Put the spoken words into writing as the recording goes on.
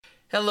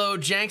Hello,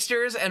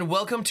 Janksters, and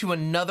welcome to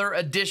another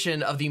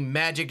edition of the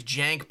Magic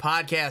Jank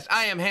podcast.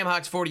 I am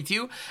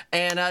HamHawks42,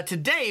 and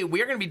today we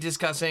are going to be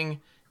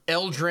discussing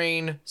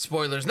Eldraine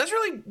spoilers. And that's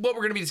really what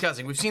we're going to be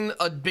discussing. We've seen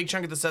a big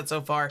chunk of the set so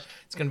far.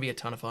 It's going to be a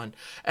ton of fun.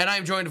 And I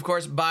am joined, of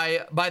course,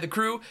 by the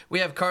crew. We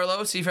have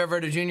Carlo, C.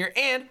 Favredo Jr.,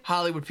 and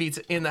Hollywood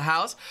Pizza in the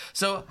house.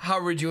 So how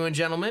are we doing,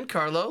 gentlemen?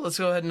 Carlo, let's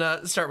go ahead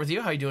and start with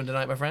you. How are you doing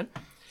tonight, my friend?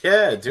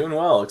 Yeah, doing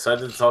well.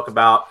 Excited to talk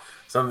about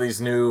some of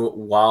these new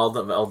Wild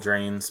of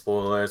Eldraine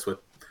spoilers with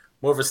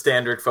more of a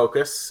standard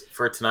focus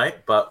for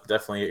tonight, but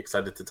definitely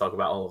excited to talk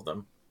about all of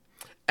them.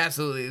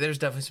 Absolutely. There's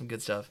definitely some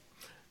good stuff.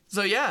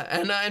 So yeah,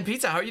 and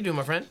Pizza, how are you doing,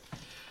 my friend?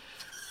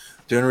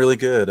 Doing really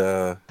good.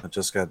 I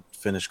just got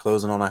finished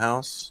closing on a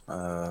house,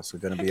 so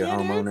going to be a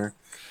homeowner.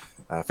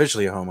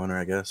 Officially a homeowner,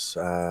 I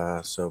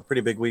guess. So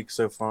pretty big week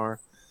so far.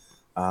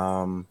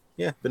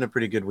 Yeah, been a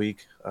pretty good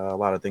week. A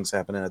lot of things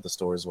happening at the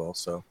store as well,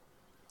 so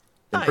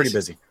been pretty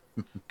busy.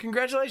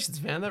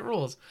 Congratulations, man. That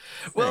rules.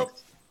 Well,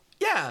 thanks.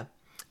 Yeah.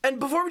 And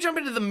before we jump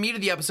into the meat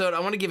of the episode, I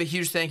want to give a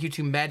huge thank you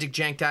to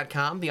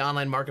MagicJank.com, the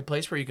online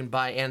marketplace where you can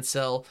buy and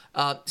sell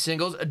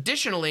singles.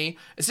 Additionally,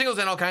 singles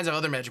and all kinds of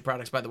other Magic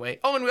products, by the way.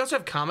 Oh, and we also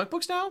have comic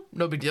books now.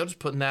 No big deal, just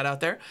putting that out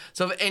there.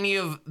 So if any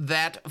of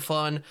that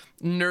fun,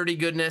 nerdy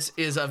goodness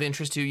is of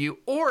interest to you,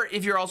 or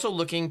if you're also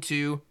looking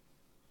to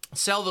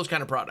sell those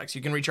kind of products,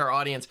 you can reach our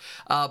audience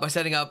by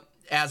setting up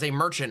as a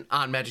merchant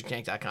on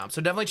MagicJank.com.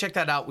 So definitely check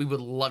that out. We would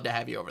love to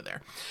have you over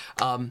there.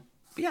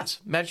 Yes,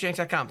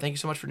 MagicJank.com. Thank you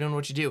so much for doing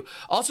what you do.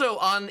 Also,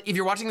 if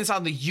you're watching this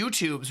on the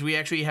YouTubes, we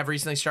actually have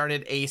recently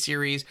started a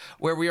series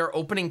where we are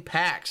opening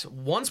packs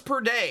once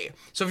per day.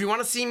 So if you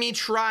want to see me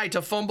try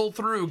to fumble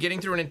through getting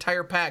through an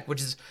entire pack,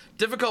 which is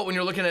difficult when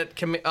you're looking at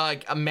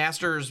a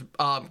Masters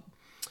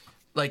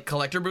like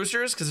collector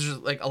boosters, because there's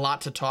like a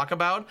lot to talk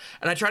about,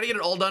 and I try to get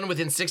it all done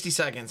within 60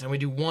 seconds, and we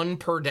do one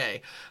per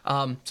day.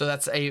 So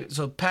that's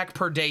so pack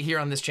per day here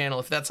on this channel.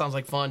 If that sounds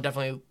like fun,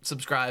 definitely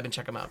subscribe and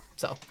check them out.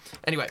 So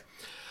anyway,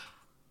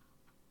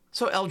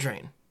 so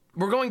Eldraine,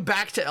 we're going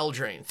back to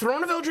Eldraine.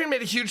 Throne of Eldraine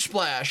made a huge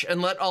splash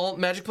and let all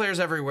Magic players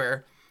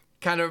everywhere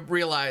kind of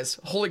realize,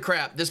 holy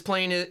crap, this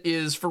plane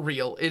is for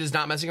real. It is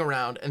not messing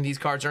around, and these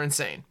cards are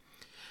insane.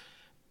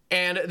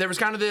 And there was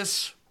kind of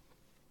this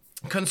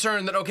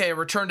concern that, okay, a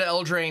return to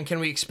Eldraine, can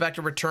we expect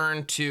a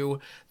return to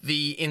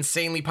the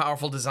insanely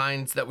powerful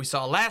designs that we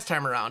saw last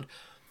time around?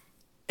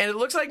 And it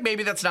looks like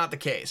maybe that's not the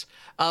case.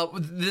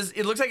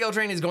 It looks like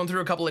Eldraine is going through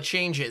a couple of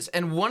changes,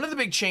 and one of the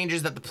big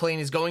changes that the plane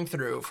is going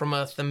through from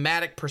a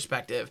thematic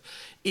perspective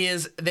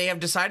is they have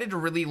decided to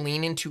really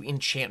lean into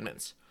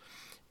enchantments.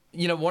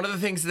 You know, one of the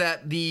things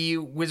that the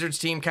Wizards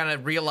team kind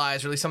of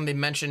realized, or at least something they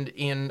mentioned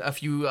in a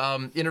few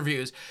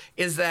interviews,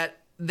 is that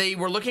they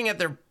were looking at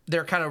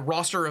their kind of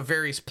roster of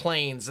various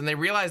planes, and they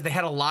realized they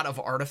had a lot of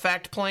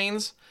artifact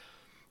planes.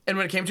 And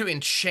when it came to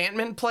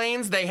enchantment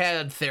planes, they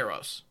had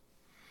Theros.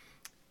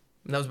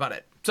 And that was about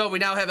it. So we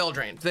now have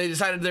Eldraine. They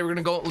decided they were going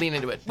to go lean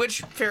into it,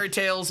 which fairy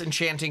tales,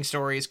 enchanting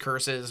stories,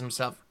 curses, and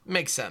stuff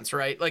makes sense,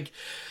 right? Like,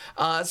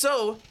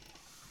 so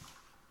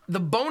the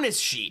bonus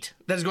sheet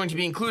that is going to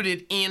be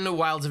included in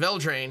Wilds of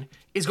Eldraine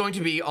is going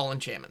to be all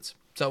enchantments.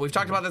 So we've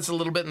talked about this a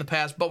little bit in the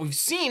past, but we've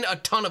seen a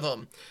ton of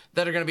them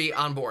that are going to be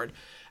on board.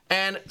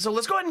 And so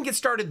let's go ahead and get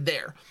started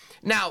there.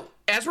 Now,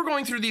 as we're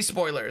going through these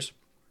spoilers,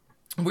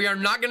 we are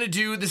not going to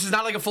do, this is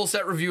not like a full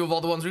set review of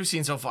all the ones we've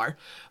seen so far.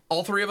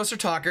 All three of us are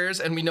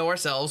talkers, and we know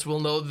ourselves. We'll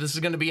know this is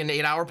going to be an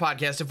 8-hour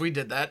podcast if we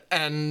did that.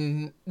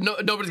 And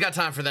nobody's got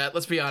time for that,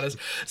 let's be honest.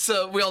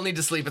 So we all need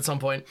to sleep at some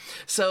point.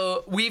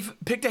 So we've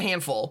picked a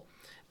handful,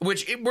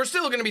 which we're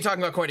still going to be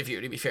talking about quite a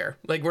few, to be fair.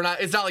 Like,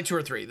 it's not like 2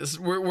 or 3.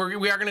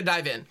 We are going to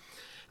dive in.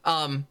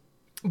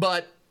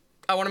 But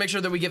I want to make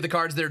sure that we give the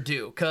cards their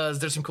due, because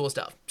there's some cool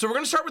stuff. So we're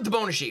going to start with the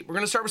bonus sheet. We're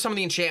going to start with some of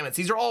the enchantments.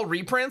 These are all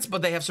reprints,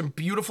 but they have some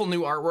beautiful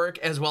new artwork,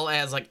 as well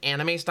as like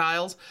anime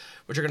styles,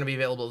 which are going to be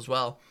available as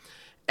well.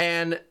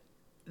 And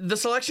the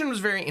selection was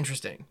very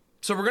interesting.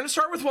 So we're going to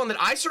start with one that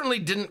I certainly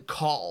didn't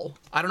call.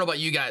 I don't know about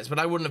you guys, but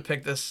I wouldn't have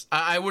picked this.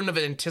 I wouldn't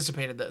have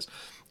anticipated this.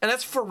 And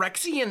that's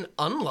Phyrexian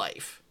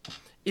Unlife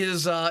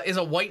is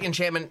a white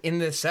enchantment in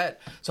this set.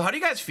 So how do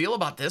you guys feel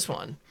about this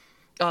one?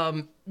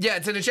 Yeah,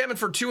 it's an enchantment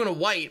for 2 and a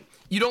white.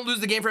 You don't lose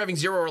the game for having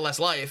 0 or less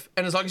life,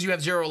 and as long as you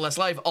have 0 or less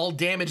life, all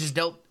damage is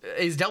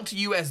dealt to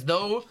you as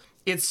though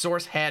its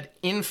source had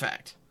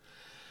infect.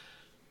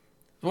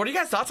 What are you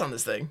guys' thoughts on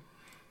this thing?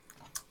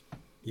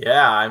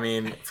 Yeah, I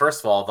mean, first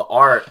of all, the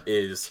art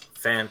is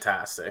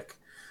fantastic.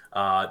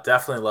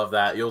 Definitely love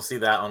that. You'll see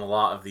that on a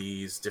lot of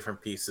these different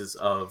pieces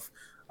of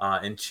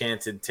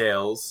Enchanted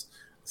Tales.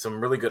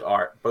 Some really good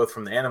art, both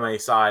from the anime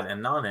side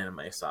and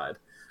non-anime side.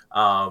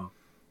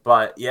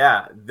 But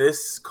yeah,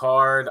 this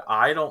card,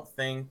 I don't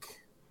think,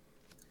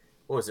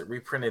 what was it,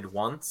 reprinted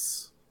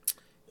once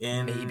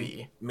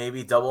in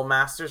maybe Double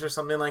Masters or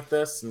something like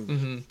this.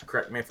 And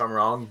correct me if I'm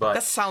wrong, but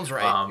that sounds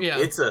right. Yeah,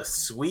 it's a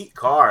sweet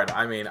card.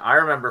 I mean, I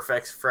remember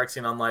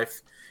Phyrexian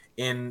Unlife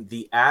in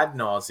the Ad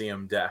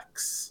Nauseam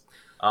decks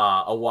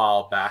a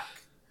while back.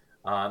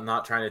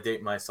 Not trying to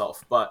date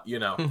myself, but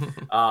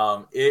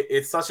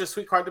it's such a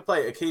sweet card to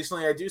play.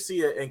 Occasionally, I do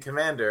see it in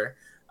Commander.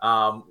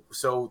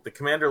 So the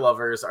Commander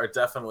lovers are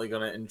definitely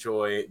going to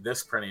enjoy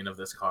this printing of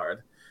this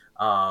card.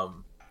 So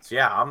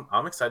yeah,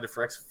 I'm excited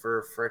for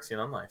Phyrexian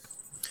Unlife.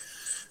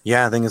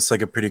 Yeah, I think it's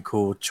like a pretty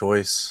cool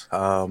choice.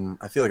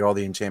 I feel like all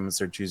the enchantments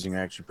they're choosing are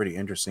actually pretty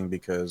interesting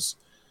because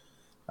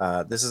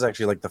this is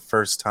actually like the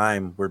first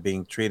time we're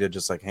being treated,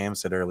 just like Ham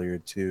said earlier,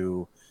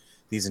 to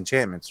these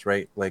enchantments,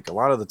 right? Like a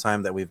lot of the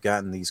time that we've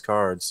gotten these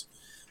cards,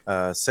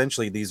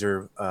 essentially these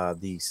are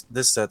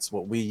this set's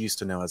what we used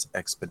to know as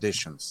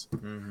expeditions,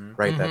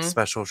 right? That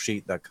special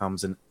sheet that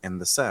comes in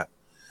the set.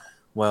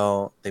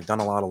 Well, they've done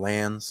a lot of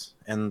lands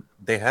and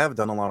they have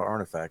done a lot of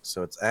artifacts,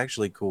 so it's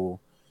actually cool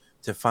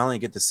to finally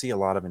get to see a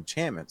lot of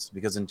enchantments,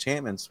 because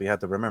enchantments, we have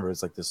to remember,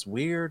 is like this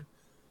weird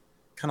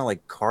kind of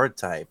like card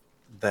type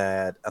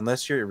that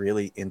unless you're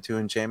really into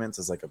enchantments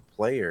as like a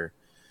player,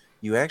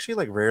 you actually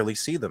like rarely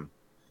see them.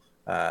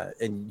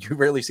 And you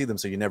rarely see them,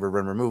 so you never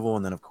run removal.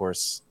 And then of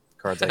course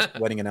cards like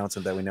Wedding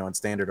Announcement that we know in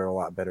standard are a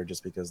lot better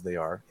just because they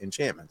are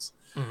enchantments.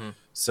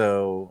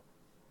 So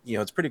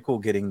it's pretty cool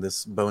getting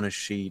this bonus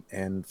sheet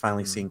and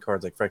finally seeing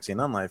cards like Phyrexian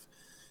Unlife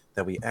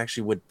that we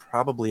actually would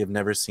probably have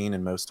never seen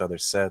in most other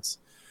sets.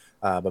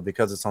 But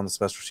because it's on the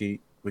special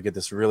sheet, we get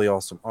this really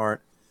awesome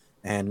art,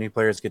 and new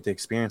players get to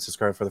experience this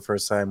card for the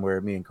first time,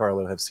 where me and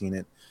Carlo have seen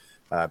it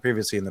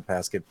previously in the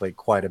past get played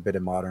quite a bit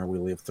in Modern. We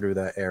lived through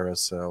that era,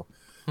 so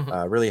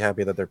really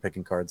happy that they're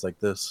picking cards like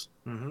this.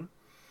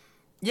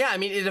 Yeah, I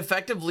mean, it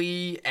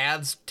effectively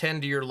adds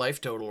 10 to your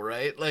life total,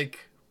 right?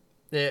 Like,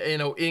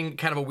 in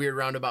kind of a weird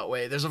roundabout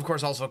way. There's, of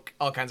course, also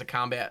all kinds of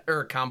combat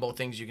or combo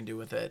things you can do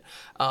with it,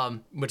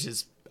 which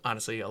is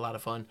honestly a lot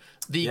of fun.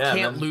 The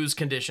can't lose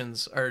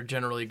conditions are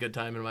generally a good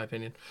time, in my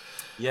opinion.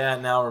 Yeah,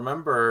 now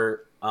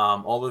remember,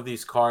 all of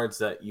these cards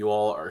that you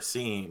all are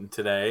seeing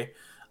today,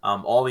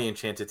 all the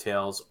Enchanted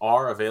Tales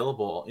are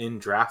available in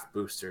draft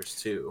boosters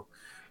too.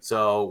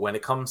 So when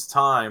it comes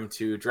time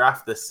to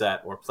draft this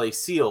set or play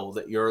Sealed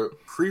at your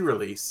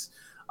pre-release,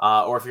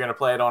 or if you're going to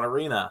play it on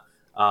Arena,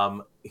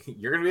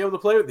 you're going to be able to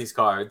play with these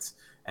cards,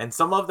 and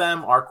some of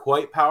them are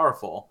quite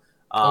powerful.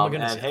 Oh my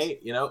goodness, and hey,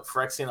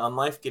 Phyrexian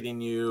Unlife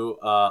getting you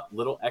a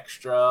little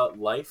extra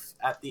life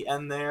at the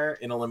end there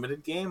in a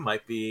limited game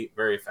might be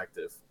very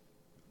effective.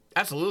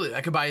 Absolutely.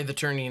 That could buy you the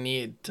turn you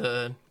need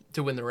to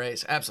win the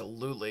race.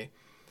 Absolutely.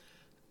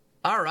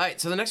 All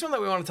right, so the next one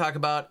that we want to talk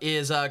about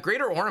is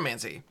Greater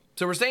Oromancy.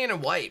 So we're staying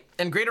in white,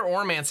 and Greater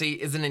Oromancy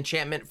is an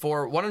enchantment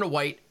for 1 and a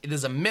white. It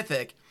is a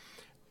mythic.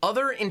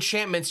 Other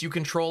enchantments you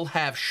control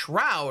have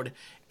Shroud,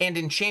 and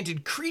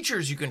enchanted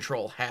creatures you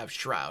control have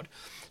Shroud.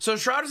 So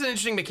Shroud is an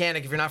interesting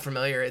mechanic if you're not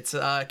familiar. It's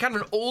kind of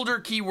an older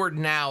keyword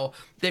now.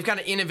 They've kind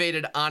of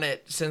innovated on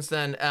it since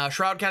then.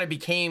 Shroud kind of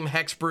became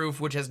hexproof,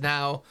 which has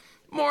now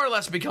more or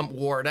less become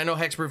Ward. I know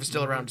hexproof is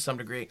still around to some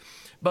degree.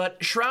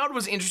 But Shroud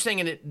was interesting,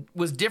 and it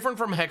was different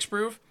from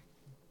hexproof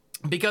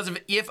because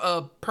if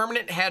a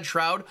permanent had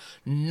Shroud,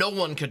 no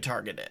one could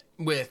target it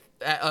with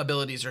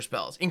abilities or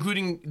spells,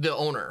 including the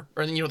owner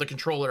or the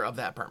controller of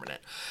that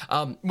permanent,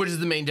 which is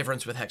the main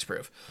difference with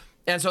hexproof.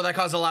 And so that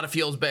caused a lot of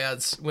feels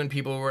bads when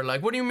people were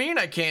like, what do you mean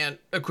I can't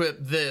equip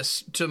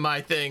this to my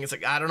thing? It's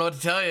like, I don't know what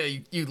to tell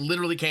you. You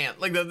literally can't.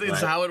 Like,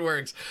 that's how it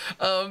works.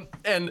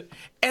 And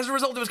as a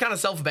result, it was kind of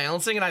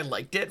self-balancing, and I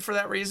liked it for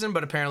that reason,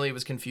 but apparently it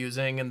was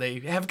confusing, and they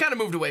have kind of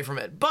moved away from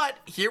it. But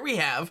here we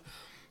have,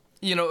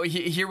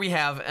 here we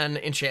have an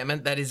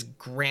enchantment that is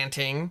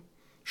granting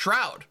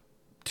Shroud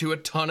to a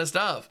ton of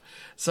stuff.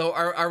 So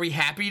are we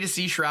happy to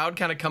see Shroud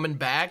kind of coming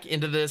back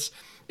into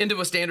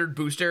a standard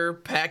booster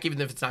pack,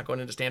 even if it's not going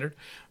into standard?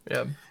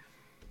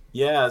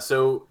 Yeah,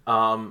 so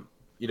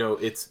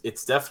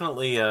it's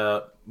definitely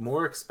a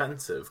more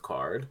expensive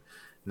card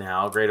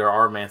now. Greater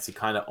Oromancy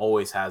kind of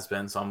always has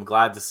been, so I'm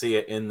glad to see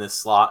it in this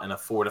slot in a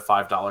 $4 to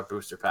 $5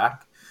 booster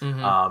pack.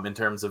 In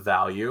terms of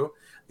value,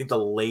 I think the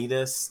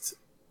latest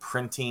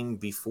printing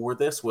before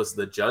this was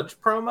the Judge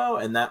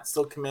promo, and that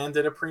still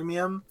commanded a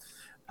premium.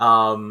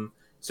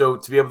 So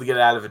to be able to get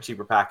it out of a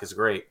cheaper pack is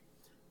great.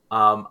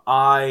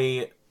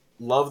 I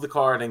love the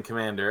card in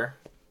Commander,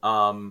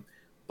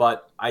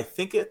 but I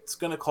think it's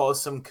going to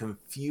cause some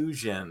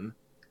confusion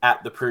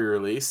at the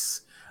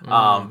pre-release,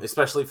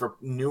 especially for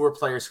newer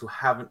players who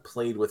haven't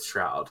played with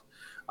Shroud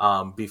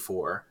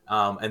before,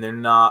 and they're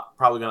not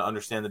probably going to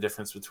understand the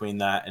difference between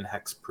that and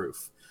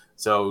Hexproof.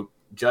 So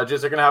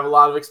judges are going to have a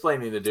lot of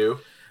explaining to do,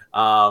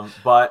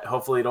 but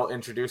hopefully it'll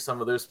introduce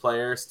some of those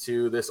players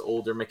to this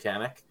older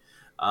mechanic.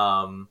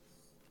 And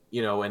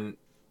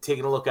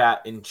taking a look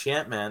at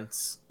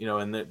enchantments,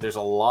 and there's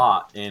a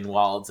lot in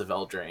Wilds of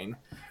Eldraine.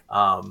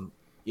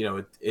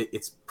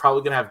 It's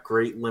probably going to have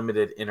great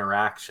limited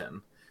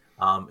interaction,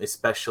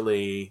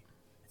 especially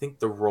I think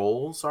the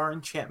rolls are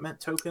enchantment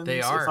tokens,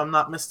 They are. if I'm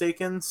not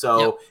mistaken.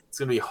 So It's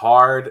going to be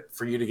hard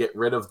for you to get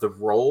rid of the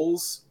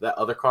rolls that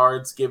other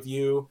cards give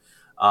you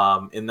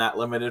in that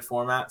limited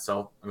format.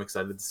 So I'm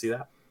excited to see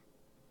that.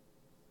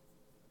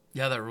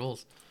 Yeah, that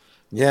rules.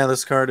 Yeah,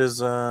 this card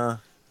is and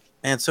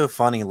it's so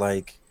funny,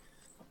 like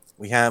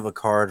we have a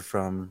card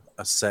from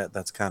a set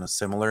that's kind of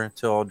similar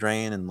to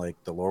Eldraine and like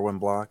the Lorwyn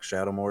block,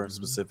 Shadowmoor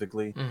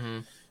specifically. Mm-hmm.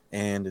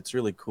 And it's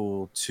really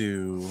cool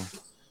to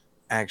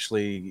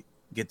actually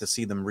get to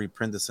see them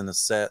reprint this in a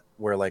set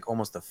where like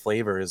almost the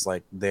flavor is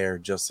like there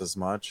just as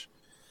much.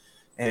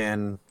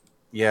 And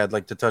yeah, I'd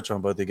like to touch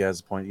on both of you guys'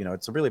 point. You know,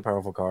 it's a really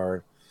powerful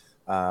card.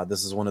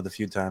 This is one of the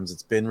few times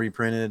it's been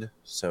reprinted,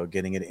 so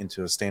getting it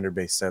into a standard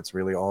base set's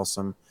really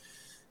awesome.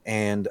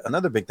 And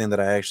another big thing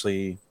that I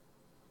actually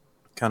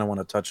kind of want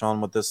to touch on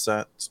with this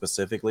set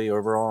specifically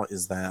overall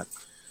is that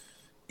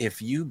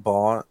if you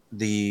bought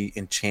the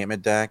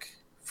enchantment deck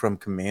from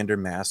Commander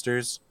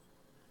Masters,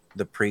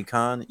 the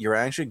pre-con, you're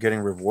actually getting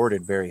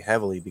rewarded very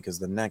heavily because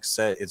the next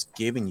set is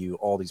giving you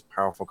all these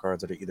powerful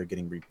cards that are either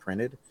getting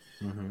reprinted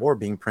or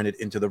being printed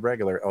into the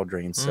regular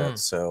Eldraine set.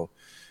 So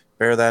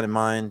bear that in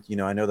mind. You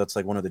know, I know that's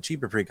like one of the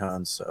cheaper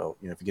pre-cons, so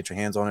you know, if you get your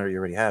hands on it or you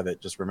already have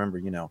it, just remember,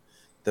 you know,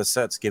 this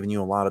set's giving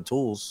you a lot of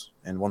tools,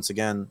 and once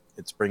again,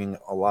 it's bringing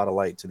a lot of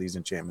light to these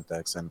enchantment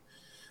decks, and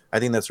I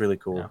think that's really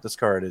cool. This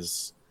card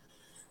is,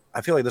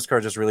 I feel like this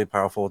card is just really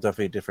powerful.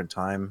 Definitely a different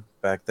time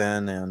back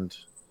then, and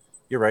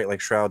you're right,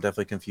 like Shroud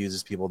definitely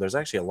confuses people. There's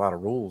actually a lot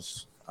of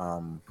rules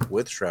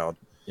with Shroud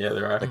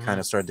there are. that kind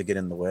of started to get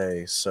in the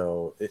way,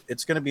 so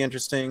it's going to be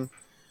interesting.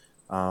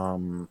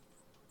 We'll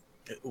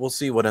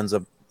see what ends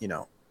up, you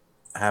know,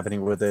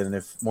 happening with it, and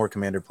if more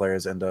Commander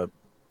players end up,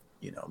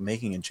 you know,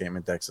 making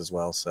enchantment decks as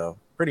well. So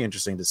pretty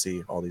interesting to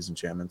see all these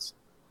enchantments.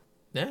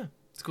 Yeah,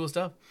 it's cool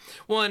stuff.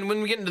 Well, and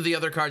when we get into the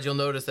other cards, you'll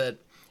notice that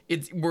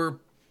it's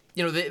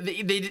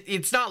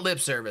not lip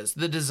service.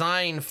 The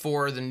design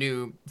for the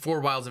new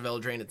Wilds of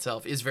Eldraine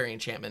itself is very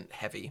enchantment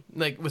heavy.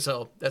 Like,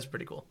 so that's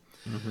pretty cool.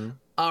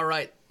 All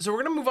right, so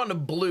we're gonna move on to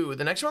blue.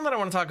 The next one that I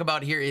want to talk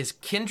about here is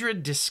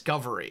Kindred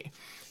Discovery.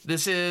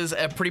 This is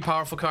a pretty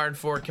powerful card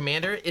for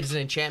Commander. It is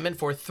an enchantment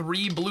for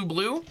 3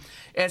 blue.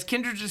 As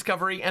Kindred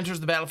Discovery enters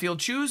the battlefield,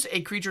 choose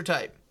a creature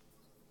type.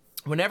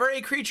 Whenever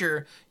a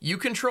creature you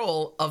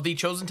control of the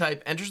chosen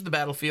type enters the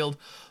battlefield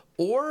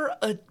or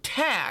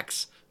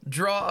attacks,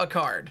 draw a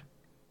card.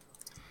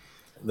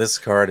 This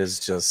card is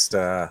just,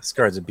 this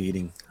card's a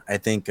beating. I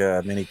think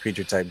many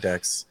creature type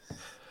decks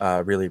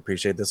really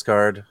appreciate this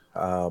card.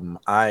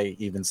 I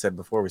even said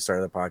before we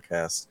started the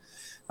podcast,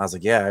 I was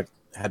like, yeah,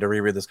 I had to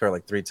reread this card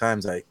like 3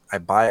 times. I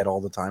buy it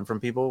all the time from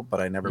people, but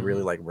I never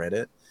really like read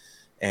it.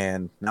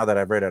 And now that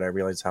I've read it, I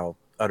realize how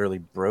utterly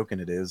broken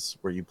it is,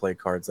 where you play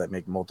cards that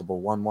make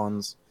multiple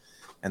 1/1s,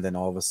 and then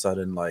all of a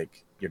sudden,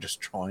 like, you're just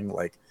drawing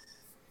like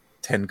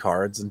 10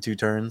 cards in 2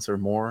 turns or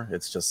more.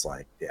 It's just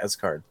like, yeah, this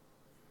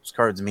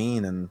card's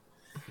mean. And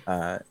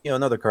you know,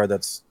 another card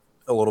that's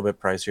a little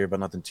bit pricier, but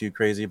nothing too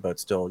crazy, but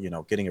still, you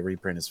know, getting a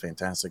reprint is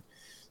fantastic.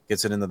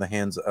 Gets it into the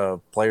hands of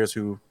players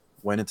who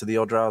went into the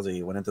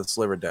Eldrazi, went into the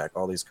Sliver deck,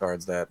 all these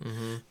cards that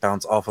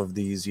bounce off of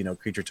these, you know,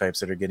 creature types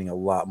that are getting a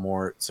lot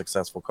more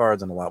successful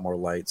cards and a lot more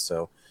light.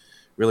 So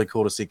really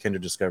cool to see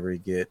Kindred Discovery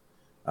get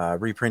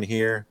reprint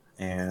here,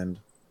 and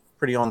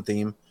pretty on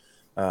theme.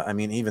 I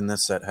mean, even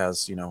this set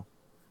has, you know,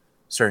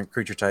 certain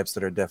creature types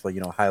that are definitely,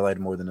 you know, highlighted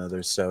more than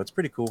others. So it's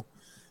pretty cool.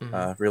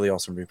 Really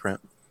awesome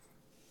reprint.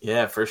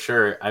 Yeah, for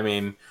sure. I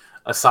mean,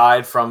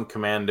 aside from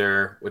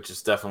Commander, which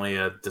is definitely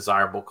a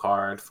desirable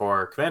card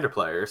for Commander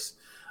players,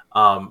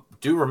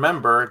 do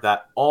remember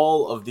that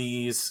all of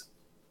these,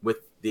 with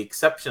the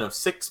exception of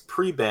 6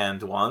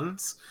 pre-banned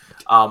ones,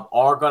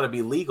 are going to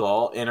be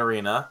legal in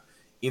Arena,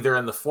 either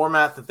in the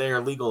format that they are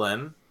legal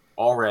in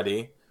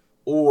already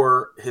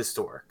or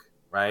historic,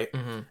 right?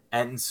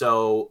 And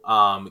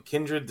so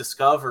Kindred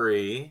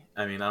Discovery,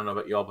 I mean, I don't know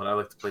about y'all, but I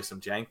like to play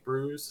some Jank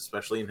Brews,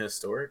 especially in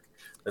historic.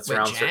 That's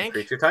around certain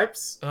creature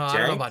types. Oh, I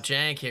don't know about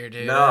Jank here,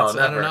 dude. No,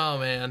 I don't know,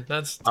 man.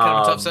 That's kind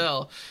of a tough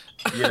sell.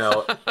 You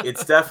know,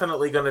 it's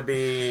definitely going to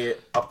be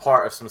a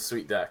part of some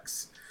sweet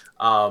decks.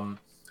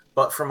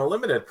 But from a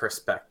limited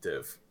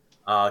perspective,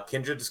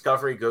 Kindred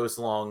Discovery goes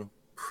along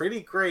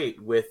pretty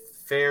great with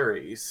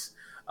fairies,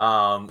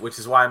 which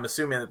is why I'm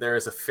assuming that there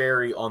is a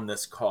fairy on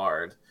this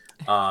card.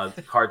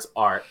 The card's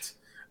art.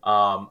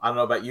 I don't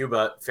know about you,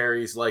 but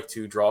fairies like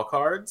to draw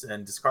cards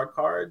and discard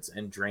cards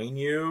and drain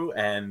you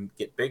and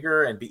get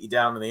bigger and beat you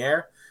down in the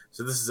air.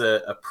 So this is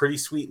a pretty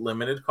sweet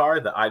limited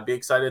card that I'd be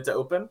excited to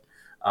open.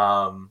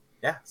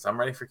 Yeah, so I'm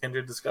ready for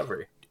Kindred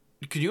Discovery.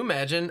 Could you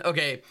imagine?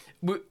 Okay,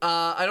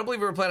 I don't believe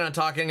we were planning on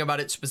talking about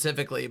it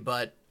specifically,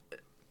 but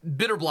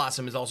Bitter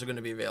Blossom is also going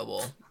to be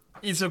available.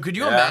 So could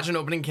you imagine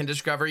opening Kindred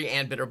Discovery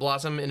and Bitter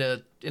Blossom in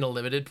a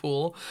limited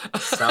pool?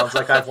 Sounds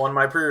like I've won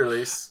my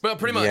pre-release. Well,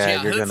 pretty much,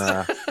 yeah. You're going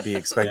to be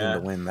expecting to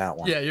win that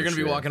one. Yeah, you're going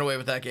to be walking away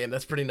with that game.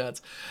 That's pretty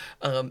nuts.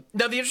 Now,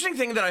 the interesting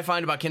thing that I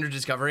find about Kindred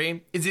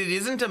Discovery is it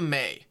isn't a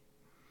May.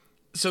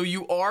 So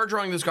you are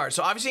drawing those cards.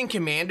 So obviously in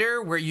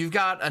Commander, where you've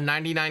got a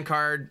 99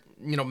 card,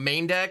 you know,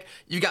 main deck,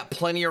 you've got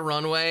plenty of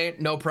runway,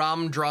 no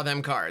problem, draw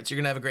them cards. You're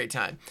going to have a great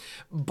time.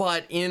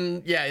 But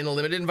in a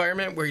limited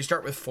environment where you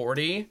start with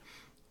 40,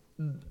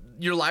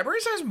 your library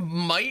size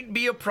might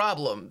be a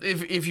problem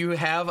if you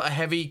have a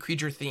heavy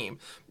creature theme.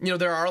 You know,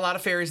 there are a lot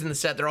of fairies in the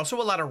set. There are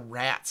also a lot of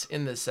rats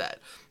in this set.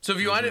 So if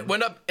you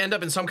end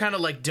up in some kind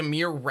of like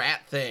Dimir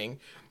rat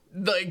thing,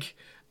 like,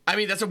 I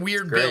mean, that's a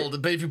weird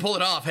build, but if you pull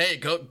it off, hey,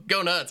 go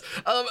nuts.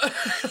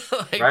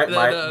 Like right,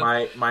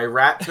 that, my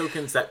rat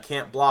tokens that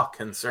can't block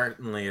can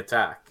certainly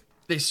attack.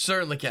 They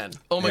certainly can.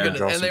 Oh my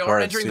goodness, and they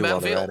are entering the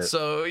battlefield.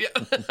 So yeah,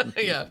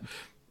 yeah.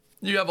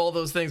 You have all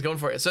those things going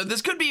for you. So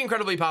this could be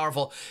incredibly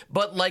powerful,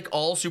 but like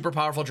all super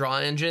powerful draw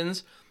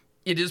engines,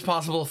 it is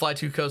possible to fly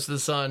too close to the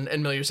sun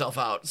and mill yourself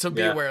out. So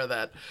be aware of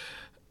that.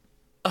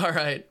 All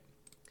right.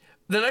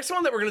 The next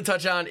one that we're going to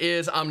touch on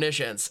is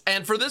Omniscience.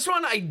 And for this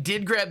one, I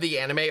did grab the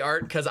anime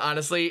art because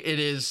honestly, it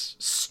is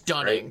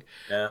stunning.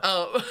 Right.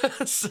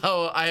 Yeah.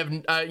 So I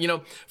have, you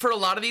know, for a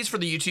lot of these, for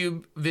the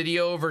YouTube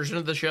video version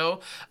of the show,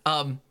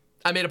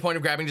 I made a point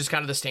of grabbing just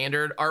kind of the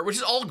standard art, which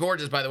is all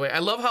gorgeous, by the way. I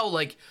love how,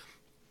 like,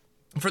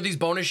 for these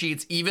bonus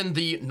sheets, even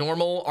the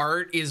normal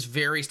art is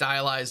very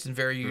stylized and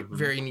very,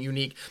 very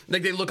unique.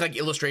 Like, they look like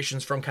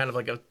illustrations from kind of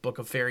like a book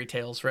of fairy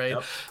tales, right?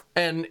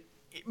 Yep.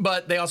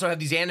 But they also have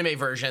these anime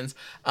versions,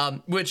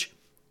 which,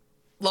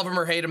 love them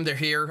or hate them, they're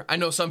here. I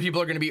know some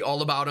people are going to be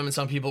all about them, and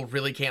some people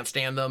really can't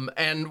stand them.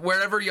 And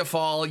wherever you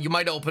fall, you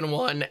might open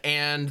one,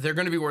 and they're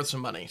going to be worth some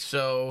money.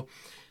 So,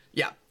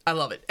 yeah. I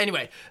love it.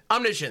 Anyway,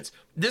 Omniscience.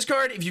 This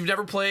card, if you've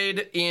never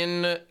played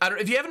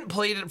if you haven't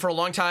played it for a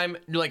long time,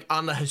 like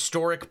on the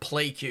historic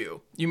play queue,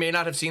 you may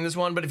not have seen this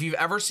one, but if you've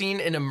ever seen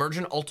an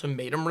Emergent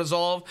Ultimatum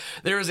resolve,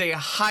 there is a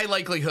high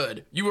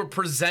likelihood you were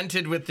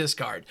presented with this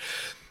card.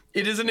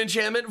 It is an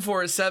enchantment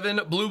for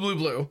 7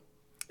 blue.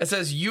 It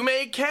says, you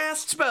may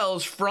cast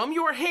spells from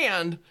your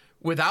hand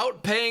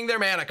without paying their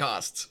mana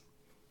costs.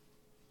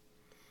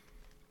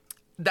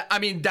 I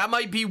mean, that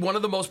might be one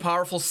of the most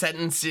powerful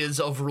sentences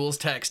of rules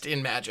text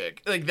in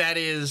Magic. Like, that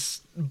is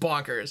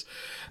bonkers.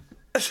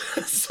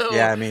 So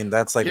yeah, I mean,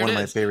 that's like one of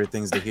my favorite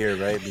things to hear,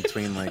 right?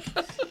 Between, like,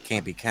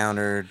 can't be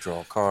countered,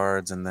 draw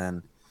cards, and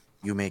then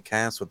you may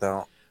cast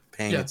without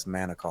paying its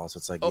mana cost.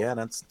 It's like, yeah,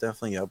 that's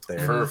definitely up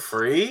there. For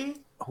free?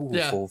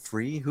 Ooh, full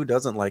free? Who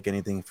doesn't like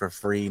anything for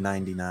free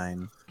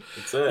 99?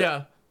 That's it.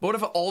 Yeah. But what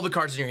if all the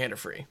cards in your hand are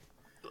free?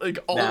 Like,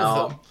 all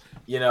of them.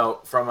 You know,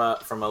 from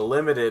a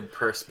limited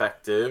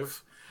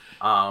perspective,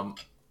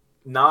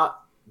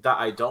 not that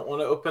I don't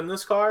want to open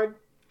this card,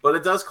 but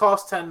it does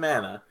cost 10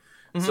 mana.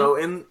 Mm-hmm. So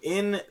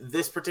in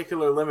this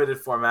particular limited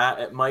format,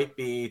 it might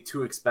be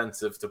too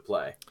expensive to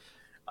play.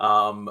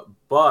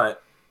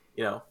 But,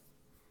 you know,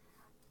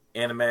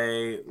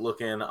 anime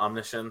looking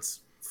Omniscience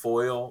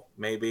foil,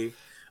 maybe.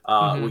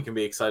 We can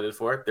be excited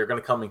for it. They're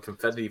going to come in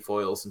confetti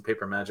foils and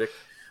paper magic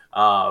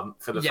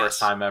for the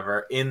first time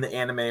ever in the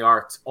anime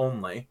arts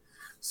only.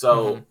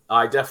 So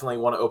I definitely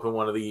want to open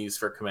one of these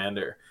for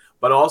Commander.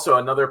 But also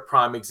another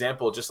prime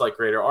example, just like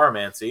Greater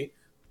Aromancy,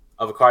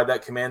 of a card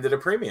that commanded a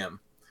premium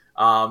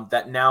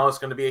that now is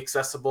going to be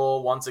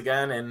accessible once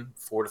again in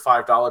 $4 to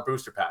 $5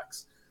 booster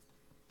packs.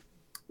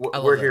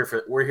 We're here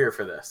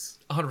for this.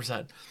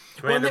 100%.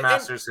 Commander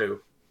Masters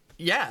who?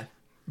 Yeah.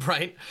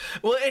 Right.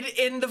 Well,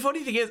 and the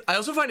funny thing is, I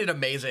also find it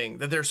amazing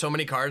that there's so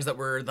many cards that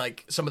were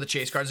like some of the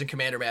chase cards in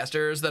Commander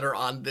Masters that are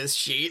on this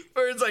sheet.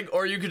 Or it's like,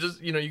 or you could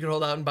just, you can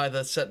hold out and buy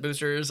the set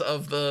boosters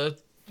of the,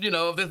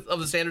 of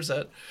the standard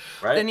set.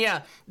 Right. And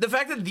yeah, the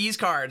fact that these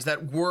cards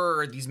that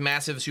were these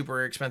massive,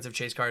 super expensive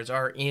chase cards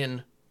are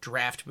in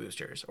draft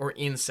boosters or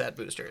in set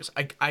boosters.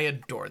 I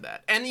adore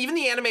that. And even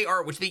the anime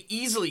art, which they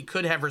easily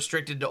could have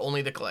restricted to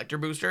only the collector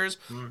boosters.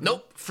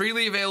 Nope.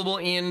 Freely available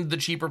in the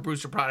cheaper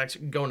booster products.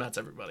 Go nuts,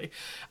 everybody.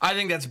 I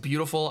think that's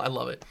beautiful. I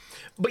love it.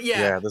 But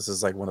yeah, this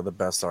is like one of the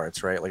best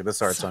arts, right? Like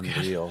this art's so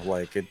unreal. Good.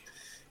 Like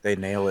they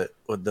nail it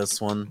with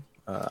this one.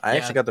 I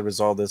actually got to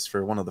resolve this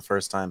for one of the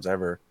first times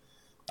ever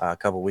a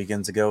couple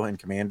weekends ago in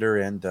Commander,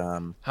 and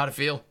how'd it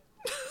feel?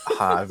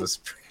 It was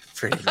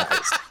pretty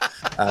nice.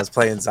 I was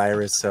playing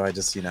Xyrus, so I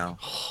just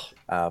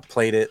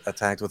played it,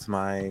 attacked with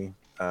my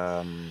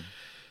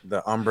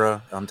the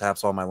Umbra,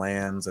 untaps all my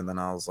lands, and then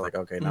I was like,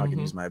 okay, now I can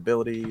use my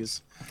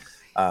abilities.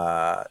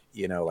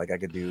 Like I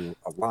could do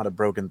a lot of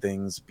broken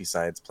things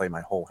besides play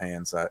my whole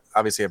hand. So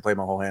obviously I played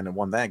my whole hand and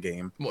won that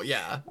game. Well,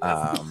 yeah.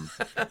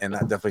 And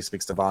that definitely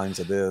speaks to volumes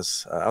of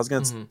this. I was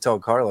going to tell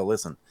Carla,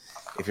 listen,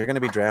 if you're going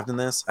to be drafting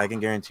this, I can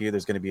guarantee you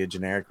there's going to be a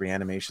generic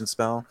reanimation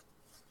spell.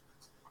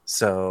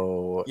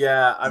 So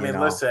yeah, I mean,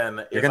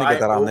 listen, you're going to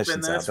get that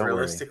Omniscience out. Don't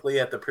realistically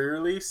worry. At the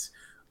pre-release,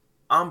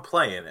 I'm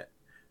playing it.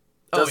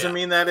 Doesn't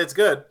mean that it's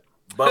good.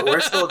 But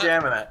we're still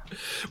jamming it.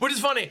 Which is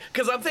funny,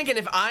 because I'm thinking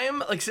if I'm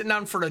like sitting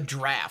down for a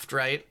draft,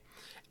 right?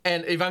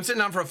 And if I'm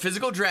sitting down for a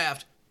physical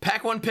draft,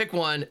 pack one, pick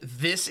one,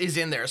 this is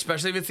in there,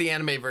 especially if it's the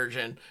anime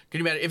version. Can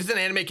you imagine? If it's an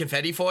anime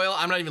confetti foil,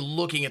 I'm not even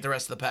looking at the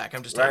rest of the pack.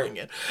 I'm just taking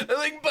it.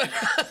 Like,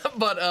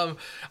 but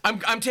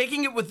I'm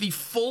taking it with the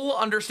full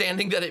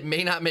understanding that it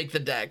may not make the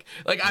deck.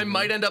 Like, I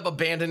might end up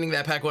abandoning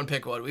that pack one,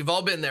 pick one. We've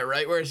all been there,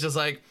 right? Where it's just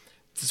like,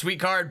 it's a sweet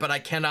card, but I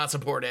cannot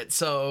support it.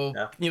 So,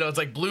 it's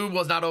like blue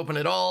was not open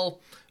at all.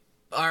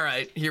 All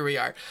right, here we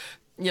are.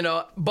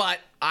 But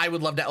I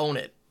would love to own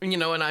it.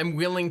 and I'm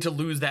willing to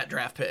lose that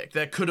draft pick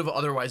that could have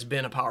otherwise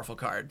been a powerful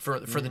card for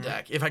the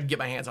deck if I could get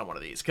my hands on one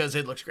of these, because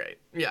it looks great.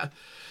 Yeah.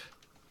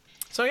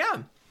 So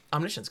yeah,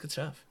 Omniscience, good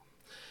stuff.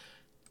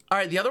 All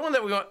right, the other one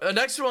that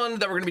next one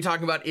that we're going to be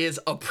talking about is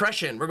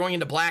Oppression. We're going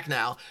into black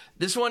now.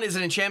 This one is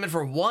an enchantment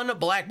for 1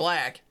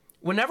 black.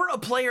 Whenever a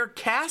player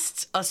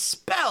casts a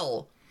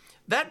spell,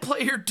 that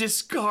player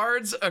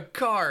discards a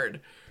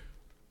card.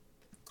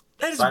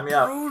 That is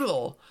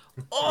brutal.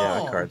 Oh,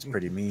 yeah, that card's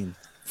pretty mean.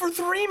 For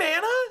 3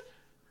 mana?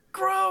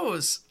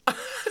 Gross.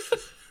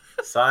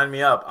 Sign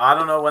me up. I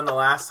don't know when the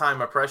last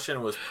time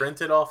Oppression was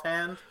printed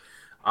offhand.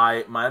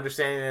 My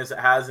understanding is it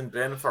hasn't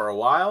been for a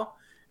while.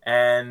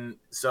 And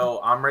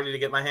so I'm ready to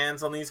get my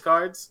hands on these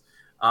cards.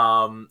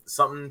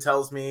 Something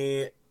tells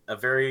me a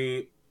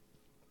very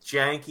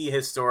janky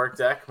historic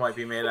deck might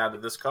be made out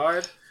of this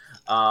card.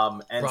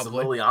 And probably some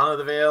Liliana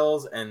the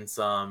Veils and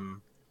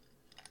some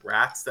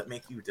rats that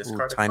make you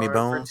discard a Tiny card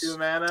Bones. for 2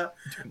 mana.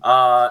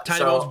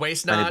 Tiny Bones,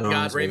 Waste Not,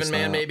 Bones, Raven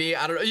Man, maybe.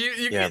 I don't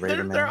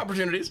know. There are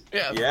opportunities.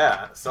 Yeah.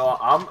 Yeah. So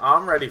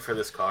I'm ready for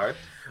this card.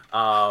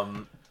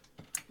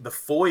 The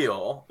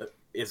foil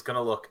is going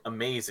to look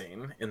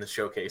amazing in the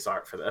showcase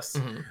art for this.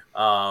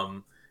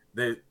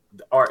 The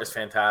art is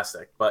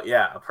fantastic. But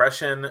yeah,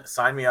 Oppression,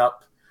 sign me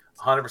up.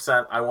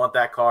 100%. I want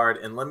that card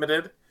in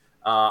Limited.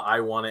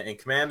 I want it in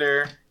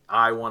Commander.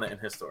 I want it in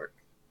Historic.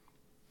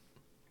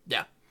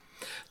 Yeah.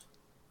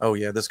 Oh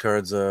yeah, this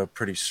card's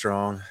pretty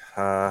strong.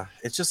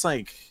 It's just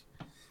like,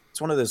 it's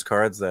one of those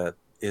cards that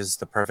is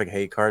the perfect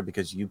hate card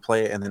because you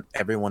play it and then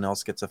everyone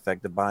else gets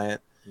affected by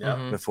it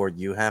before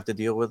you have to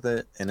deal with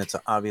it. And it's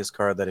an obvious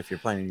card that if you're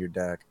playing in your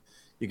deck,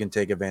 you can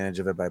take advantage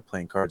of it by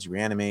playing cards you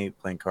reanimate,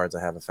 playing cards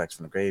that have effects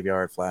from the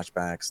graveyard,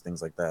 flashbacks,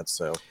 things like that.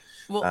 So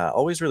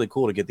always really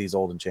cool to get these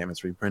old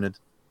enchantments reprinted.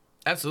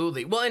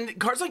 Absolutely. Well, and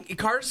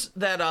cards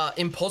that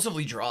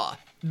impulsively draw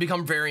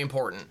become very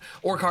important.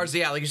 Or cards,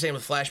 like you're saying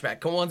with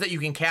flashback, ones that you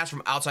can cast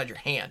from outside your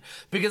hand.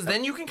 Because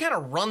then you can kind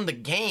of run the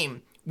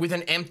game with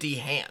an empty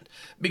hand.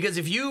 Because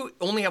if you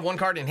only have 1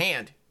 card in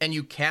hand and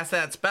you cast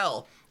that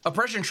spell,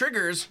 Oppression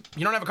triggers,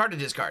 you don't have a card to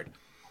discard.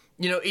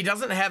 It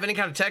doesn't have any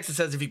kind of text that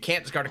says if you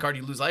can't discard a card,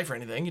 you lose life or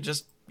anything. You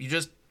just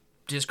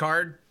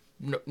discard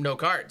no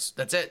cards.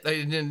 That's it.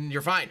 And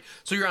you're fine.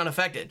 So you're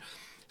unaffected.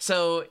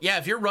 So yeah,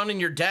 if you're running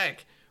your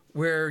deck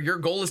where your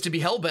goal is to be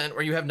hellbent,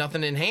 where you have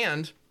nothing in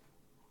hand,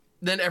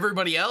 then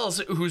everybody else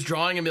who's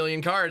drawing a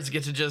million cards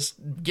get to just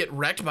get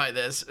wrecked by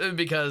this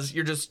because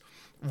you're just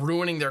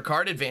ruining their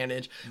card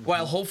advantage,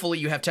 while hopefully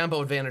you have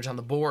tempo advantage on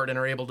the board and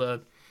are able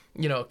to,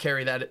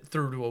 carry that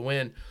through to a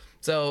win.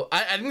 So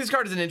I think this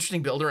card is an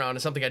interesting build around.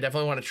 It's something I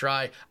definitely want to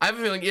try. I have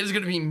a feeling it is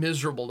going to be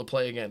miserable to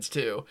play against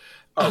too.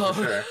 Oh,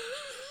 for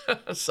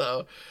sure.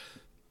 So,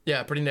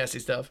 yeah, pretty nasty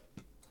stuff.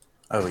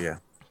 Oh, yeah.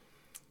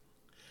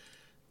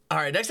 All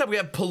right, next up we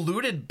have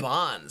Polluted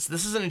Bonds.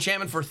 This is an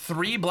enchantment for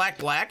 3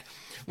 black.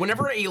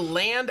 Whenever a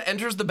land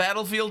enters the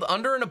battlefield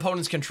under an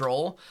opponent's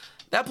control,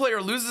 that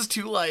player loses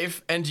 2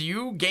 life, and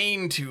you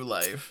gain 2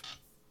 life.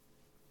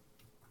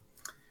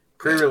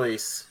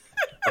 Pre-release.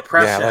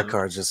 Oppression. Yeah, that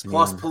card's just mean.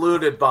 Plus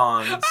Polluted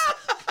Bonds.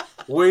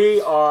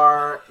 We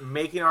are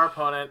making our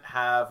opponent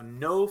have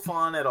no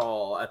fun at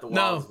all at the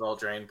Wilds of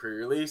Eldraine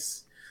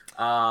pre-release.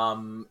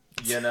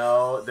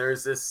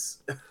 There's this...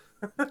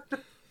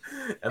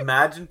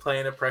 Imagine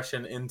playing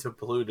Oppression into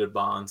Polluted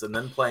Bonds and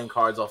then playing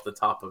cards off the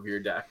top of your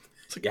deck.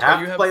 Like, you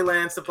have to play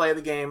lands to play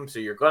the game, so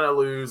you're going to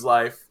lose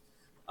life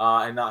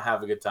and not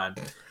have a good time.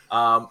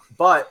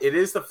 But it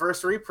is the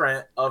first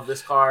reprint of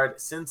this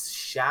card since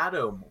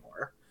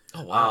Shadowmoor.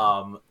 Oh,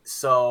 wow.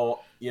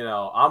 So,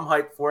 I'm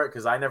hyped for it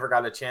because I never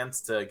got a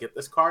chance to get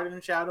this card in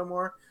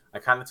Shadowmoor. I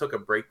kind of took a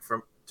break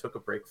from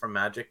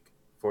Magic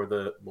for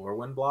the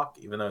Lorwyn block,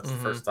 even though it's the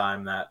first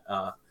time that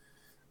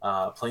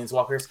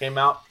Planeswalkers came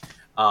out.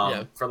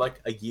 For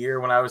like a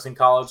year when I was in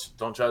college.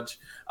 Don't judge.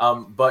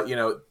 But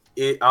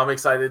I'm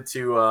excited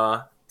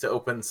to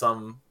open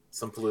some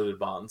Polluted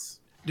Bonds.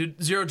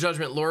 Dude, Zero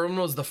Judgment. Lorwyn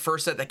was the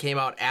first set that came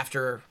out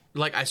after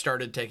I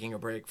started taking a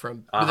break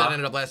from. That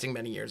ended up lasting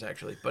many years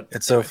actually. But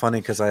it's so funny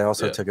because I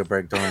also took a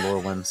break during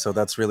Lorwyn, so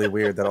that's really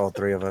weird that all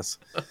 3 of us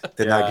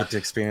did not get to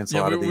experience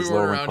a lot of these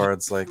Lorwyn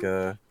cards like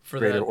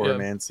Greater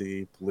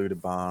Ormancy,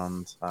 Polluted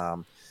Bonds.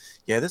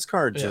 This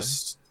card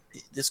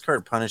this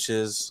card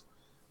punishes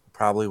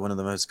probably one of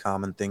the most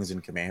common things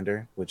in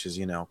Commander, which is,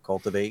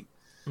 cultivate.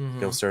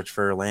 Go search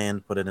for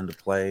land, put it into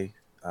play.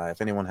 If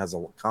anyone has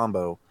a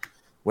combo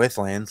with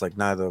lands, like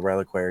Neither the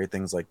Reliquary,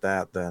 things like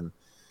that, then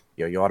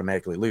you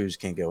automatically lose. You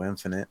can't go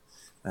infinite.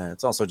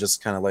 It's also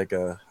just kind of like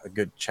a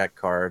good check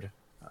card,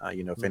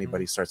 if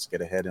anybody starts to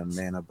get ahead in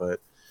mana.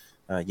 But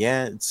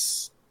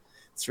it's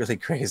really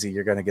crazy.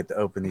 You're going to get to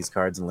open these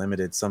cards in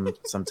Limited.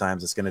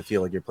 Sometimes it's going to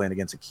feel like you're playing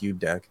against a cube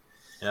deck.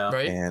 Yeah.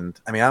 Right. And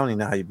I mean, I don't even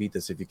know how you beat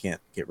this if you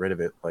can't get rid of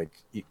it. Like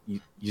you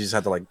just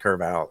have to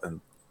curve out and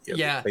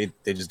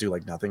they just do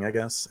nothing, I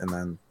guess. And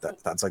then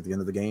that's the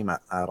end of the game.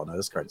 I don't know.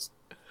 This card's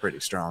pretty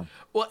strong.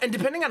 Well, and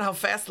depending on how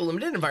fast the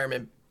limited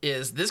environment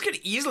is this could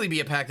easily be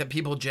a pack that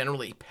people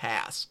generally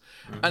pass.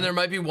 And there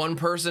might be one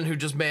person who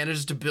just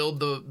manages to build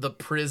the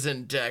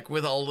prison deck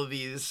with all of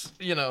these,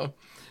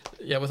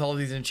 with all of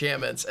these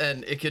enchantments,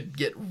 and it could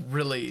get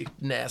really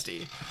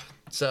nasty.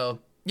 So,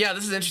 yeah,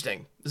 this is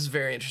interesting. This is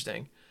very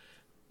interesting.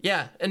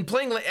 Yeah, and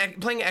playing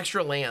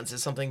extra lands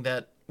is something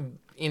that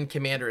in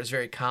Commander is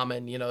very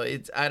common.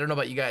 I don't know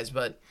about you guys,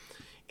 but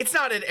it's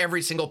not at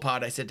every single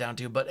pod I sit down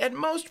to, but at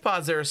most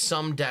pods there is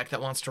some deck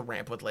that wants to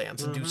ramp with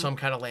lands and do some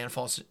kind of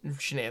landfall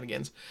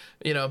shenanigans.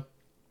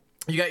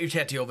 You got your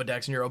Tatiova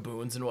decks and your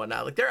Oboons and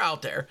whatnot. Like, they're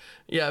out there.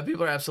 Yeah,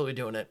 people are absolutely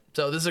doing it.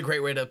 So this is a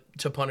great way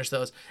to punish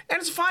those. And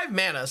it's 5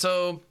 mana,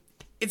 so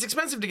it's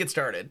expensive to get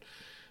started.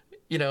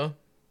 Anyway,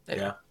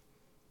 Yeah.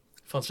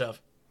 Fun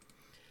stuff.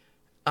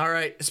 All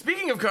right.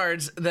 Speaking of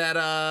cards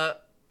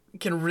that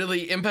can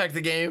really impact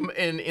the game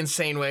in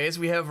insane ways,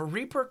 we have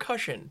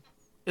Repercussion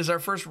is our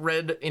first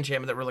red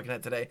enchantment that we're looking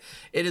at today.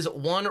 It is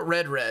 1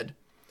 red.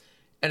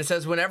 And it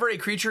says, whenever a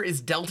creature is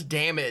dealt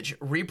damage,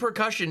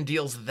 Repercussion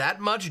deals that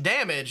much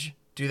damage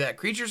to that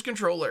creature's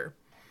controller.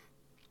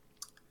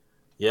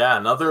 Yeah,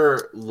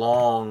 another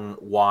long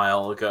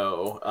while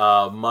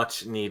ago,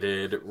 much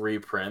needed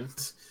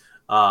reprint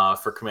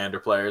for Commander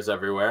players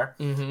everywhere.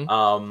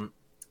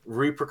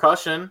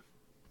 Repercussion,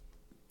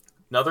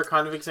 another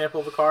kind of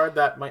example of a card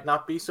that might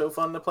not be so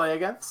fun to play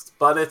against,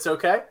 but it's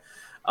okay.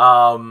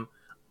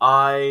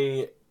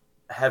 I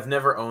have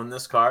never owned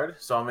this card,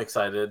 so I'm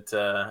excited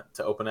to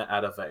open it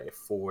out of a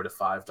 $4 to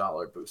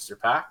 $5 booster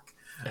pack.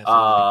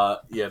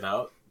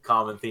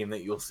 Common theme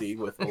that you'll see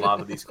with a lot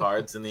of these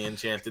cards in the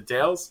Enchanted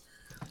Tales.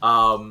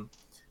 So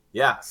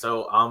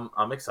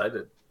I'm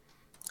excited.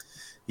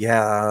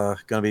 Yeah,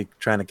 gonna be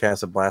trying to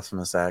cast a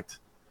blasphemous act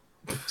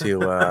to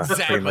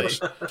pretty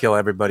much kill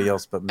everybody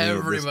else but me.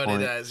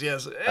 Everybody dies,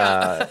 yes.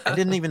 I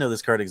didn't even know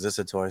this card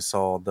existed till I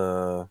saw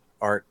the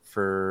art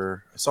I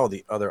saw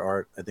the other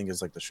art. I think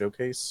is like the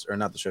showcase, or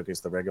not the showcase,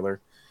 the regular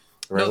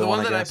the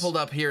one that I guess. pulled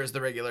up here is the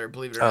regular,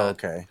 believe it or not. Oh,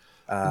 okay.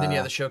 And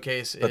then the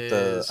showcase but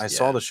is... I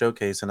saw the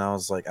showcase and I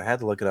was like, I had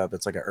to look it up.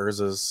 It's like a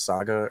Urza's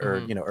Saga,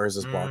 or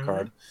Urza's block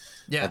card.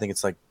 Yeah. I think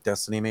it's like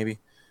Destiny, maybe.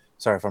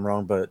 Sorry if I'm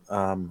wrong, but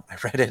I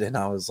read it and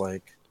I was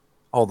like,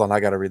 hold on, I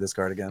got to read this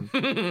card again.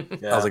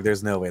 I was like,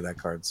 there's no way that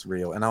card's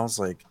real. And I was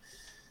like,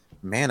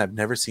 man, I've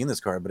never seen this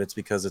card, but it's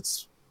because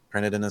it's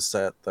printed in a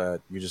set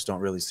that you just don't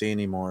really see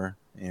anymore.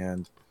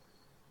 And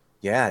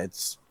yeah,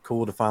 it's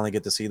cool to finally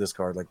get to see this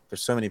card. Like,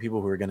 there's so many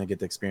people who are going to get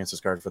to experience this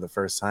card for the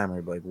first time.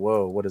 They're like,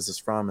 whoa, what is this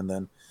from? And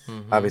then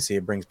obviously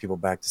it brings people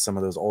back to some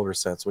of those older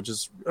sets, which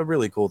is a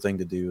really cool thing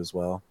to do as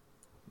well.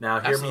 Now,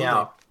 hear me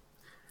out.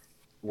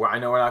 I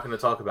know we're not going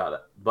to talk about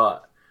it,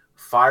 but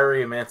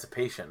Fiery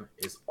Emancipation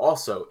is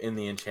also in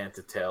the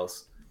Enchanted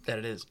Tales. That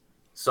it is.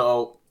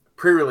 So,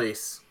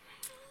 pre-release,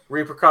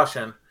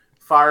 Repercussion,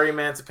 Fiery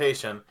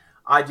Emancipation.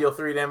 I deal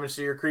 3 damage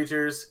to your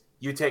creatures.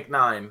 You take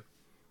 9.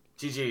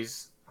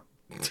 GG's.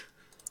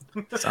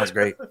 Sounds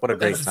great. What a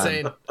great That's time.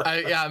 insane.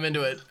 I'm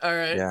into it. All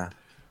right. Yeah.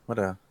 What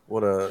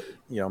a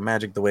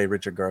magic the way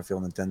Richard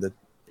Garfield intended.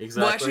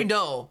 Exactly. Well, actually,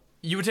 no.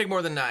 You would take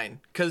more than 9,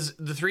 because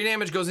the 3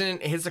 damage goes in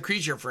and hits the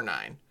creature for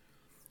 9.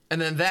 And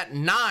then that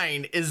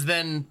 9 is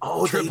then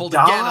tripled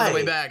again on the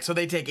way back, so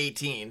they take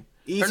 18.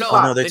 Easy.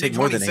 No, they take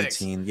more 26.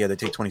 than 18. Yeah, they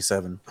take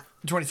 27.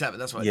 27,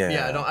 that's what.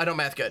 Yeah. I don't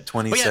math good.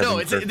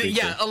 27. But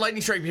yeah, a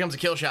lightning strike becomes a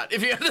kill shot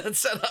if you have that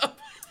set up.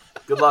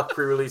 Good luck,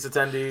 pre-release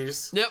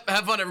attendees. Yep,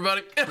 have fun,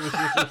 everybody.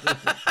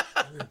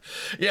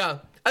 Yeah,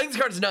 I think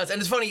this card is nuts, and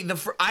it's funny.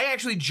 I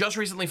actually just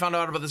recently found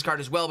out about this card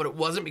as well, but it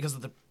wasn't because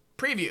of the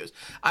previews.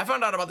 I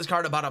found out about this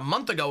card about a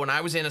month ago when I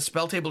was in a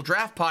Spell Table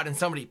draft pod and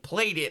somebody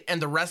played it, and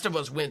the rest of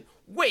us went,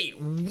 "Wait,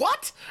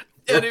 what?"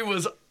 And it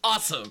was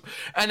awesome.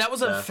 And that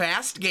was a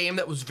fast game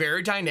that was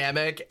very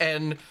dynamic,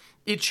 and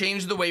it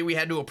changed the way we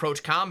had to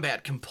approach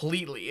combat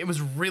completely. It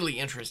was really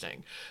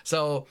interesting.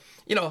 So,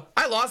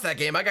 I lost that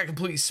game. I got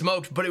completely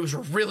smoked, but it was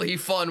really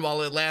fun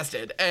while it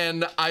lasted.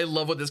 And I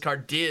love what this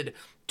card did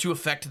to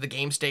affect the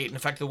game state and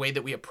affect the way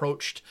that we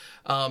approached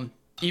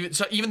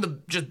even the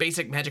just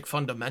basic Magic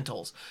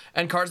fundamentals.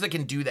 And cards that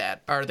can do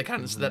that are the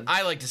kinds that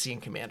I like to see in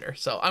Commander.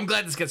 So I'm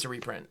glad this gets a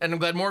reprint, and I'm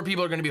glad more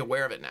people are going to be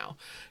aware of it now,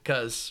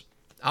 because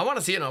I want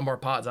to see it on more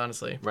pods,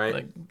 honestly. Right.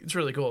 Like, it's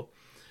really cool.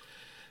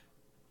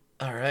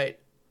 All right.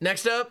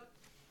 Next up,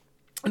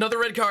 another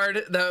red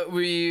card that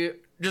we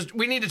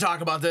need to talk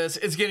about this.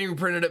 It's getting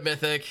reprinted at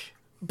Mythic.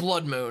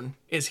 Blood Moon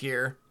is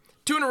here.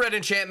 2 and a red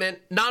enchantment.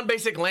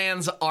 Non-basic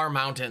lands are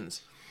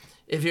mountains.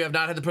 If you have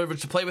not had the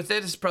privilege to play with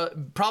it, it's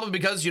probably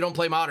because you don't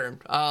play Modern,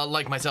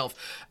 like myself.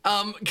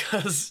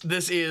 Because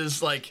this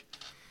is like,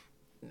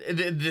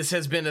 this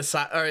has been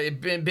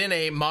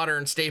a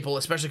Modern staple,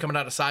 especially coming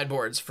out of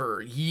sideboards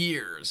for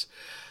years.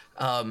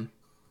 Mana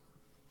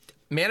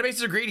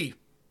bases are greedy,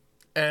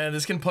 and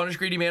this can punish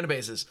greedy mana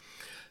bases.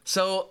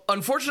 So,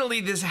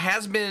 unfortunately, this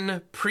has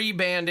been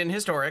pre-banned in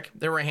Historic.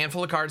 There were a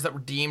handful of cards that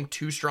were deemed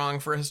too strong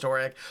for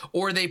Historic,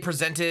 or they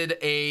presented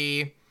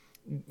a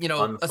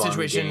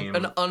situation,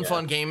 an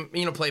unfun game,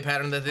 play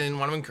pattern that they didn't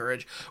want to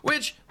encourage,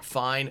 which,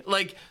 fine.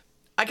 Like,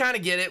 I kind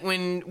of get it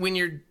when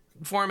you're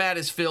format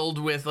is filled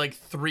with like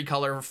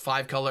 3-color,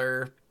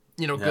 5-color,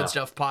 good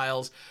stuff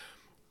piles.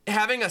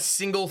 Having a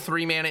single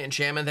 3-mana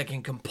enchantment that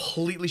can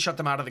completely shut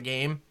them out of the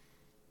game.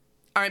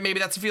 All right, maybe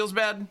that feels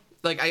bad.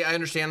 Like, I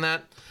understand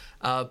that.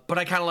 But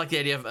I kind of like the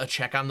idea of a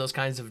check on those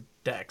kinds of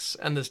decks,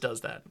 and this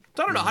does that.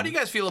 So I don't know. How do you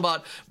guys feel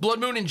about Blood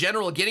Moon in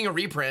general getting a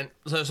reprint?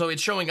 So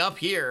it's showing up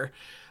here.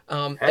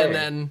 And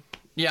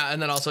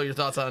then also your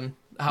thoughts on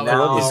how I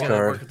love it's this going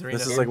to work card. with 3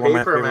 This decks. is like one of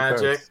my favorite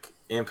cards.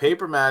 In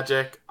Paper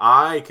Magic,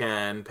 I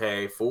can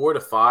pay $4 to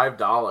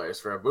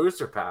 $5 for a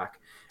booster pack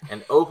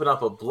and open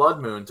up a Blood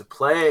Moon to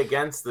play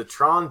against the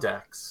Tron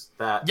decks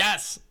that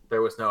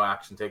there was no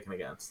action taken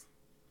against.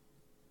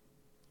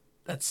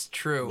 That's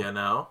true.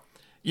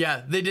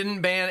 Yeah, they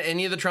didn't ban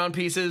any of the Tron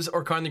pieces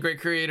or Karn the Great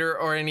Creator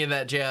or any of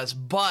that jazz,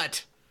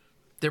 but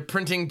they're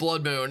printing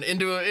Blood Moon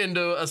into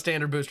a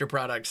standard booster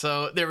product.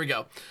 So there we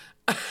go.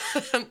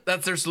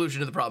 That's their solution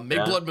to the problem.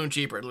 Make Blood Moon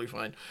cheaper. It'll be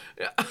fine.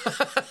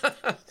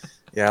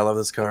 Yeah, I love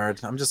this card.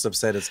 I'm just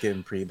upset it's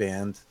getting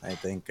pre-banned. I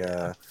think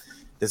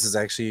this is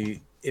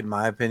actually, in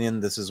my opinion,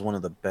 this is one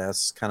of the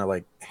best kind of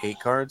like hate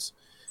cards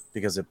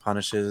because it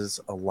punishes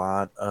a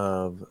lot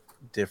of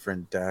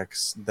different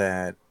decks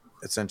that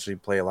essentially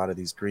play a lot of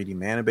these greedy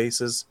mana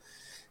bases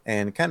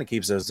and kind of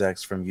keeps those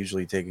decks from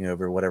usually taking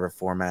over whatever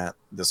format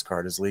this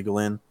card is legal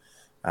in.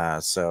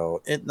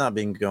 So it not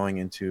being going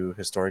into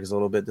Historic is a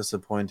little bit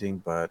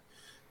disappointing, but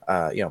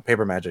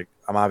Paper Magic,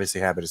 I'm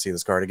obviously happy to see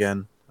this card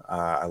again.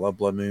 I love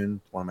Blood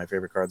Moon, one of my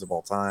favorite cards of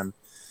all time.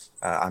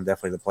 I'm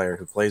definitely the player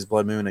who plays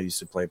Blood Moon. I used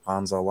to play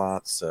Ponza a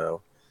lot,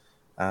 so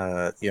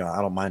I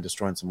don't mind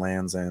destroying some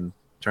lands and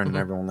turning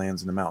everyone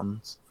lands into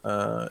mountains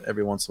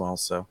every once in a while.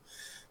 So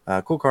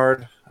cool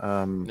card.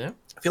 I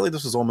feel like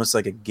this was almost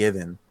like a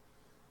given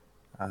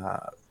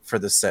for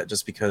this set,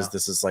 just because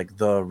this is like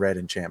the red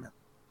enchantment,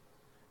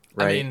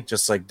 right? I mean,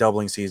 just like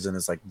Doubling Season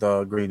is like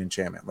the green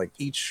enchantment. Like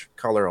each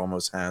color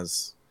almost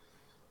has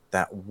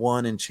that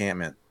one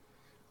enchantment,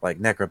 like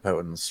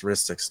Necropotence,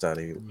 Rhystic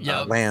Study,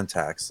 Land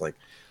Tax. Like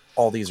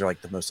all these are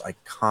like the most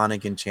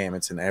iconic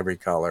enchantments in every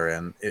color,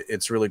 and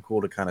it's really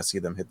cool to kind of see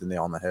them hit the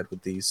nail on the head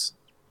with these.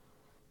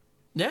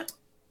 Yeah,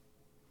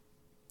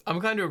 I'm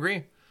inclined to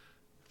agree.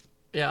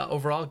 Yeah,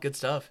 overall, good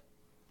stuff.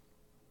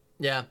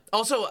 Yeah.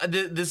 Also,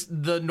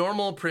 the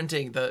normal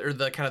printing,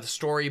 the kind of the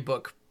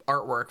storybook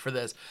artwork for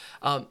this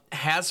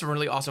has some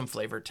really awesome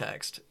flavor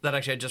text that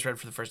actually I just read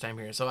for the first time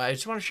here. So I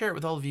just want to share it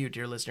with all of you,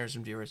 dear listeners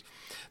and viewers.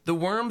 The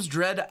worm's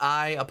dread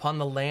eye upon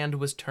the land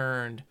was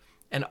turned,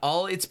 and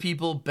all its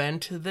people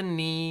bent the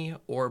knee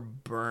or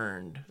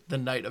burned. The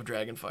Night of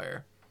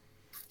Dragonfire.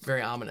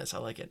 Very ominous. I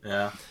like it.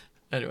 Yeah.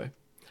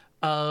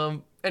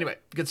 Anyway,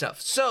 good stuff.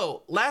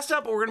 So last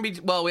up,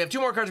 we have 2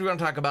 more cards we're going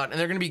to talk about, and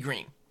they're going to be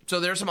green. So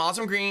there's some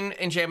awesome green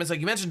enchantments, like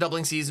you mentioned,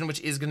 Doubling Season, which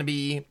is going to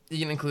be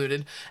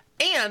included.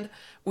 And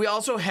we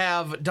also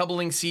have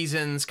Doubling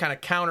Season's kind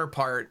of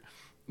counterpart,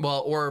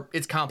 or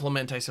its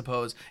complement, I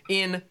suppose,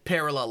 in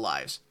Parallel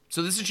Lives.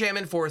 So this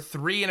enchantment for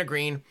 3 and a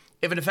green.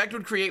 If an effect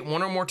would create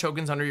 1 or more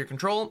tokens under your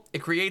control, it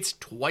creates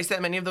twice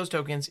that many of those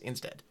tokens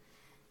instead.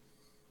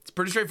 It's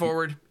pretty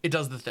straightforward. It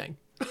does the thing.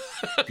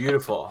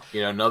 Beautiful.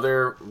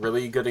 Another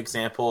really good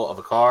example of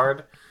a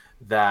card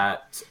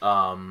that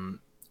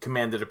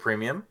commanded a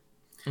premium.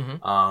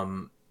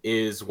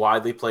 Is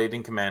widely played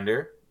in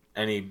Commander.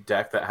 Any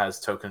deck that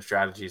has token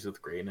strategies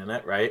with green in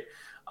it, right?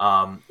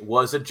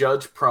 Was a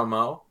Judge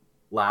promo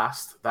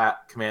last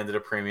that commanded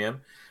a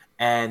premium.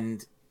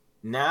 And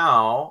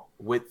now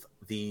with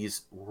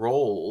these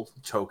roll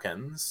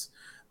tokens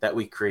that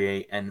we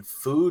create and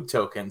food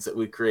tokens that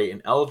we create in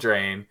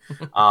Eldraine,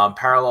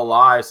 Parallel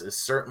Lives is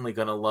certainly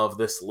going to love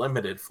this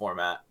limited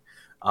format.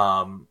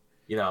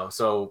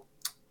 So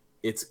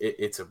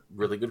it's a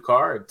really good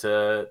card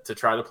to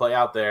try to play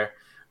out there.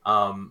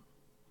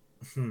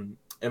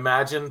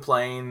 Imagine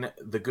playing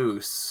the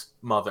Goose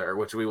Mother,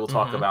 which we will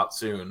talk about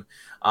soon,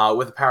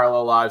 with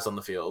Parallel Lives on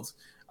the field.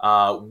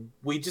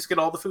 We just get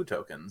all the food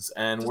tokens,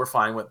 and we're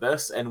fine with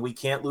this, and we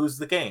can't lose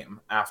the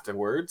game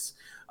afterwards.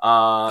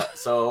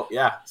 So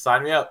yeah,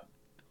 sign me up.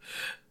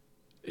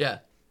 Yeah,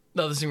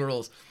 no, this thing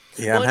rules.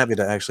 Yeah, I'm happy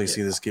to actually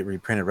see this get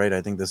reprinted, right?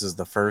 I think this is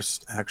the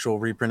first actual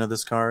reprint of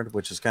this card,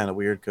 which is kind of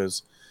weird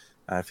because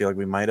I feel like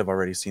we might have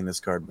already seen this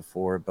card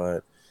before,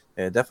 but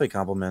it definitely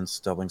complements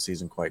Doubling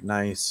Season quite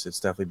nice. It's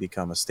definitely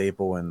become a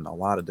staple in a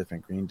lot of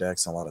different green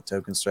decks and a lot of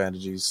token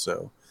strategies.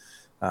 So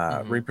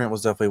reprint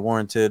was definitely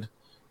warranted,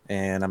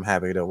 and I'm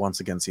happy to once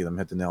again see them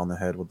hit the nail on the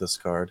head with this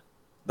card.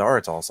 The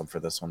art's awesome for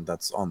this one.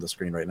 That's on the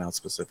screen right now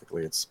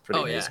specifically. It's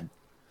pretty amazing.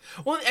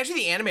 Yeah. Well,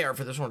 actually, the anime art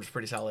for this one was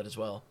pretty solid as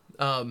well.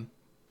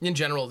 In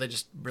general, they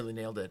just really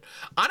nailed it.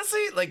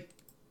 Honestly, like,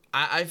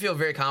 I feel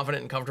very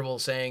confident and comfortable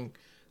saying,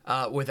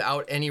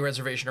 without any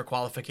reservation or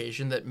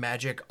qualification, that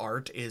Magic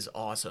art is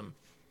awesome.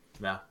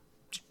 Yeah.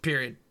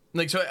 Period.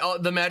 Like, so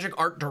the Magic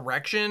art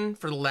direction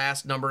for the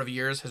last number of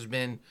years has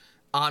been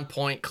on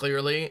point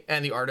clearly,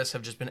 and the artists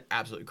have just been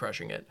absolutely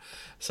crushing it.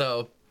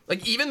 So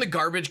Like, even the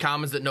garbage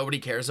commons that nobody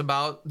cares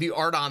about, the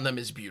art on them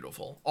is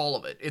beautiful. All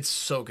of it. It's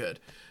so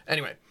good.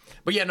 Anyway,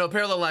 but yeah, no,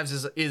 Parallel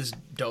Lives is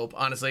dope,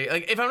 honestly.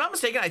 Like, if I'm not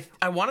mistaken,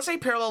 I want to say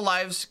Parallel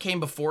Lives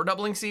came before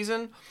Doubling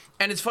Season,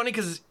 and it's funny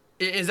because,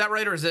 is that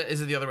right, or is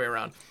it the other way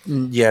around?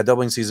 Yeah,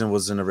 Doubling Season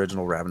was an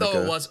original Ravnica.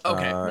 Oh, it was?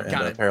 Okay,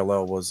 got it.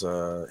 Parallel was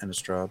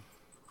Innistrad.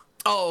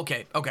 Oh,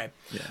 okay.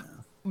 Yeah.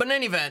 But in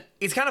any event,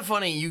 it's kind of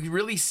funny. You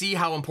really see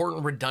how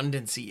important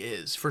redundancy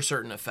is for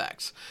certain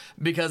effects,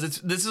 because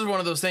this is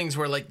one of those things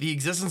where, like, the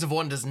existence of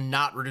one does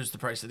not reduce the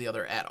price of the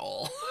other at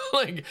all.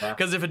 Like,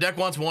 because if a deck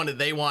wants one,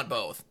 they want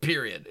both.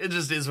 Period. It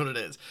just is what it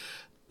is.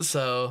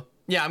 So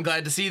yeah, I'm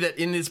glad to see that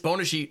in this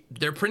bonus sheet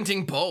they're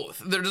printing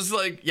both. They're just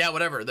like, yeah,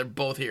 whatever. They're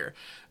both here,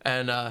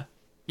 and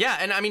yeah,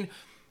 and I mean,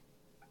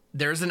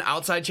 there's an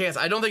outside chance.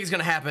 I don't think it's going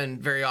to happen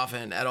very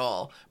often at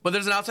all, but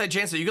there's an outside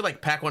chance that you could, like,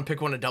 pack one,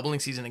 pick one, a Doubling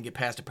Season, and get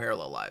past a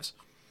Parallel Lives.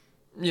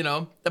 You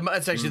know,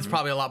 it's actually it's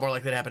probably a lot more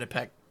likely to happen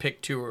to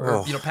pick two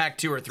or pack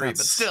 2 or 3. But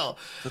still,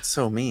 that's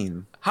so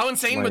mean. How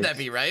insane would that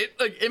be, right?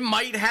 Like, it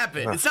might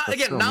happen. It's not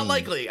not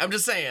likely. I'm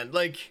just saying,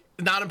 like,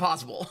 not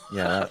impossible.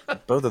 Yeah,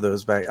 both of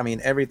those back. I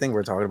mean, everything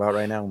we're talking about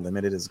right now,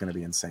 limited, is going to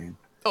be insane.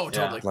 Oh,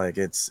 totally. Like,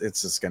 it's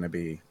just going to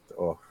be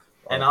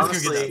And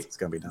honestly, it's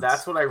gonna be nuts.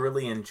 That's what I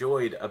really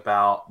enjoyed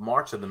about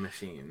March of the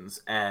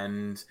Machines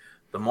and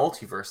the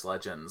Multiverse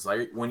Legends.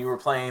 Like, when you were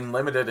playing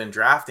Limited and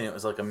drafting, it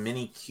was like a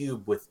mini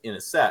cube within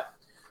a set.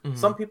 Mm-hmm.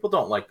 Some people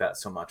don't like that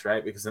so much,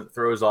 right? Because it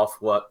throws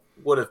off what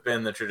would have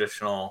been the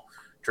traditional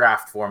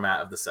draft format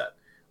of the set.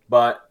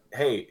 But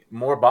hey,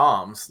 more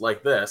bombs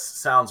like this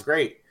sounds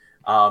great.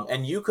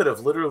 And you could have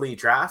literally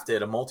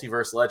drafted a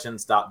Multiverse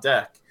Legends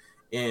deck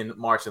in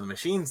March of the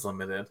Machines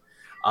Limited.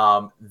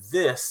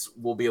 This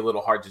will be a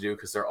little hard to do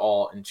because they're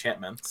all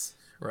enchantments,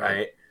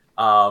 right?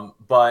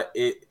 But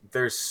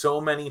there's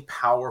so many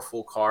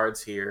powerful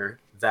cards here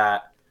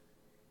that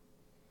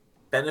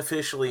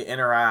beneficially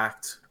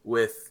interact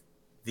with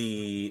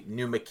the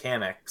new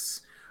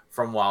mechanics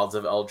from Wilds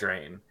of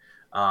Eldraine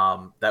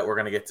that we're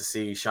going to get to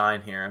see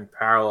shine here. And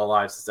Parallel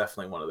Lives is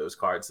definitely one of those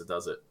cards that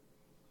does it.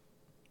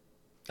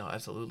 Oh,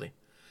 absolutely.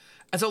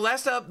 And so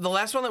last up, the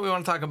last one that we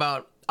want to talk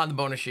about on the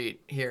bonus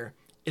sheet here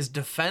is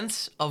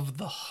Defense of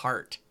the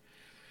Heart.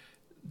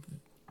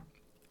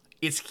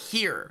 It's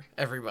here,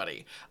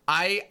 everybody.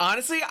 I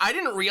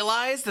didn't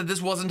realize that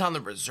this wasn't on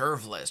the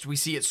reserve list. We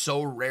see it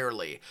so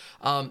rarely.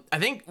 I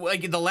think,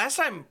 like, the last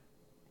time,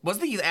 was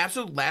the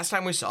absolute last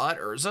time we saw it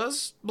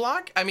Urza's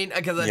block? I mean,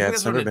 because I think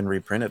it's never been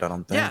reprinted, I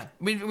don't think. Yeah,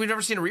 we've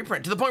never seen a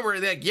reprint, to the point where,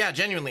 like, yeah,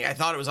 genuinely, I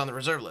thought it was on the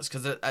reserve list,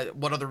 because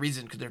what other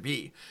reason could there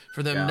be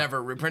for them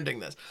never reprinting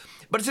this?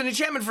 But it's an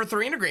enchantment for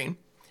 3 and a green.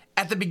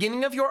 At the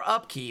beginning of your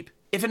upkeep,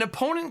 if an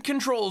opponent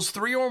controls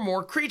 3 or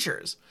more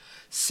creatures,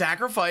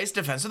 sacrifice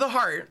Defense of the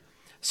Heart,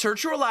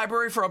 search your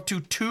library for up to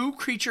 2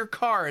 creature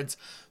cards,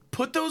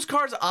 put those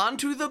cards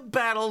onto the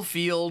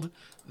battlefield,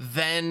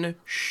 then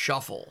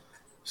shuffle.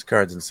 This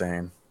card's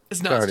insane.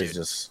 It's nuts,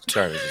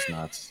 card is just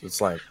nuts. It's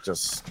like,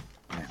 just,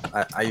 man,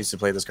 I used to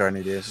play this card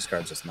in EDH. This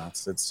card's just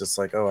nuts. It's just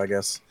like,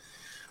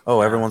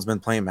 everyone's been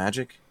playing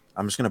Magic.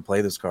 I'm just gonna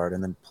play this card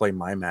and then play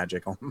my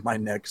Magic on my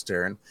next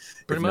turn.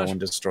 Pretty much. No one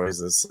destroys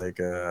this, like,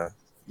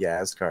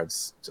 this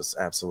card's just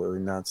absolutely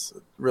nuts.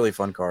 Really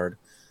fun card.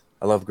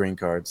 I love green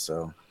cards,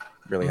 so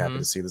really happy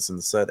to see this in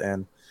the set.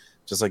 And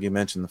just like you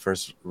mentioned, the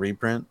first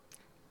reprint,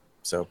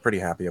 so pretty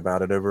happy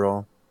about it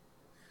overall.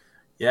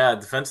 Yeah,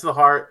 Defense of the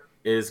Heart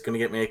is going to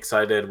get me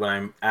excited when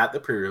I'm at the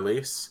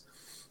pre-release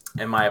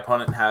and my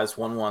opponent has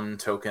 1/1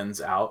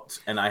 tokens out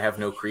and I have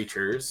no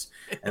creatures.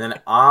 And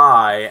then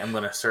I am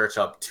going to search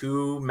up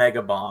 2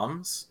 Mega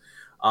Bombs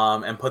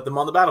and put them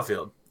on the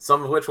battlefield.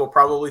 Some of which we'll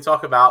probably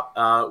talk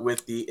about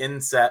with the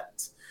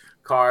inset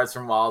cards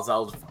from Wilds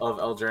of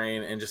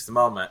Eldraine in just a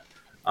moment.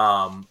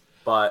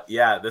 But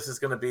yeah, this is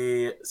going to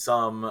be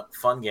some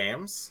fun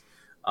games.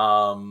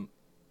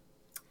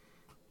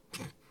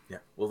 Yeah,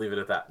 we'll leave it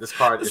at that. This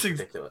card is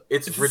ridiculous.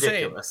 It's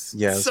ridiculous.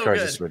 Yeah, this card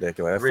is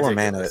ridiculous.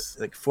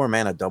 4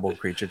 mana double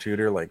creature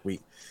tutor. Like, I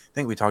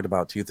think we talked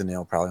about Tooth and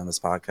Nail probably on this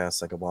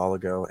podcast like a while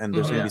ago. And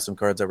there's going to be some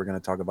cards that we're going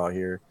to talk about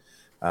here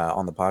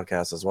on the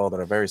podcast as well that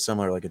are very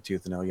similar, like a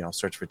Tooth and Nail.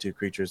 Search for 2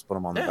 creatures, put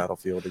them on the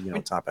battlefield.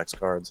 Top X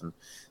cards. And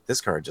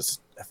this card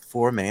just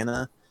 4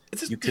 mana.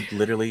 You could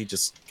literally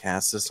just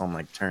cast this on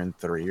like turn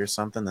 3 or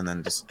something, and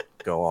then just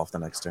go off the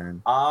next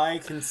turn. I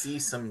can see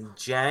some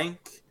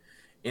jank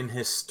in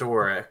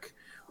Historic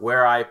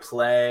where I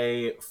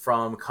play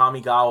from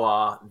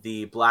Kamigawa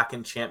the black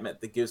enchantment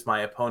that gives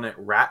my opponent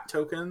rat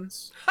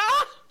tokens.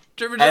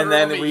 And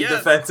then we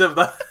Defense of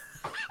the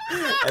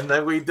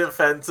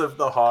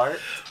Heart,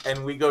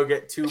 and we go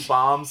get 2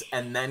 bombs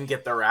and then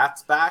get the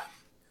rats back.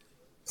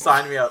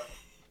 Sign me up.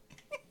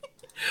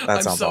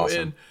 That sounds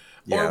awesome.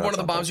 Yeah, or one of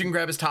the bombs you can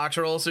grab is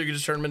Toxtrol, so you can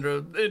just turn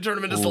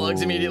them into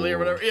slugs immediately or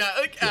whatever. Yeah,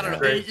 I don't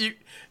know.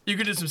 You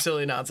could do some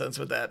silly nonsense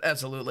with that.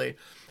 Absolutely.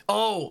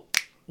 Oh,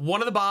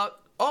 one of the bombs.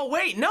 Oh,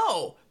 wait,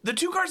 no. The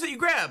 2 cards that you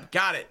grab.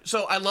 Got it.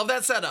 So I love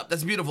that setup.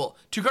 That's beautiful.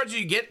 2 cards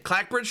you get,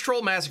 Clackbridge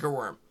Troll, Massacre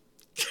Worm.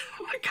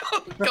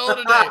 Call it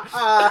a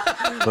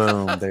day.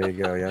 Boom. There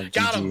you go. Yeah.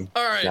 Got GG. him.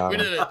 All right, Got we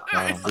him. did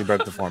it. We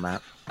broke the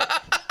format.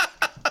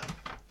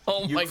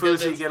 Oh You my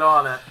Fuji, goodness. get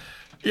on it.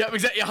 Yeah,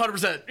 exactly.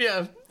 100%.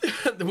 Yeah,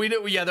 we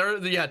do. Yeah,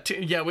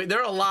 there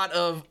are a lot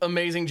of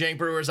amazing jank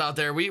brewers out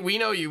there. We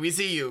know you. We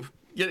see you.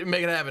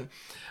 Make it happen.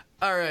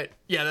 All right.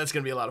 Yeah, that's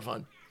gonna be a lot of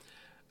fun.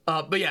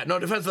 But yeah, no,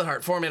 Defense of the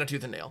Heart, 4 mana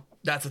tooth and nail.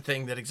 That's a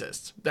thing that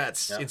exists.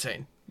 That's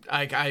insane.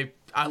 I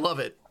love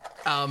it.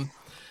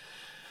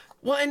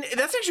 Well, and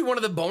that's actually one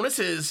of the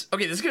bonuses.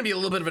 Okay, this is going to be a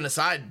little bit of an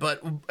aside,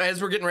 but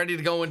as we're getting ready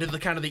to go into the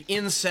kind of the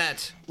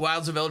inset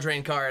Wilds of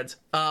Eldraine cards,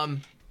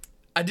 one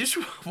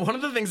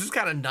of the things that's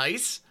kind of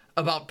nice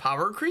about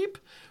power creep,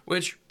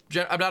 which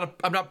I'm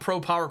not pro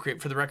power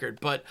creep for the record,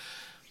 but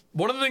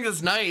one of the things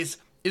that's nice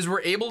is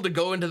we're able to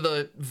go into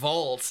the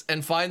vaults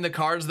and find the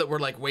cards that were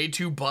like way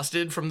too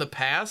busted from the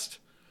past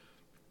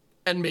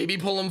and maybe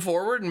pull them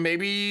forward, and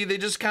maybe they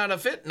just kind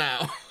of fit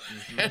now.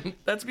 And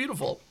that's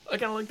beautiful. I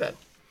kind of like that.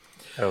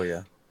 Oh,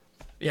 yeah.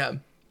 Yeah.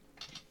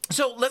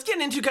 So let's get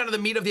into kind of the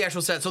meat of the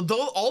actual set. So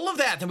all of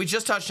that we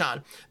just touched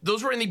on,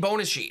 those were in the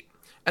bonus sheet.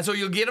 And so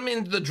you'll get them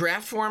in the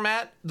draft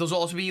format. Those will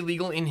also be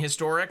legal in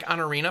Historic on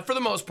Arena for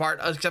the most part,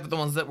 except for the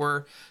ones that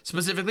were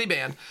specifically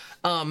banned.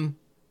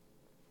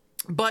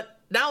 But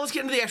now let's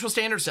get into the actual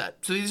standard set.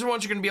 So these are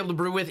ones you're going to be able to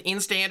brew with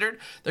in Standard.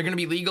 They're going to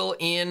be legal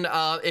in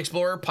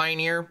Explorer,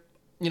 Pioneer,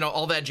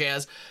 all that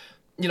jazz.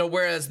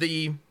 Whereas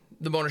the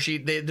bonus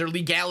sheet, their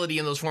legality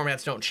in those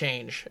formats don't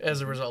change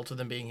as a result of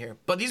them being here.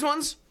 But these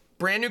ones,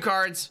 brand new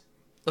cards.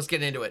 Let's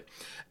get into it.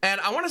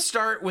 And I want to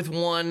start with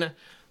one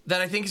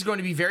that I think is going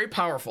to be very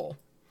powerful.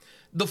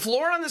 The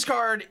floor on this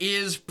card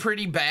is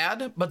pretty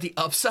bad, but the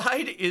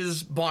upside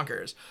is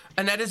bonkers.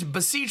 And that is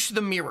Beseech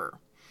the Mirror.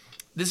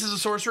 This is a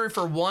sorcery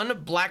for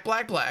 1 black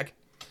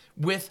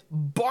with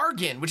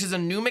Bargain, which is a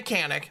new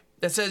mechanic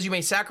that says you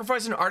may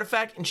sacrifice an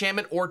artifact,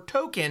 enchantment, or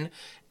token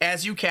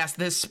as you cast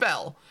this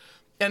spell.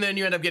 And then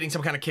you end up getting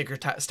some kind of kicker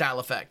style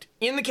effect.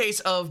 In the case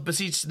of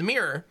Beseech the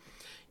Mirror,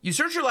 you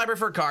search your library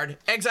for a card,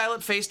 exile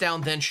it face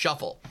down, then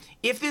shuffle.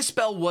 If this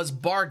spell was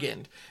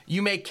bargained,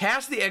 you may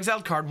cast the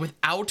exiled card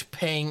without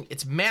paying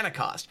its mana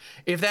cost.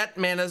 If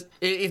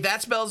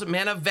that spell's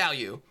mana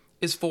value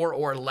is 4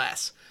 or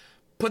less.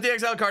 Put the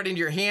exiled card into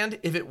your hand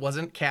if it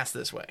wasn't cast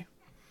this way.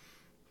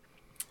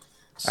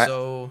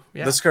 So,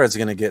 yeah. This card's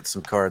going to get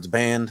some cards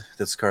banned.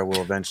 This card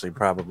will eventually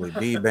probably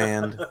be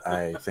banned.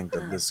 I think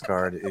that this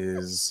card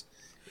is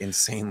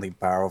insanely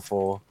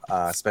powerful,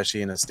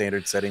 especially in a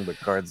standard setting with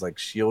cards like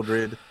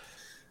Shieldred,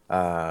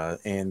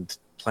 and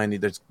plenty.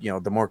 There's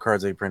the more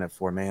cards they print at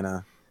 4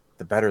 mana,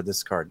 the better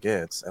this card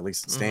gets, at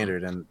least in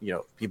standard. And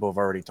people have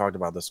already talked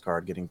about this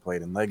card getting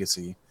played in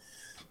Legacy,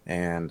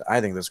 and I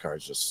think this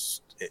card's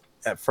just.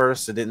 At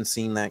first, it didn't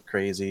seem that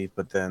crazy,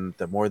 but then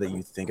the more that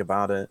you think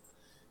about it,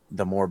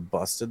 the more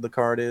busted the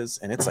card is,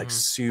 and it's like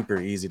super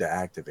easy to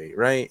activate.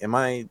 Right? Am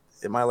I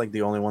like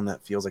the only one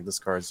that feels like this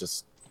card's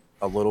just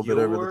a little bit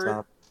over the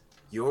top?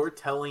 You're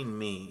telling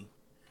me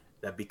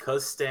that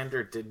because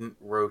Standard didn't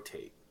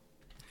rotate,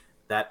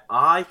 that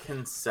I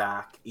can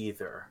sack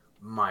either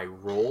my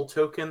roll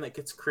token that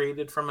gets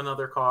created from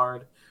another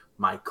card,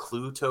 my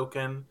clue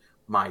token,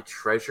 my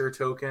treasure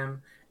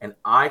token, and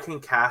I can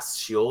cast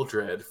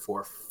Shieldred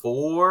for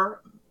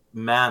 4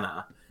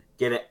 mana,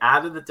 get it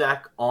out of the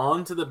deck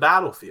onto the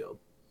battlefield.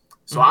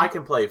 So I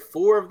can play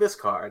 4 of this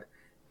card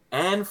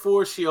and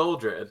 4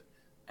 Shieldred,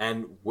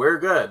 and we're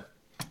good.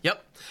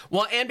 Yep.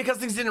 Well, and because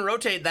things didn't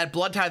rotate, that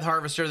Blood Tithe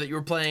Harvester that you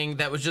were playing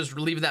that was just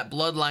leaving that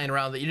blood lying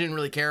around that you didn't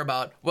really care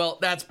about, well,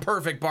 that's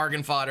perfect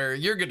bargain fodder.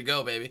 You're good to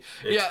go, baby.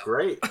 It's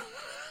great.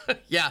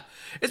 Yeah.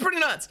 It's pretty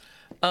nuts.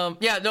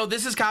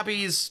 This is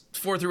copies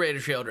 4 through 8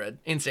 of Shieldred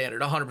in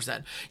Standard,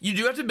 100%. You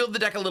do have to build the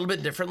deck a little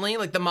bit differently.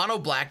 Like, the mono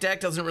black deck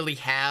doesn't really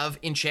have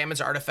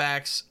enchantments,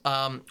 artifacts,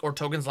 or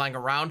tokens lying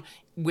around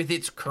with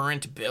its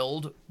current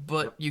build,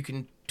 but you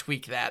can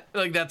tweak that.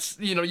 Like, that's,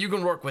 you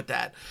can work with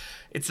that.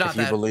 It's not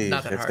that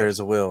hard. If there's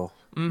a will,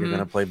 you're going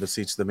to play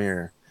Beseech the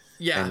Mirror.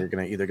 Yeah. And you're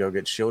going to either go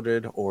get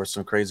Shieldred or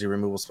some crazy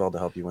removal spell to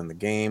help you win the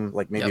game.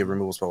 Like maybe a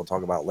removal spell we'll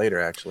talk about later,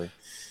 actually.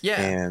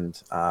 Yeah.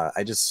 And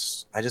I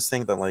just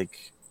think that,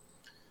 like,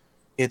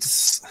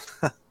 it's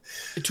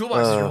the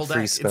toolbox is your whole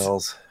free deck.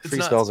 spells. Free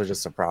spells are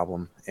just a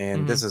problem.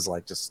 And this is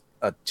like just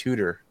a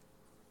tutor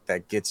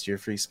that gets your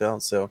free spell.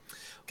 So it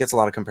gets a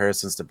lot of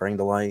comparisons to Bring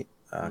to Light,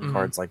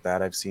 cards like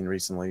that I've seen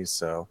recently.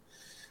 So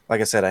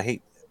like I said, I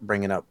hate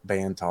bringing up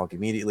ban talk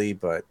immediately,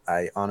 but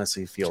I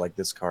honestly feel like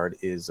this card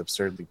is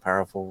absurdly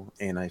powerful,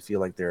 and I feel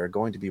like there are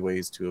going to be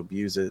ways to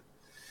abuse it.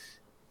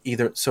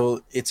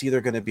 It's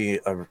either going to be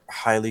a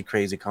highly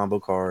crazy combo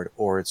card,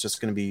 or it's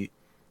just going to be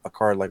a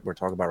card like we're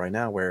talking about right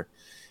now, where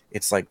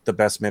it's like the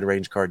best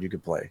mid-range card you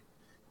could play,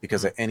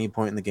 because at any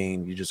point in the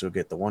game, you just go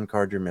get the one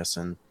card you're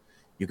missing.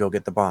 You go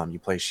get the bomb, you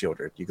play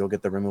Shieldred. You go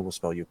get the removal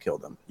spell, you kill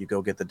them. You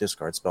go get the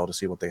discard spell to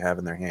see what they have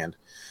in their hand.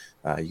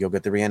 You go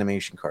get the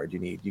reanimation card you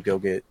need. You go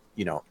get,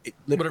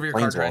 whatever your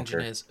card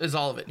engine is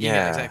all of it.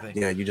 Yeah, exactly.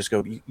 Yeah, you just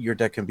go, your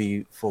deck can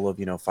be full of,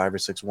 5 or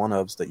 6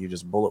 1-ups that you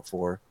just bullet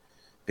for,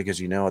 because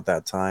you know at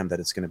that time that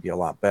it's going to be a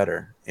lot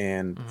better.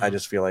 And I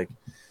just feel like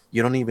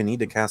you don't even need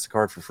to cast a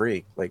card for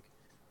free. Like,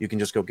 you can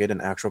just go get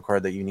an actual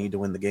card that you need to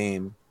win the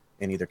game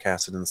and either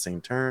cast it in the same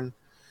turn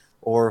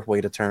or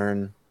wait a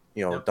turn,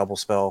 double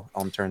spell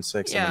on turn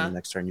 6, and then the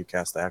next turn you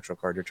cast the actual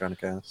card you're trying to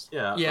cast.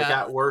 Yeah. Like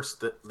at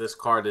worst, this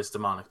card is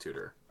Demonic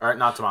Tutor. Or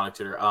not Demonic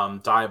Tutor,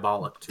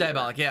 Diabolic Tutor.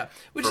 Diabolic, yeah.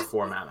 For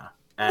 4 mana.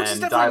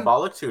 And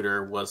Diabolic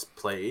Tutor was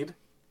played.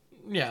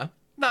 Yeah.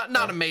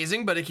 Not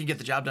amazing, but it can get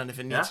the job done if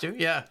it needs to.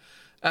 Yeah,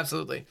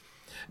 absolutely.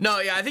 No,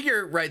 yeah, I think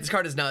you're right. This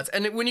card is nuts.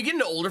 And when you get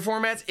into older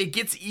formats, it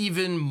gets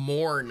even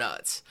more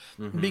nuts.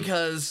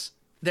 Because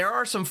there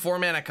are some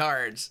 4-mana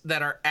cards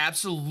that are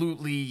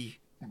absolutely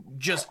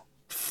just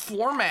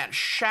format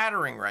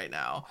shattering right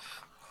now.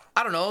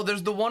 I don't know.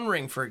 There's the One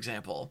Ring, for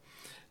example.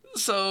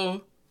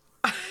 So,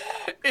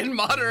 in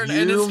Modern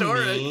and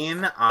Historic... You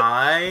mean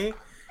I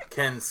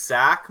can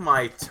sack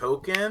my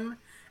token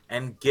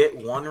and get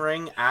One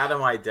Ring out of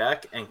my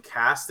deck and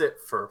cast it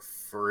for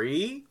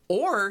free?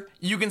 Or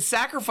you can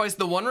sacrifice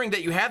the One Ring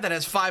that you have that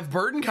has 5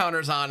 burden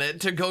counters on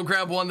it to go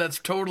grab one that's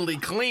totally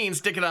clean,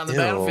 stick it on the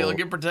battlefield, and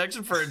get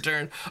protection for a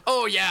turn.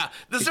 Oh, yeah.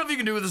 The stuff you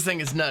can do with this thing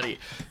is nutty.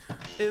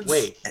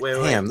 Wait.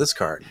 Damn, this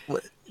card.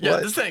 What?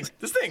 This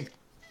thing.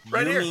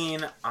 Right here. You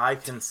mean I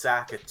can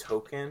sack a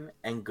token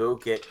and go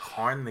get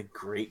Karn the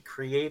Great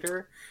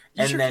Creator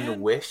and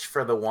then wish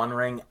for the One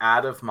Ring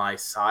out of my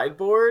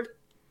sideboard?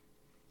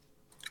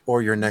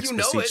 Or your next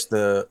Beseech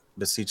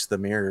the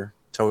Mirror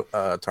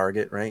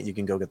target, right? You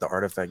can go get the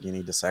artifact you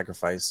need to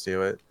sacrifice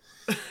to it.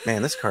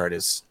 Man, this card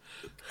is...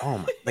 Oh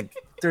my... Like,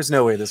 there's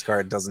no way this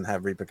card doesn't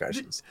have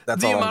repercussions.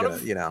 That's all I'm gonna,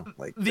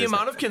 The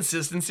amount of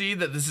consistency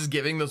that this is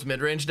giving those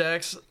mid-range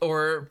decks,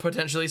 or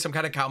potentially some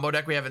kind of combo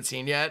deck we haven't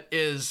seen yet,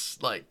 is,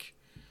 like,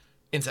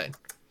 insane.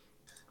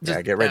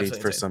 Just get ready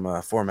for some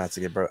formats to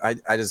get broke.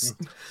 I just...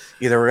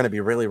 Either we're going to be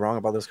really wrong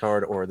about this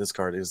card, or this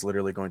card is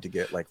literally going to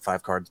get, like,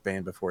 5 cards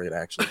banned before it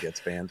actually gets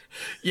banned.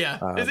 Yeah,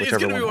 it's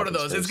going to be one of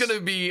those. It's going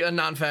to be a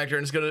non-factor,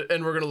 and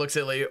we're going to look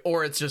silly,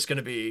 or it's just going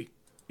to be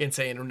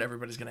insane and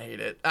everybody's gonna hate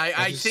it.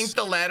 I think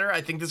the latter.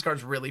 I think this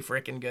card's really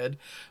freaking good,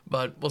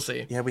 but we'll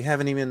see. Yeah, we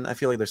haven't even... I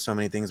feel like there's so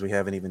many things we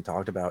haven't even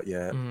talked about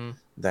yet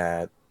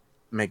that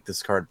make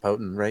this card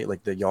potent, right?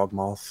 Like the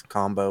Yawgmoth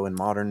combo in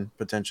Modern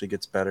potentially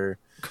gets better.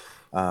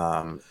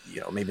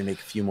 Maybe make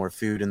a few more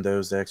food in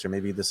those decks, or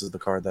maybe this is the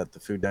card that the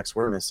food decks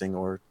were missing,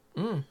 or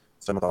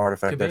some of the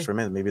artifact decks were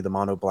missing. Maybe the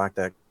mono black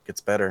deck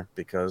gets better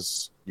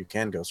because you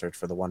can go search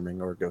for the One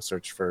Ring or go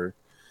search for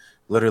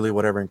literally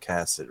whatever and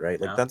cast it, right?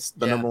 Like that's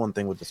the number one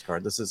thing with this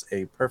card. This is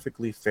a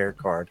perfectly fair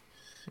card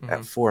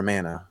at 4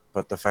 mana,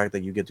 but the fact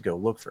that you get to go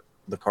look for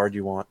the card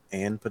you want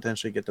and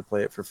potentially get to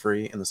play it for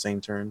free in the same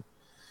turn,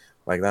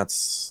 like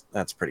that's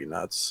pretty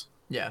nuts.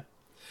 Yeah.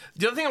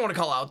 The other thing I want to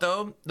call out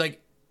though,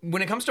 like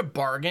when it comes to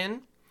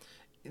bargain,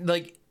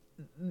 like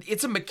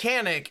it's a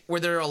mechanic where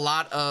there are a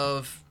lot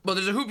of,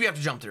 there's a hoop you have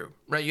to jump through,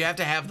 right? You have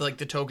to have like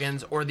the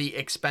tokens or the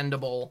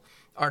expendable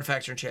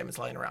artifacts or enchantments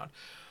lying around.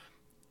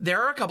 There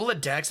are a couple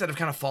of decks that have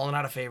kind of fallen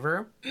out of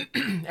favor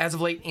as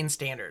of late in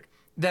Standard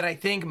that I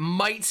think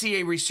might see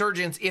a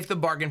resurgence if the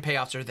bargain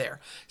payoffs are there.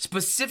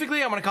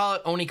 Specifically, I'm going to call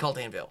it Oni Cult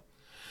Anvil.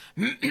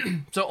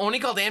 So Oni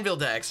Cult Anvil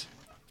decks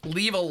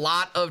leave a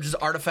lot of just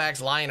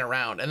artifacts lying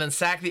around and then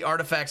sack the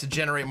artifacts to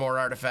generate more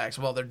artifacts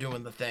while they're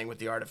doing the thing with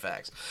the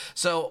artifacts.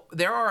 So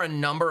there are a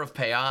number of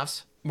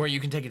payoffs where you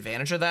can take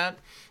advantage of that.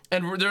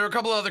 And there are a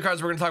couple of other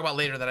cards we're going to talk about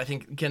later that I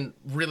think can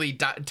really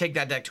take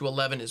that deck to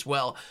 11 as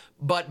well.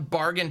 But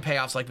bargain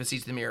payoffs like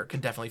Beseech the Mirror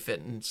could definitely fit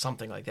in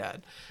something like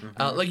that.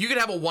 Like you could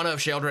have a 1-of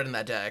Sheoldred in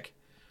that deck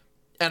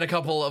and a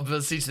couple of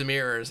Beseech the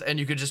Mirrors, and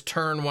you could just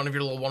turn one of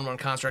your little 1/1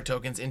 construct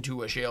tokens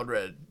into a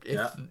Sheoldred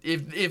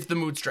if the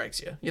mood strikes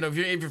you. If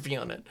you're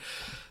feeling it.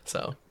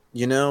 So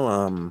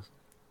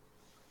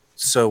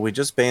so we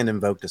just banned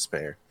Invoke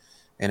Despair.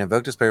 And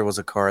Invoke Despair was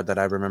a card that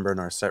I remember in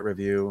our set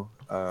review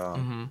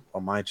on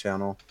my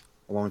channel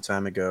a long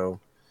time ago.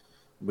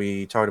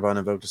 We talked about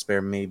Invoke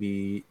Despair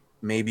maybe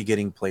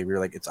getting played. We were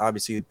like, it's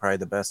obviously probably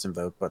the best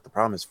Invoke, but the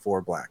problem is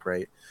 4 black,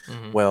 right?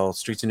 Well,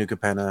 Streets of New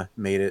Capenna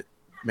made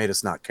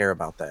us not care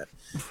about that.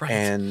 Right.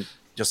 And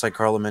just like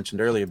Carla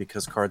mentioned earlier,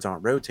 because cards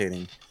aren't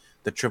rotating,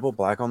 the triple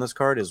black on this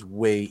card is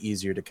way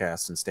easier to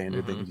cast in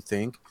Standard than you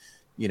think.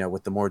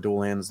 With the more dual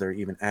lands they're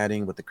even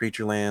adding with the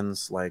creature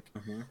lands, like,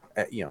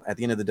 at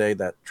the end of the day,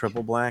 that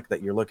triple black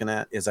that you're looking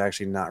at is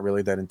actually not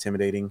really that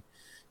intimidating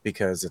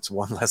because it's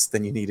 1 less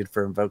than you needed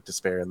for Invoke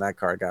Despair, and that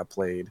card got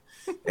played.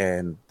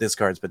 And this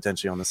card's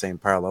potentially on the same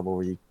power level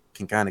where you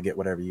can kind of get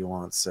whatever you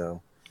want.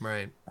 So,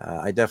 right.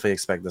 I definitely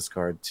expect this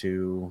card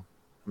to,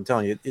 I'm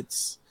telling you,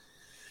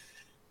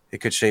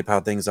 it could shape how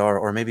things are,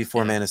 or maybe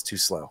 4 mana is too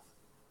slow.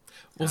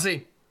 We'll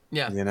see.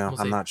 Yeah.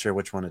 I'm not sure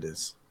which one it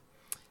is.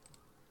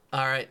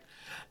 All right.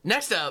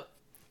 Next up,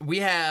 we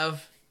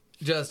have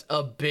just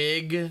a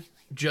big,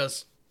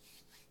 just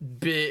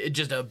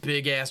just a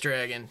big ass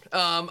dragon.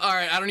 All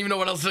right, I don't even know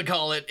what else to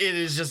call it. It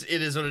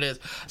is what it is.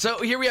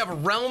 So here we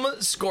have Realm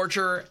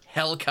Scorcher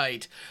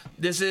Hellkite.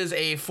 This is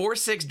a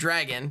 4/6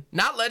 dragon,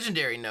 not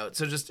legendary note.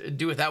 So just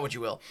do with that what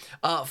you will.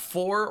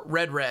 4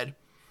 red.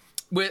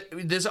 With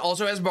this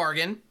also has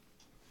bargain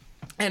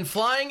and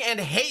flying and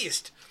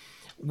haste.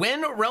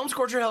 When Realm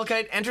Scorcher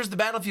Hellkite enters the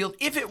battlefield,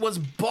 if it was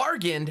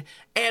bargained,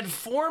 add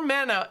 4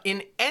 mana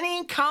in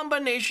any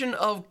combination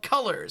of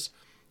colors.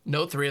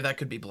 Note 3 of that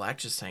could be black,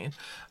 just saying.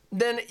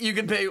 Then you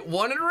can pay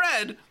 1 in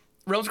red.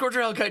 Realm Scorcher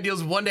Hellkite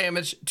deals 1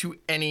 damage to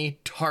any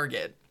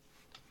target.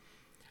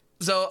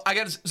 So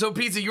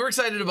Pizza, you were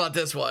excited about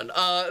this one.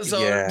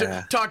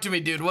 Talk to me,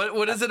 dude.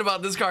 What is it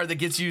about this card that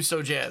gets you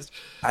so jazzed?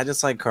 I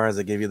just like cards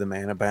that give you the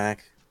mana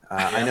back.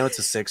 I know it's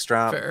a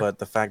 6-drop, but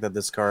the fact that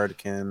this card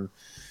can...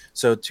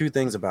 So 2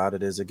 things about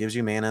it is it gives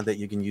you mana that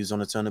you can use on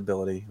its own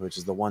ability, which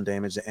is the 1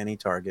 damage to any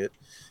target.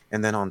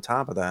 And then on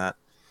top of that,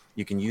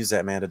 you can use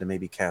that mana to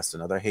maybe cast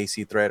another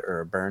hasty threat or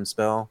a burn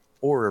spell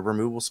or a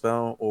removal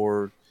spell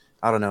or,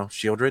 I don't know,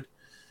 Shieldred.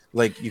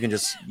 Like, you can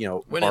just,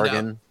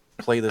 bargain,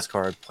 play this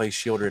card, play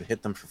Shieldred,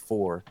 hit them for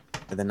 4,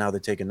 and then now they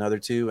take another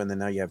 2, and then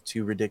now you have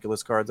 2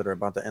 ridiculous cards that are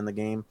about to end the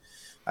game.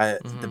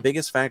 The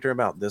biggest factor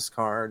about this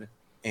card,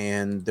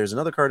 and there's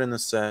another card in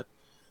this set,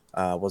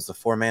 was the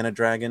 4-mana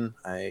dragon.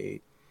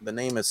 The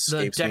name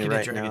escapes me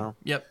right now.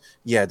 Yep.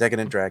 Yeah,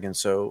 Decadent Dragon.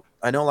 So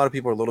I know a lot of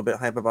people are a little bit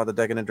hype about the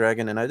Decadent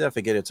Dragon, and I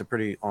definitely get it. It's a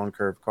pretty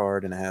on-curve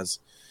card, and it has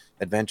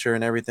adventure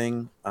and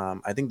everything.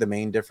 I think the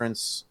main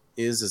difference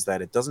is that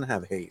it doesn't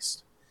have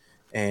haste.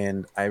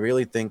 And I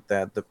really think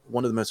that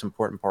one of the most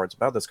important parts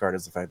about this card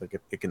is the fact that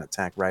it can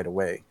attack right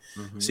away.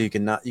 Mm-hmm. So you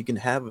can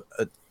have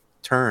a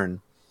turn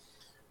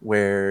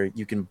where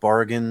you can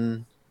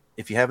bargain.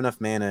 If you have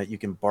enough mana, you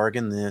can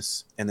bargain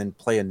this and then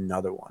play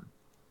another one.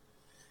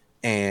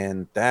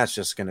 And that's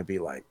just going to be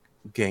like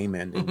game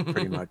ending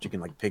pretty much. You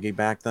can like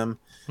piggyback them.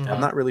 I'm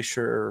not really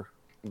sure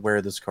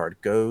where this card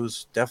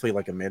goes. Definitely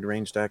like a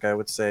mid-range deck, I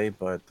would say.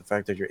 But the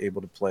fact that you're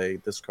able to play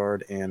this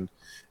card and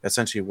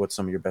essentially what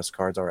some of your best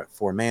cards are at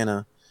 4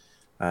 mana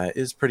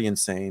is pretty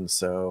insane.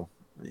 So,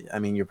 I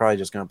mean, you're probably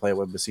just going to play it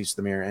with Beseech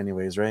the Mirror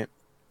anyways, right?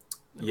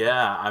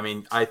 Yeah, I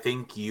mean, I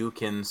think you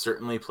can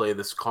certainly play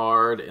this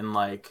card in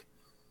like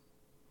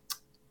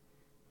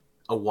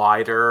a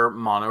wider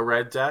mono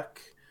red deck.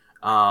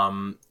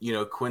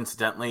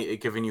 Coincidentally,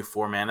 it giving you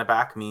 4 mana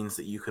back means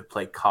that you could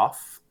play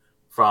Cuff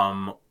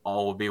from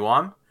All Will Be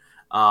One,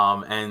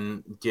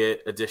 and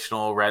get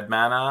additional red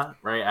mana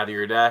right out of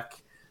your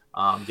deck,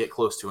 get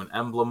close to an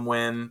emblem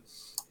win.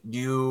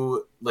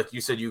 You, like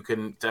you said, you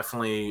can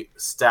definitely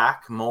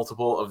stack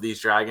multiple of these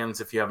dragons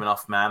if you have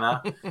enough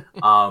mana.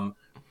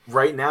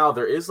 Right now,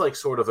 there is like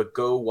sort of a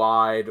go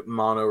wide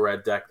mono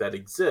red deck that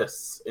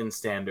exists in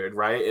Standard,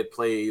 right? It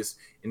plays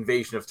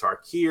Invasion of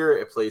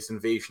Tarkir, it plays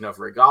Invasion of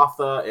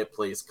Regatha, it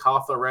plays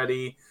Koth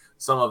already.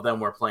 Some of them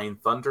were playing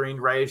Thundering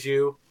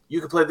Raiju.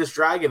 You could play this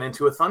dragon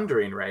into a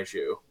Thundering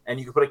Raiju, and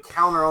you could put a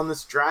counter on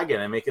this dragon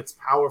and make its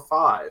power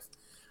 5.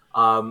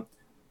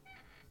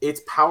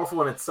 It's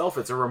powerful in itself.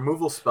 It's a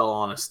removal spell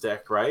on a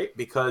stick, right?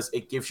 Because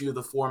it gives you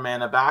the 4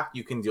 mana back.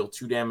 You can deal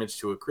 2 damage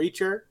to a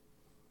creature.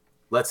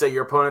 Let's say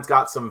your opponent's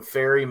got some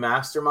fairy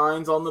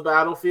masterminds on the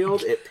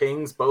battlefield. It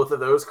pings both of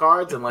those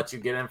cards and lets you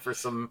get in for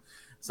some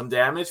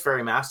damage.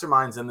 Fairy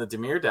masterminds in the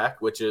Dimir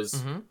deck, which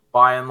is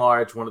by and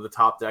large one of the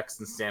top decks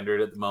in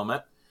Standard at the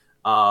moment.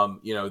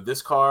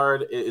 This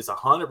card is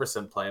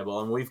 100%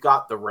 playable, and we've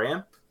got the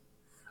ramp.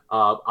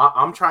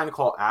 I'm trying to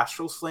call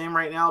Astral's Flame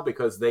right now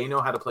because they know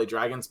how to play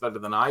dragons better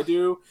than I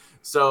do.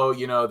 So,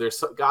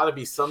 there's got to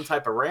be some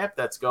type of ramp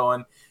that's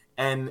going.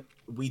 And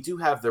we do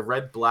have the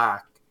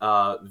red-black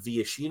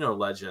Viashino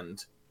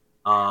legend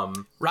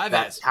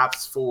that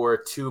taps for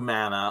 2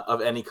 mana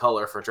of any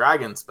color for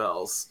dragon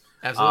spells.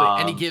 Absolutely.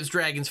 And he gives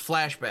dragons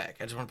flashback.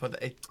 I just want to put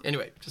that.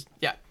 Anyway,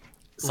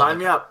 Sign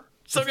me up.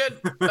 So good.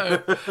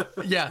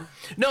 Yeah.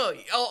 No,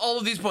 all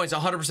of these points,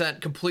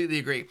 100% completely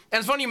agree. And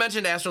it's funny you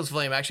mentioned Astral's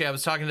Flame. Actually, I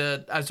was talking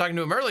to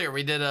him earlier.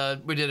 We did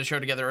a show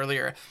together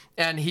earlier,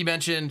 and he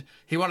mentioned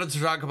he wanted to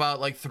talk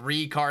about like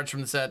 3 cards from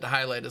the set to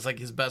highlight as like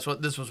his best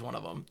one. This was one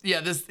of them.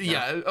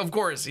 Yeah, of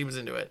course he was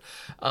into it.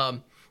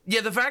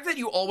 The fact that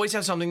you always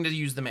have something to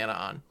use the mana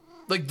on.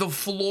 Like the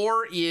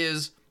floor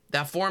is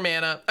that 4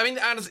 mana. I mean,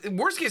 honestly,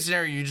 worst case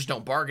scenario, you just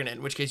don't bargain it,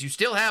 in which case you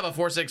still have a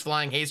 4/6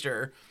 flying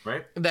haster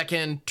that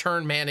can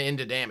turn mana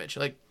into damage.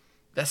 Like,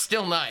 that's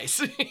still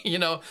nice,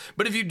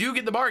 But if you do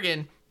get the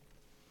bargain,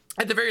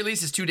 at the very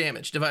least, it's 2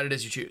 damage, divided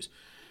as you choose.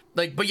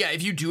 Like, but yeah,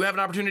 if you do have an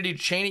opportunity to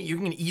chain it, you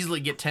can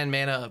easily get 10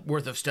 mana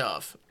worth of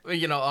stuff,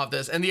 off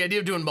this. And the idea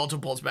of doing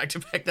multiples back to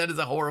back, that is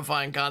a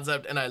horrifying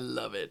concept, and I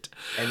love it.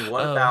 And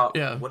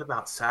what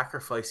about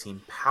sacrificing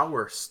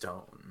power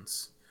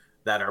stones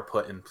that are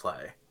put in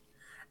play?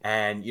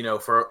 And,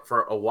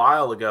 for a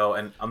while ago,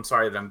 and I'm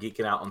sorry that I'm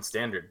geeking out on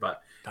Standard,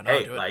 but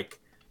like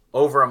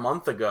over a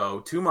month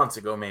ago, 2 months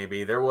ago,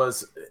 maybe there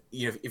was,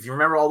 if you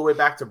remember all the way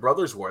back to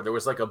Brothers War, there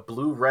was like a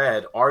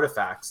blue-red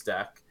artifacts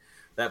deck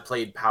that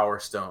played Power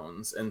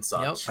Stones and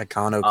such.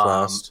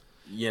 Iconoclast.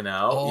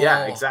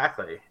 Yeah,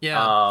 exactly.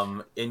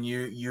 Yeah. And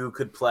you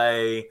could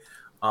play,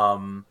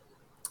 what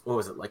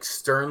was it, like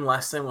Stern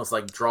Lesson was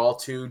like draw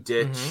 2,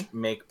 ditch,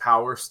 make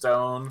Power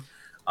Stone.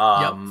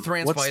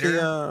 Thran What's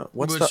Spider.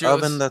 what's which the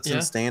oven shows- that's in yeah.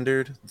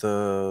 standard?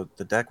 The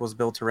deck was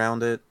built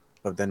around it,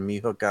 but then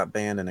Mihawk got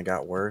banned and it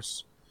got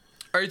worse.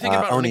 Are you thinking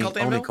about Onicult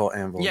Anvil? Onicult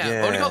Anvil, Yeah,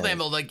 yeah. Onicult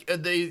Anvil, like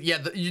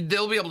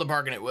they'll be able to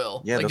bargain at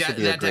will. Yeah, like this that, would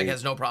be a that great deck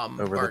has no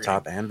problem over the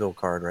top Anvil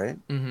card, right?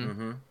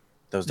 Mm-hmm.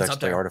 Those decks up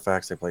play there.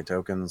 artifacts, they play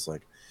tokens.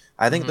 Like,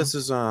 I think this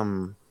is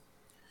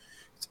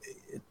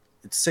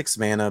it's 6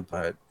 mana,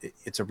 but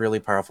it's a really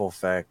powerful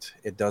effect.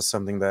 It does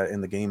something that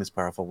in the game is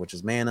powerful, which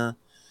is mana.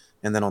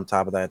 And then on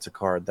top of that, it's a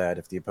card that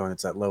if the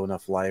opponent's at low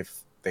enough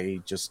life,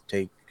 they just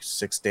take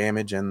 6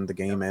 damage and the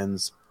game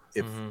ends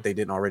if they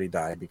didn't already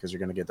die, because you're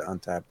going to get to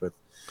untap with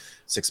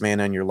 6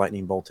 mana and you're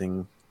lightning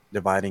bolting,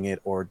 dividing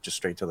it, or just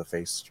straight to the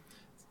face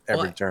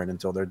every turn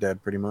until they're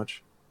dead, pretty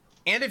much.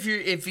 And if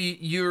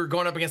you're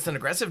going up against an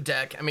aggressive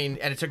deck, I mean,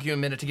 and it took you a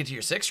minute to get to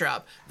your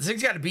 6-drop, this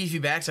thing's got a beefy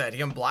backside. He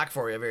can block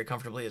for you very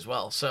comfortably as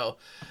well. So,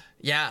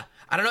 yeah,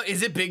 I don't know.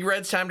 Is it Big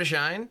Red's time to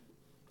shine?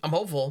 I'm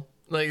hopeful.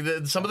 Like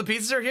some of the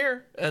pieces are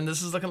here, and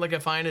this is looking like a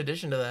fine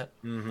addition to that.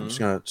 I'm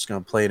just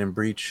gonna play it in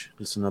Breach.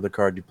 It's another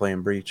card you play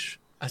in Breach.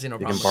 I see no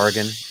You problem. can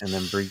bargain and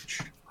then Breach.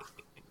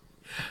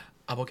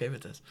 I'm okay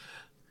with this.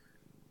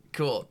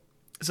 Cool.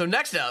 So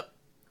next up,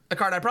 a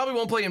card I probably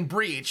won't play in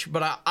Breach,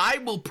 but I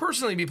will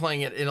personally be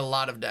playing it in a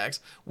lot of decks.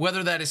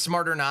 Whether that is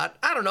smart or not,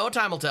 I don't know.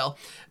 Time will tell.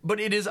 But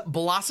it is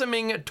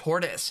Blossoming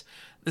Tortoise.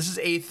 This is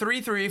a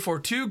 3/3 for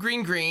 2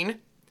 green.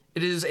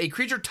 It is a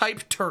creature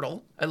type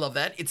turtle. I love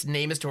that. Its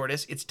name is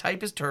Tortoise. Its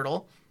type is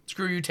turtle.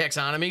 Screw you,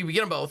 taxonomy. We get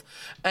them both.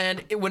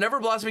 And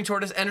whenever Blossoming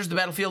Tortoise enters the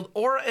battlefield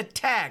or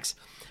attacks,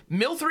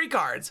 mill 3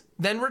 cards,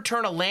 then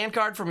return a land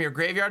card from your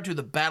graveyard to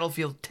the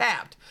battlefield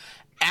tapped.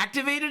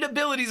 Activated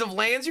abilities of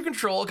lands you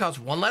control cost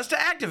 1 less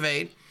to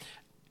activate.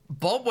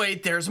 But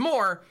wait, there's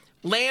more.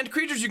 Land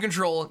creatures you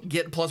control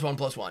get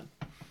 +1/+1.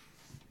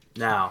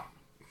 Now,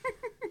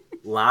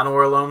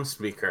 Llanowar Loam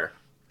Speaker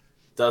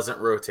doesn't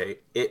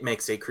rotate. It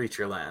makes a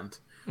creature land.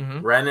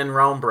 Wrenn and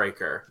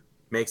Realmbreaker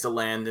makes a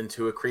land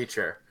into a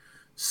creature.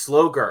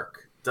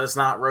 Slogurk does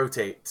not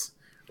rotate,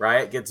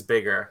 right? It gets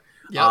bigger.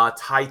 Yep.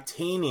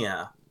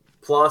 Titania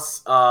plus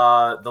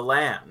the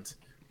land,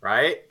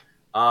 right?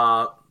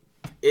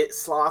 It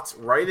slots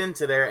right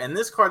into there, and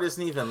this card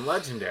isn't even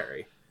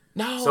legendary.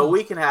 No. So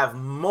we can have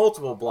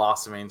multiple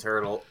Blossoming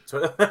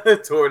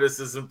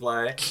Tortoises in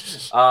play.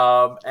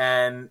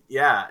 And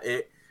yeah,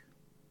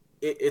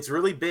 it's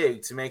really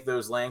big to make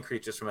those land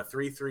creatures from a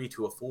 3/3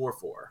 to a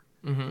 4/4.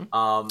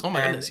 Oh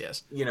my goodness,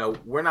 yes.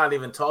 We're not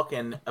even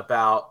talking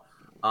about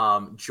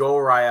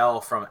Joel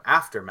Rael from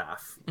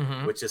Aftermath,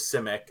 which is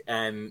Simic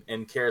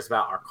and cares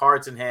about our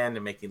cards in hand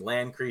and making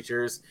land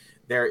creatures.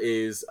 There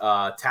is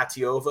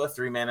Tatiova,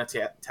 3 mana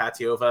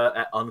Tatiova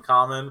at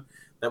uncommon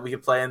that we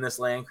could play in this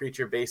land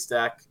creature based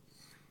deck.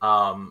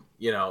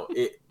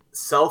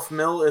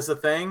 Self-mill is a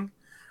thing.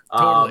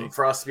 Totally.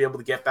 For us to be able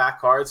to get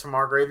back cards from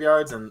our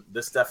graveyards, and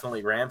this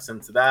definitely ramps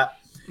into that.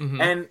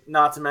 And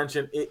not to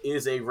mention, it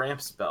is a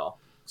ramp spell.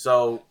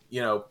 So,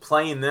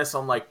 playing this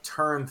on like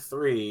turn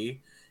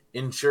 3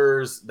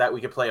 ensures that we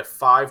could play a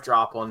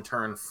 5-drop on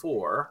turn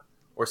 4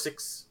 or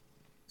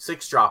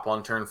 6-drop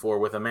on turn 4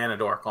 with a Mana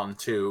Dork on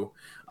 2.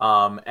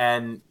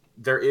 And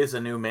there is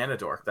a new Mana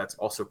Dork that's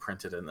also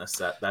printed in this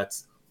set.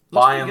 That's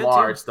by and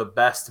large the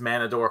best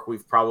Mana Dork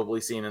we've probably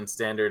seen in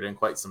Standard in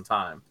quite some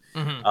time.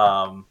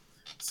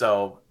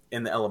 So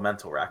in the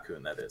Elemental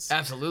Raccoon, that is.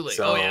 Absolutely.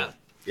 So,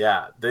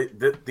 yeah.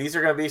 These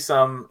are going to be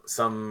some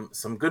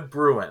good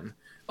brewing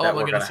that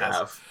we're going to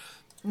have.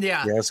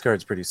 Yeah. Yeah, this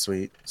card's pretty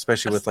sweet,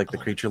 especially with like the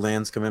creature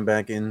lands coming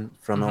back in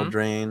from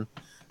Eldraine.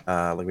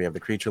 Like we have the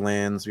creature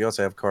lands. We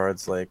also have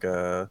cards like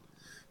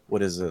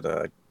what is it?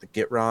 The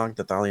Gitrog,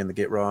 the Thalian the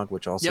Gitrog,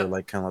 which also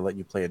like kind of let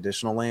you play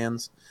additional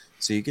lands.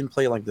 So you can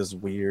play like this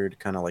weird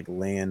kind of like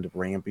land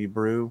rampy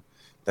brew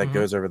that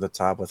goes over the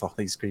top with all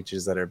these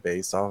creatures that are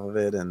based off of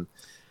it. And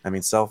I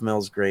mean,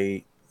 self-mill's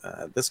great.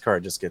 This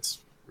card just gets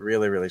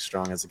really, really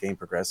strong as the game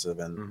progresses.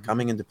 And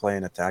coming into play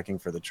and attacking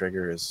for the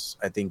trigger is,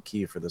 I think,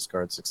 key for this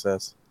card's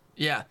success.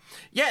 Yeah.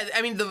 Yeah,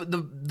 I mean,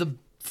 the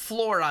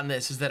floor on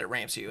this is that it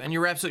ramps you. And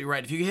you're absolutely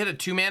right. If you hit a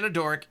 2-mana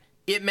dork,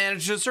 it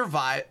manages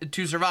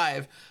to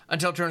survive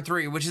until turn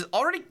 3, which is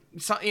already,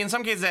 in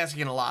some cases,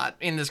 asking a lot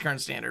in this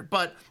current standard.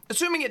 But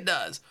assuming it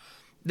does,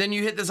 then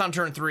you hit this on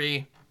turn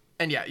 3,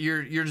 and yeah,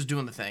 you're just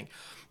doing the thing.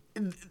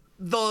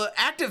 The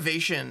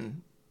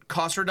activation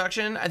cost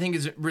reduction, I think,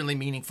 is really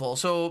meaningful.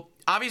 So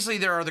obviously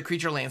there are the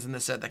creature lands in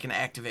this set that can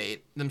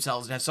activate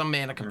themselves and have some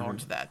mana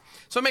component to that.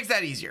 So it makes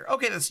that easier.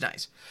 Okay, that's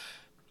nice.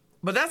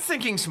 But that's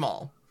thinking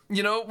small.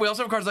 We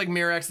also have cards like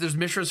Mirex. There's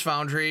Mishra's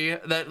Foundry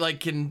that like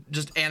can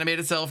just animate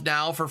itself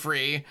now for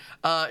free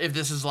if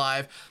this is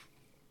live.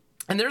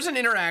 And there's an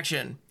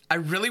interaction. I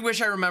really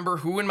wish I remember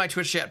who in my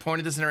Twitch chat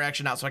pointed this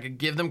interaction out so I could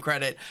give them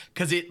credit,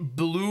 because it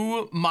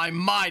blew my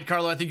mind.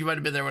 Carlo, I think you might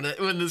have been there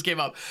when this came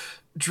up.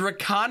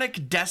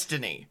 Draconic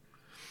Destiny.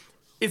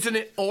 It's an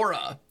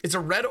aura. It's a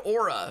red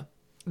aura.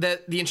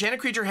 that the enchanted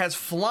creature has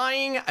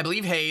flying, I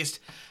believe haste,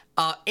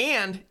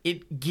 and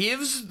it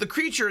gives the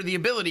creature the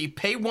ability,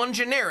 pay 1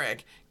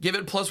 generic, give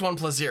it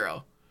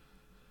 +1/+0.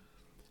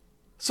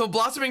 So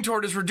Blossoming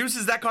Tortoise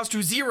reduces that cost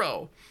to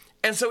 0.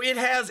 And so it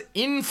has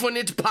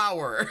infinite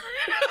power.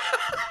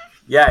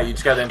 Yeah, you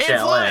just got to And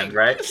enchant flying. land,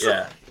 right?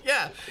 Yeah.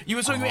 Yeah. You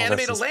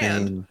animate a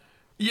land.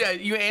 Yeah,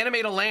 you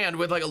animate a land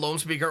with like a Loam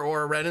Speaker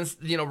or a Ren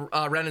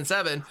and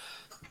 7,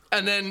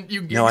 and then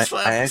you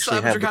slap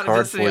a Draconic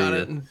Destiny on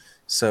it. And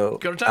so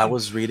go to town. I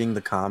was reading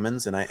the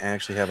commons, and I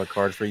actually have a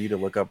card for you to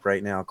look up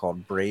right now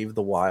called Brave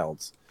the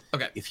Wilds.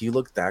 Okay. If you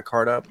look that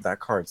card up, that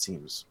card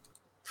seems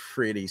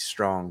pretty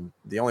strong.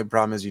 The only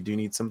problem is you do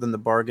need something to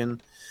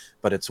bargain,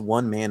 but it's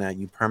 1 mana.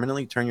 You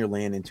permanently turn your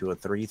land into a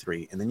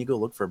 3/3, and then you go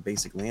look for a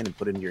basic land and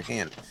put it in your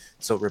hand.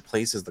 So it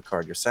replaces the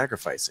card you're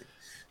sacrificing.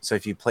 So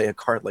if you play a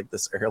card like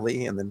this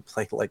early and then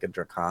play like a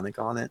Draconic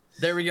on it,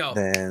 there we go.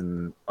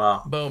 Then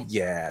boom.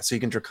 Yeah, so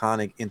you can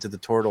Draconic into the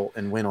turtle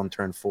and win on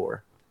turn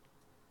 4.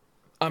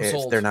 I'm if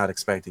sold. They're not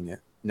expecting it.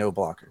 No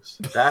blockers.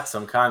 That's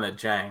some kind of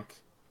jank.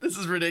 This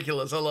is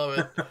ridiculous. I love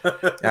it.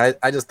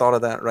 I just thought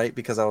of that, right?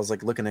 Because I was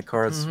like looking at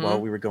cards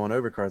while we were going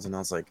over cards, and I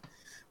was like,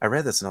 I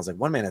read this and I was like,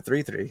 1 mana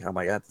 3/3. I'm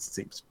like, that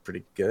seems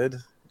pretty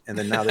good. And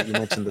then now that you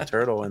mentioned the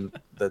turtle and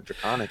the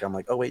Draconic, I'm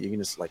like, oh wait, you can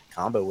just like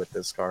combo with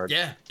this card.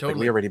 Yeah, totally.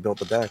 Like, we already built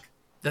the deck.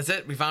 That's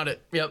it. We found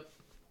it. Yep.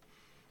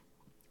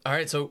 All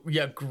right, so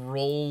yeah,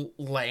 Groll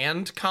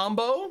land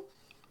combo.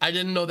 I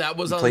didn't know that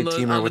was on the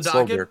docket,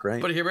 Solbjörk,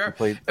 right? But here we are.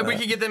 If we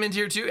can get them into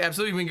here too,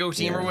 absolutely, we can go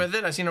teamer with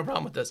it. I see no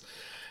problem with this.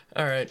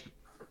 All right,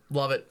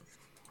 love it.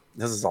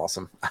 This is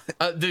awesome.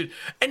 Dude,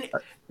 and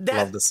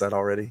love the set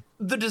already.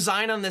 The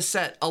design on this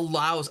set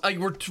allows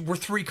we're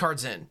 3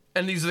 cards in,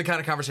 and these are the kind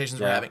of conversations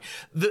we're having.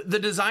 The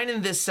design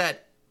in this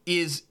set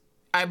is,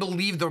 I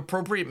believe, the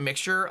appropriate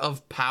mixture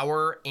of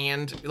power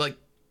and like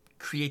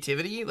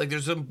creativity. Like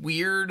there's some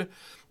weird,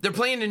 they're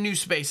playing in new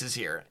spaces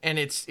here, and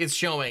it's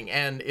showing,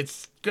 and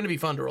it's going to be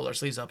fun to roll our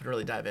sleeves up and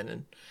really dive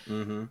in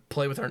and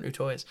play with our new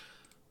toys.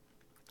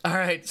 All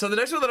right, so the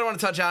next one that I want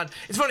to touch on,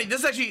 it's funny, this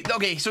is actually,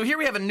 okay, so here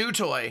we have a new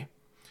toy.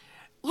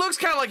 Looks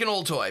kind of like an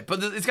old toy,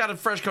 but it's got a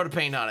fresh coat of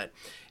paint on it.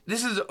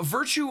 This is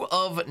Virtue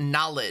of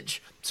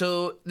Knowledge.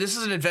 So this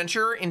is an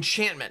adventure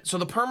enchantment. So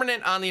the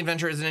permanent on the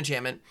adventure is an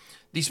enchantment.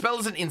 The spell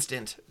is an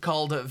instant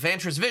called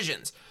Vantress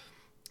Visions.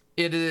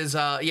 It is,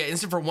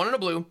 instant for 1 and a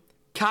blue.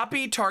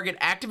 Copy target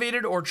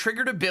activated or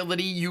triggered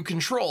ability you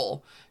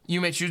control. You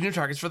may choose new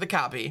targets for the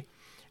copy.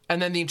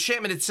 And then the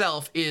enchantment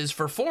itself is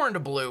for 4 and a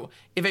blue.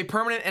 If a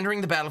permanent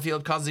entering the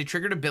battlefield causes a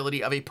triggered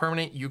ability of a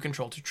permanent you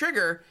control to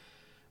trigger,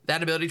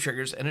 that ability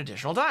triggers an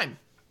additional time.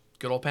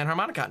 Good old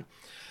Panharmonicon.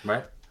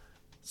 Right.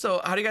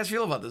 So how do you guys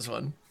feel about this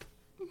one?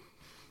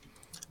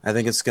 I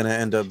think it's going to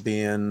end up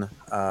being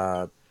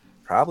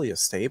probably a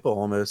staple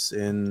almost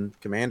in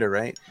Commander,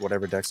 right?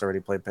 Whatever decks already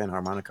played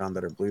Panharmonicon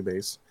that are blue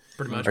base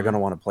are going to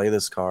want to play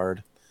this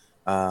card.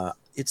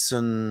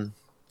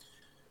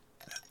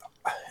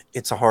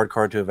 It's a hard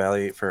card to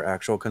evaluate for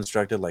actual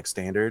constructed like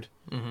Standard,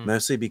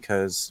 mostly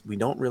because we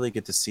don't really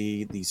get to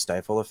see these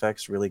stifle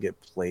effects really get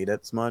played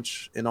as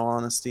much, in all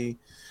honesty.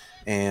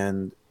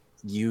 And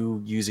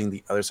you using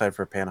the other side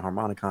for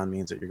Panharmonicon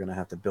means that you're going to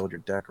have to build your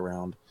deck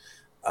around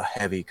a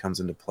heavy comes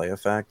into play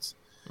effect.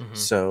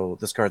 So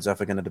this card's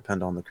definitely going to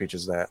depend on the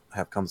creatures that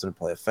have comes into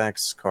play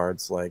effects.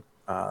 Cards like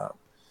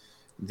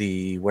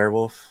the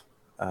Werewolf,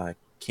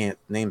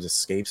 names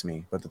escapes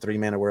me, but the 3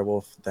 mana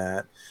Werewolf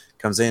that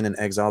comes in and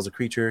exiles a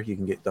creature, you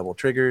can get double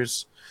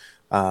triggers.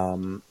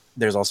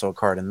 There's also a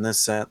card in this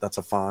set that's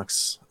a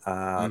Fox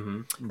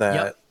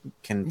that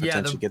can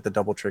potentially get the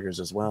double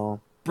triggers as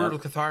well. Brutal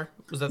Cathar?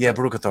 Was that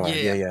Brutal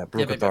Cathar. Yeah.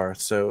 Brutal Cathar.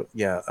 So,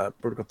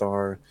 Brutal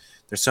Cathar.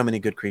 There's so many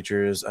good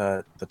creatures.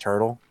 The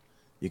Turtle.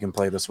 You can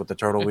play this with the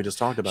Turtle we just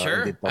talked about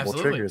and get double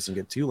triggers and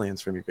get 2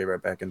 lands from your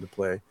graveyard back into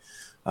play.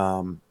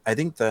 I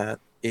think that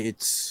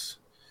it's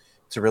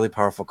a really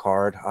powerful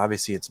card.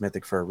 Obviously, it's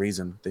mythic for a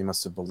reason. They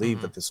must have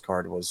believed that this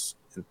card was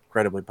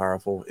incredibly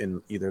powerful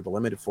in either the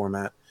limited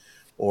format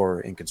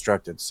or in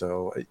constructed.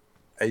 So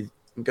I'm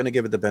going to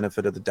give it the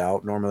benefit of the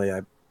doubt. Normally,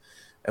 I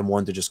am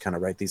one to just kind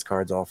of write these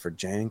cards off for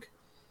jank.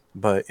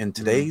 But in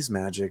today's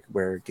Magic,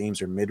 where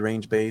games are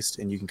mid-range based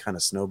and you can kind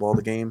of snowball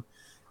the game,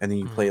 and then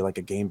you play like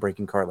a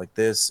game-breaking card like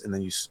this, and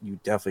then you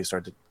definitely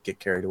start to get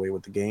carried away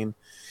with the game.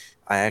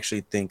 I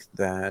actually think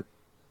that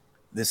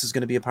this is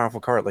going to be a powerful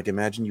card. Like,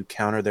 imagine you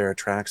counter their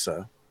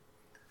Atraxa,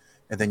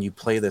 and then you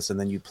play this, and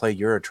then you play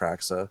your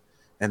Atraxa,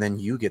 and then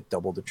you get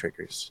double the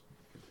triggers.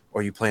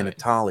 Or you play an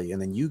Atali,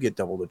 and then you get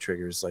double the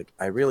triggers. Like,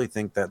 I really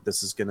think that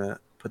this is going to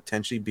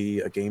potentially be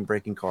a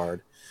game-breaking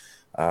card.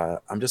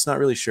 I'm just not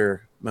really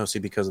sure,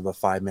 mostly because of the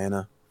 5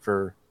 mana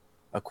for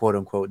a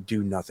quote-unquote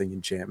do-nothing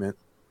enchantment.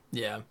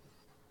 Yeah.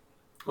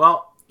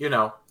 Well, you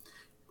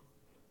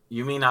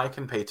mean I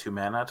can pay 2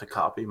 mana to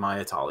copy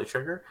my Atali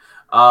trigger?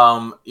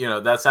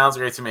 That sounds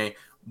great to me.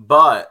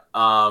 But,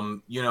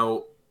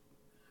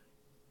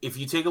 if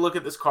you take a look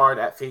at this card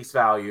at face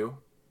value,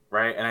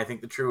 right, and I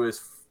think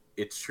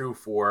it's true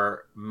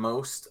for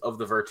most of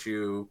the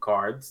Virtue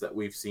cards that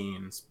we've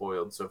seen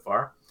spoiled so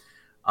far,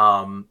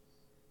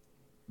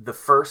 The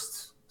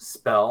first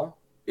spell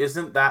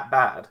isn't that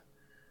bad.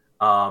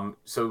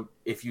 So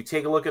if you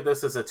take a look at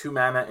this as a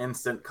 2-mana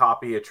instant,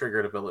 copy a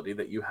triggered ability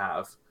that you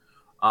have.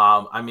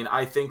 I mean,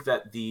 I think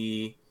that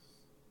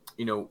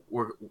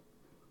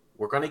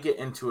we're going to get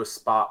into a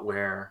spot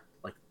where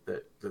like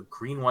the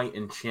green-white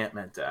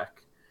enchantment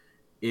deck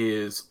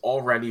is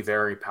already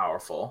very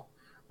powerful,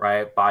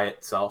 right, by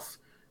itself.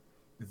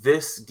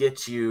 This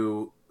gets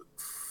you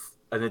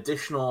an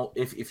additional,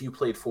 if you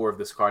played 4 of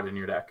this card in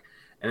your deck,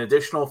 an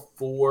additional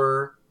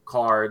 4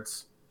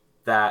 cards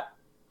that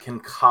can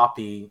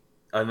copy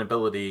an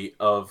ability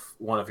of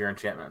one of your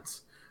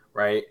enchantments,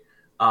 right?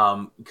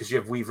 Because you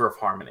have Weaver of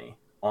Harmony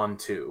on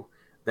 2.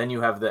 Then you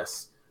have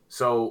this.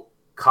 So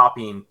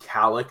copying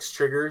Calyx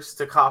triggers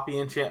to copy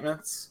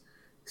enchantments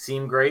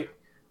seem great.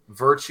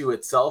 Virtue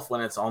itself,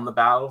 when it's on the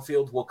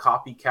battlefield, will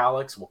copy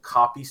Calyx, will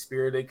copy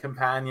Spirited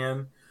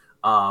Companion.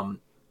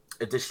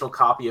 Additional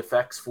copy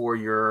effects for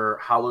your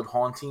Hallowed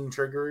Haunting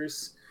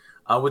triggers,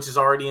 which is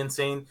already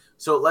insane.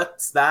 So it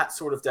lets that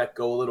sort of deck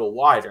go a little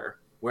wider,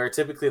 where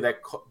typically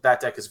that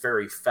deck is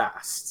very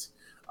fast.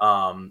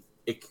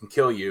 It can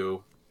kill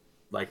you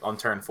like on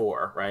turn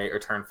 4, right? Or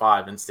turn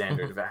 5 in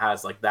standard if it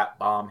has like that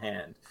bomb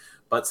hand.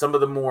 But some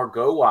of the more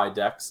go wide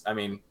decks, I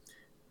mean,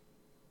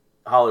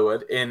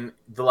 Hollywood, in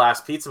the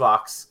last Pizza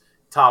Box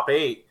top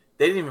 8,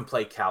 they didn't even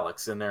play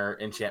Calyx in their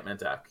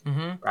enchantment deck,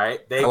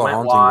 right? They Hello went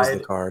Haunting wide. was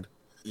the card.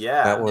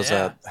 Yeah. That was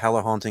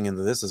Hello Haunting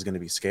into this is going to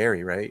be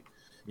scary, right?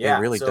 Yeah,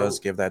 it really does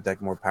give that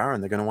deck more power,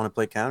 and they're going to want to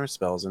play counter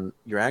spells. And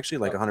you're actually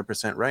like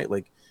 100% right.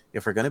 Like,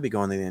 if we're going to be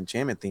going to the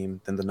enchantment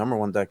theme, then the number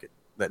one deck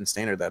that in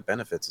standard that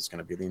benefits is going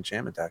to be the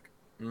enchantment deck.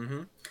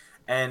 Mm-hmm.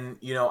 And,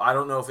 I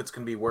don't know if it's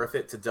going to be worth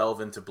it to delve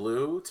into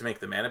blue to make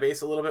the mana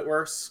base a little bit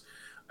worse.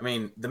 I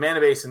mean, the mana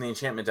base in the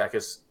enchantment deck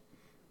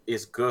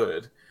is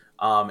good.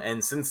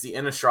 And since the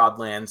Innistrad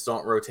lands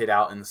don't rotate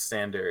out in the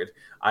standard,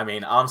 I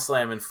mean, I'm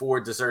slamming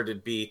 4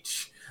 Deserted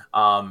Beach,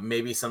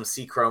 maybe some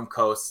Seachrome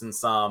Coasts and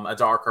some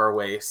Adarkar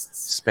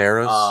Wastes.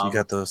 Sparrows, you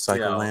got the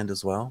Cycle land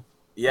as well.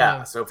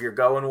 Yeah, so if you're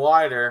going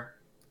wider,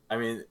 I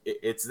mean,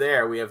 it's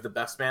there. We have the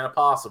best mana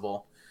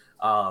possible.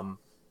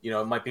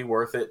 It might be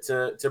worth it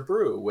to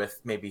brew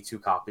with maybe 2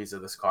 copies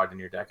of this card in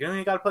your deck.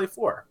 You got to play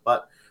 4,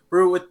 but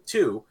brew with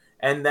 2.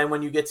 And then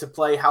when you get to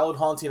play Hallowed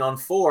Haunting on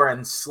 4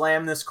 and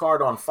slam this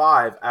card on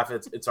 5 after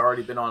it's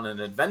already been on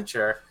an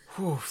adventure,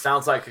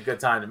 sounds like a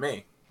good time to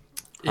me.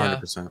 Yeah,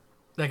 100%.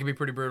 That could be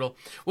pretty brutal.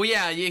 Well,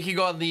 yeah, you could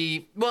go on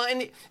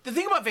and the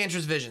thing about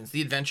Vantra's Visions,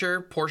 the adventure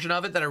portion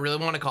of it that I really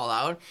want to call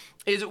out,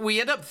 is we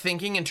end up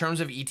thinking in terms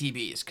of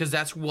ETBs, because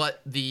that's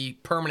what the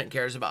permanent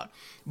cares about.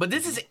 But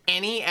this is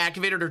any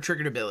activated or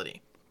triggered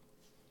ability.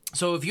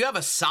 So if you have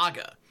a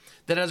Saga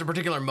that has a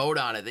particular mode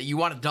on it that you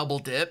want to double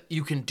dip,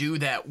 you can do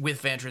that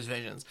with Vantra's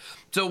Visions.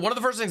 So one of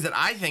the first things that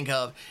I think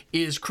of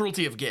is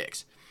Cruelty of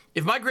Gix.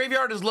 If my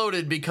graveyard is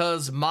loaded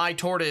because my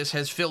tortoise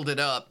has filled it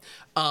up,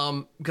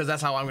 because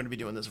that's how I'm going to be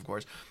doing this, of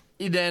course,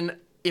 then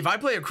if I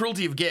play a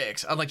Cruelty of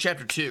Gix on like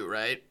Chapter 2,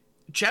 right?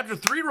 Chapter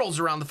 3 rolls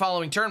around the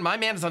following turn, my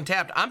mana's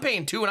untapped, I'm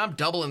paying 2 and I'm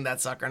doubling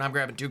that sucker and I'm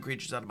grabbing 2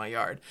 creatures out of my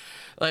yard.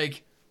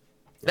 Like,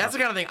 that's the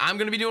kind of thing I'm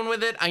going to be doing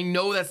with it. I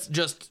know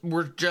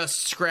we're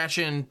just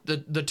scratching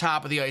the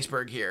top of the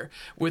iceberg here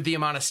with the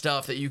amount of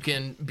stuff that you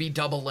can be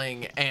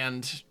doubling,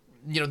 and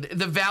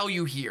the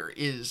value here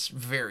is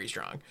very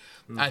strong,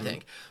 I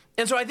think.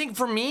 And so I think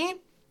for me,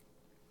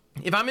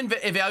 if I'm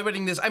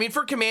evaluating this, I mean,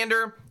 for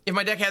Commander, if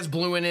my deck has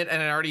blue in it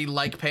and I already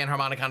like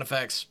Panharmonicon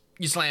effects,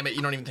 you slam it,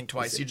 you don't even think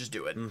twice, you just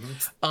do it.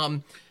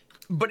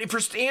 But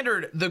for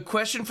Standard, the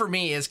question for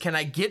me is, can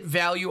I get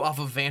value off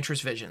of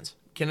Vantra's Visions?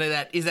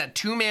 Is that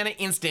 2 mana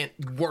instant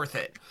worth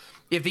it?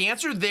 If the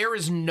answer there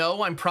is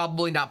no, I'm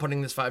probably not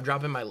putting this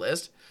 5-drop in my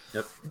list.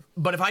 Yep.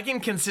 But if I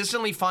can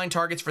consistently find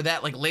targets for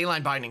that, like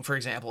Leyline Binding, for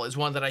example, is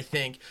one that I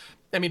think,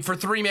 I mean, for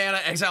 3 mana,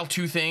 exile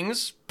 2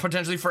 things,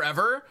 potentially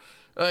forever.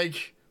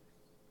 Like,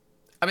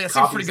 I mean, that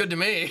seems pretty good to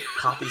me.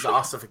 Copies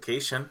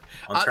Ossification.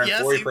 On turn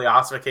 4, you play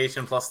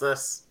Ossification plus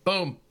this.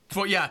 Boom.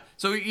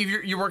 So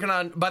if you're working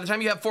on, by the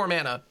time you have 4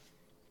 mana,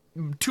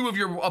 2 of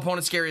your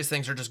opponent's scariest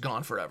things are just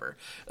gone forever.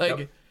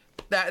 Like,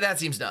 that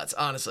seems nuts,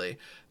 honestly.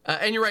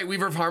 And you're right,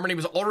 Weaver of Harmony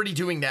was already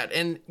doing that.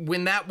 And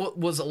when that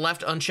was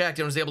left unchecked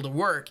and was able to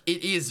work,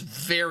 it is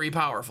very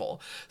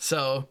powerful.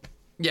 So,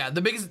 yeah,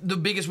 the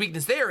biggest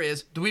weakness there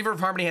is the Weaver of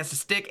Harmony has to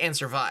stick and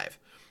survive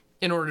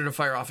in order to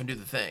fire off and do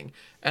the thing.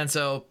 And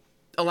so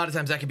a lot of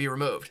times that can be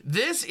removed.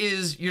 This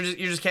is, you're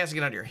just casting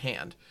it out of your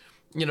hand.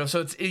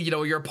 So it's,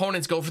 your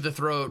opponent's go for the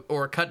throat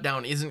or cut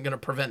down isn't going to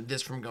prevent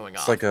this from going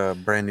off. It's like a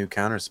brand new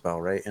counter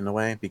spell, right? In a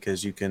way,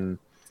 because you can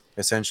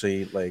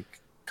essentially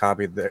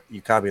copy their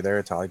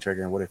Atali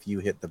trigger, and what if you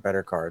hit the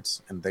better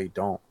cards and they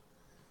don't,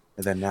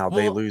 and then now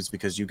they lose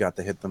because you got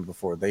to hit them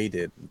before they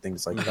did, and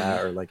things like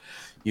that. Or like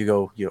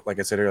you like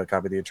I said earlier,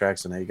 copy the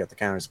attraction, now you got the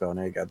counter spell,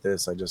 now you got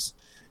this.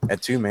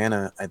 At 2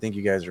 mana, I think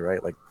you guys are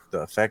right. Like, the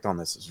effect on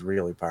this is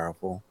really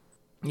powerful.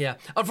 Yeah,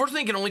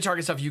 unfortunately, it can only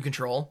target stuff you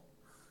control.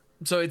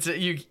 So it's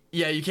you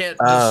can't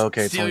Oh, just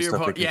okay. It's steal only your stuff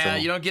we opponent. Yeah,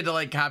 control. you don't get to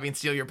like copy and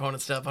steal your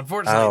opponent's stuff.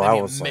 Unfortunately, Oh, I that'd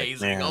be was like,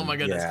 amazing. Oh my man,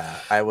 goodness. yeah.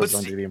 I But was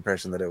under the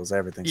impression that it was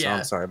everything. So I'm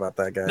yeah. sorry about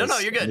that, No,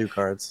 guys. you're good. New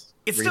cards.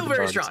 It's Read still the very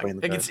card, strong. explain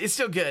the Like card. it's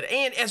still good.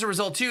 And as a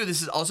result too,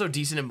 this is also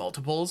decent in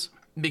multiples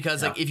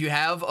because like if you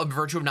have a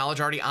Virtue of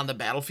Knowledge already on the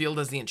battlefield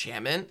as the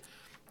enchantment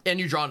and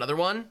you draw another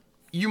one,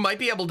 you might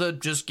be able to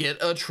just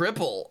get a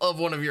triple of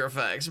one of your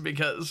effects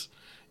because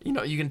you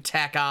can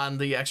tack on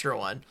the extra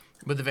one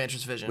with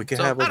Adventurous Vision. We could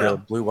So, have I like don't a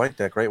know. blue-white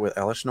deck, right, with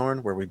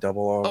Elishnorn, where we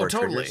double all of Oh, our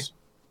totally. triggers.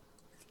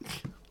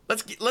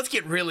 Let's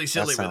get really That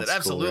silly with sounds it. cool,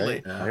 Absolutely.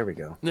 right? There we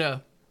go. Yeah.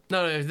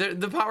 No,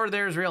 the power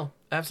there is real.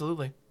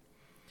 Absolutely.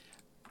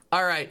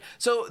 All right.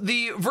 So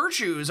the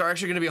virtues are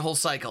actually going to be a whole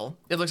cycle.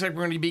 It looks like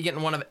we're going to be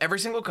getting one of every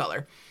single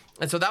color.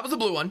 And so that was the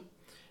blue one.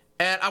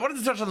 And I wanted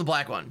to touch on the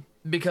black one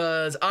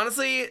because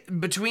honestly,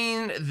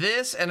 between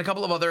this and a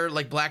couple of other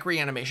like black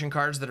reanimation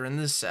cards that are in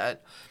this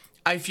set,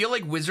 I feel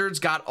like Wizards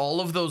got all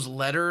of those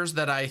letters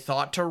that I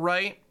thought to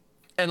write.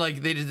 And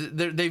like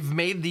they've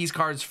made these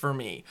cards for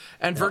me.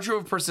 And Virtue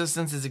of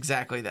Persistence is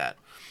exactly that.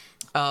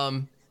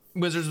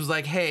 Wizards was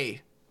like,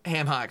 hey,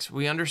 Hamhocks,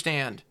 we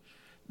understand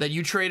that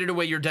you traded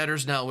away your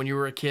debtor's note when you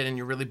were a kid and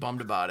you're really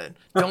bummed about it.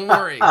 Don't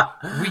worry,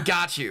 we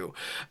got you.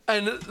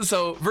 And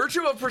so,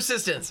 Virtue of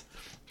Persistence.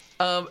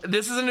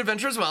 This is an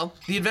adventure as well.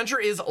 The adventure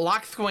is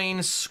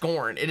Lochthwain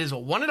Scorn. It is a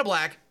 1 and a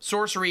black,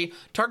 sorcery.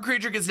 Target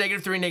creature gets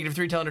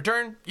 -3/-3 till end of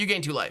turn. You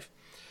gain 2 life.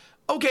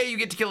 Okay, you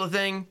get to kill a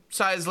thing.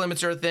 Size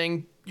limits are a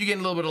thing. You gain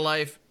a little bit of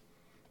life.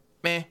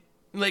 Meh.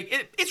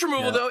 Like, it's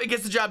removal, though. It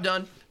gets the job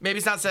done. Maybe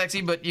it's not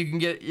sexy, but it can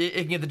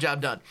get the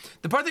job done.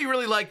 The part that you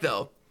really like,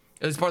 though,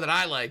 the part that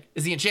I like,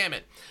 is the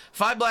enchantment.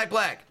 5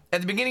 black.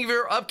 At the beginning of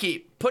your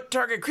upkeep, put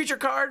target creature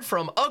card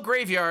from a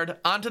graveyard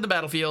onto the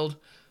battlefield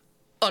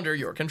under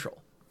your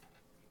control.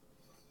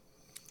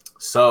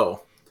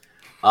 So,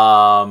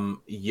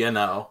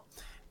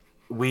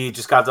 we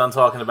just got done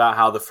talking about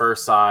how the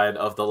first side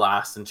of the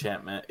last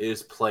enchantment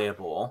is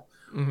playable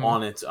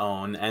on its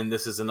own, and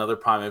this is another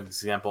prime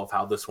example of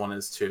how this one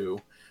is too.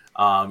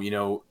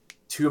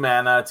 2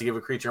 mana to give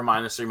a creature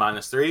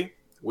 -3/-3.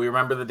 We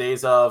remember the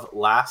days of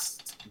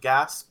Last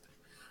Gasp.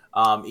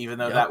 Even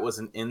though that was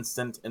an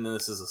instant and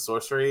this is a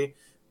sorcery,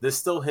 this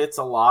still hits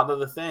a lot of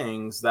the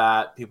things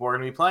that people are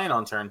going to be playing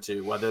on turn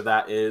 2, whether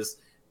that is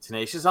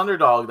Tenacious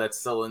Underdog that's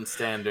still in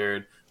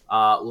standard,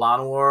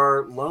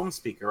 Llanowar Loam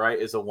Speaker, right,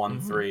 is a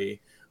 1/3.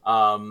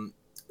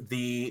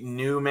 The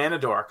new Mana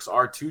Dorks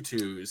are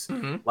 2/2s.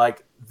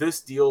 Like,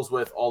 this deals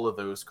with all of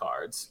those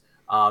cards.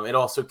 It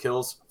also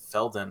kills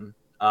Feldon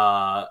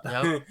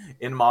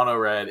in mono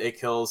red. It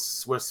kills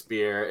Swift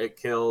Spear. It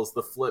kills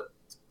the flipped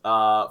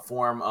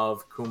form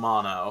of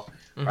Kumano,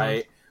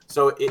 right?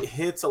 So it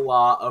hits a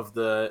lot of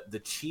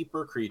the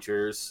cheaper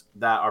creatures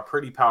that are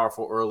pretty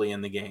powerful early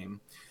in the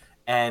game.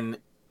 And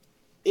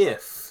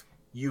if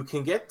you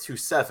can get to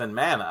 7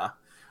 mana,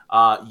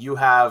 you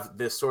have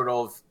this sort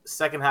of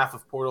second half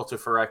of Portal to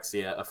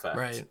Phyrexia effect.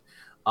 Right.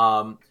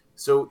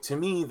 So to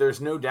me, there's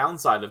no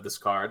downside of this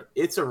card.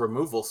 It's a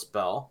removal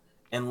spell,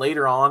 and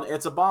later on,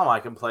 it's a bomb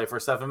I can play for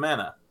 7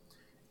 mana.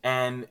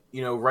 And,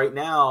 right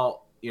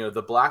now,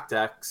 the black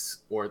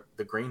decks or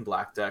the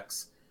green-black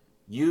decks,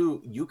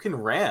 you can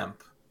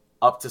ramp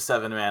up to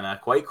 7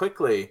 mana quite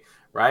quickly,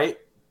 right?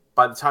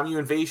 By the time you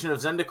Invasion of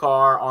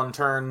Zendikar on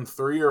turn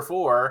 3 or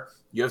 4,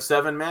 you have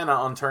 7 mana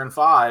on turn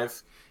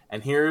 5,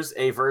 and here's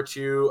a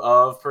Virtue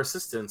of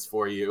Persistence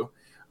for you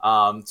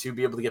to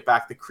be able to get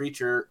back the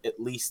creature at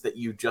least that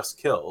you just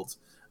killed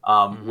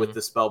with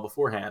the spell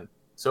beforehand.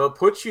 So it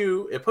puts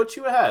you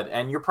ahead,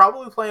 and you're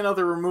probably playing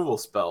other removal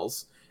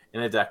spells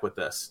in a deck with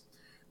this.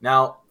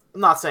 Now,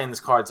 I'm not saying this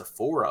card's a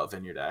 4 of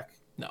in your deck.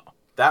 No.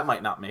 That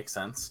might not make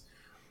sense.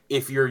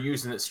 If you're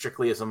using it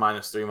strictly as a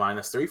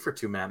 -3/-3 for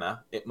 2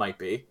 mana, it might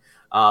be.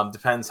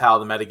 Depends how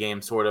the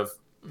metagame sort of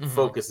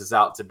focuses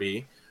out to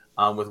be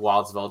with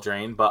Wilds of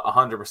Eldraine. But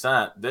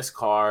 100%, this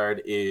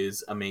card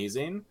is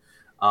amazing.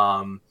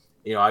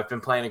 I've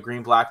been playing a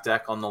green-black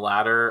deck on the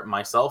ladder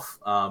myself.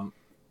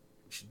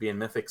 Should be in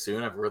Mythic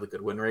soon. I have a really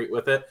good win rate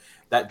with it.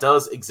 That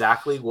does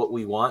exactly what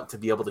we want to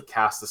be able to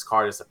cast this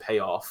card as a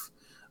payoff.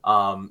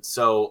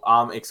 So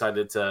I'm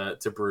excited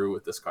to brew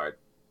with this card.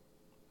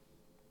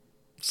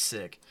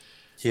 Sick.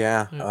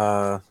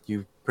 Yeah,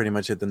 you pretty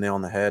much hit the nail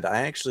on the head.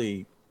 I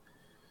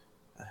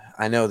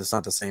know that's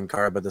not the same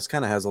card, but this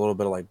kind of has a little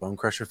bit of like Bone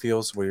Crusher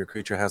feels, where your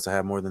creature has to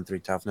have more than 3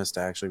 toughness to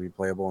actually be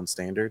playable in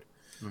standard.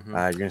 You're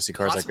going to see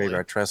cards like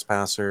Graveyard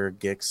Trespasser,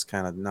 Gix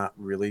kind of not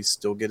really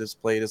still get as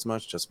played as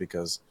much just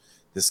because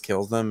this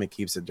kills them. It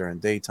keeps it during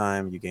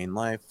daytime. You gain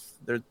life.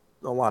 There's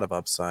a lot of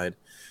upside.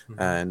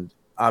 And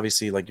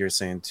obviously, like you're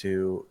saying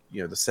too,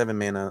 the 7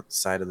 mana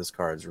side of this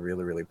card is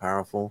really, really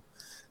powerful.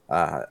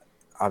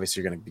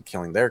 Obviously, you're going to be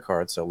killing their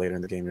cards, so later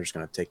in the game, you're just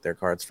going to take their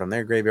cards from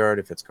their graveyard.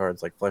 If it's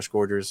cards like Flesh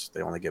Gorgers,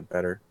 they only get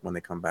better when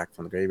they come back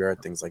from the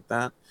graveyard, things like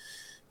that.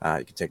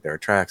 You can take their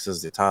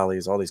Atraxas, the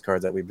Atalis, all these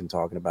cards that we've been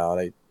talking about.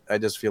 I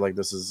just feel like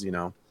this is,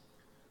 a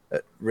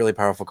really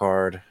powerful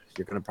card.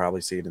 You're going to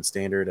probably see it in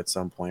Standard at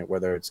some point,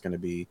 whether it's going to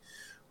be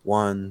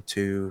 1,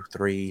 2,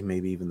 3,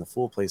 maybe even the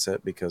full playset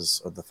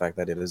because of the fact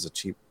that it is a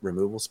cheap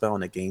removal spell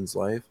and it gains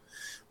life.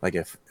 Like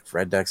if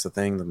red deck's a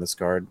thing, then this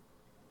card,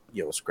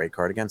 it's a great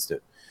card against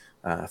it.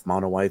 If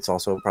mono white's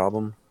also a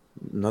problem,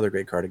 another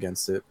great card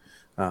against it.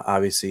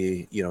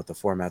 Obviously, if the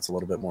format's a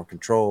little bit more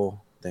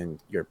control, then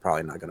you're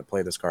probably not going to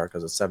play this card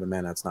because it's 7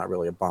 mana. It's not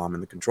really a bomb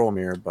in the control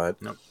mirror. But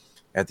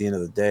at the end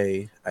of the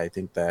day, I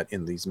think that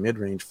in these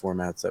mid-range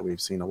formats that we've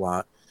seen a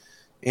lot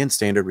in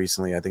Standard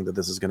recently, I think that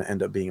this is going to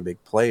end up being a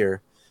big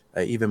player,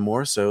 even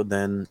more so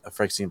than a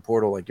Phyrexian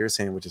Portal, like you're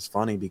saying, which is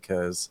funny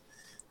because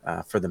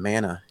for the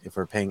mana, if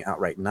we're paying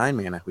outright 9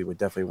 mana, we would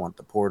definitely want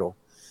the Portal.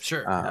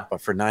 Sure.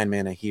 But for 9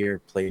 mana here,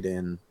 played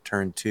in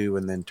turn 2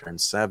 and then turn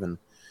 7,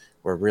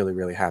 we're really,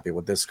 really happy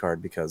with this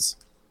card because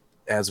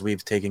as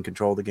we've taken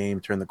control of the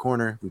game, turn the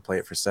corner, we play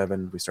it for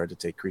 7, we start to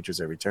take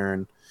creatures every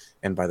turn,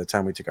 and by the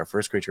time we take our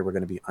first creature, we're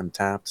going to be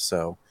untapped.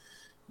 So,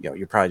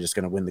 you're probably just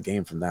going to win the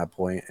game from that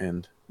point.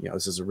 And,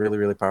 this is a really,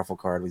 really powerful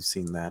card. We've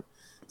seen that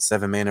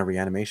 7 mana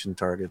reanimation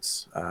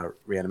targets,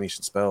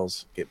 reanimation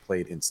spells get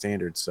played in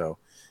Standard. So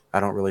I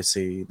don't really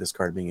see this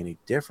card being any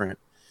different,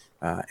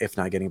 if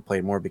not getting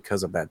played more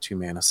because of that 2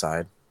 mana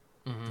side.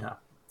 Mm-hmm. Yeah.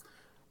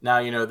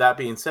 Now, that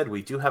being said,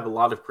 we do have a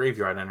lot of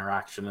graveyard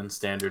interaction in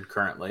Standard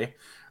currently,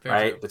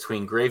 right? True.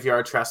 Between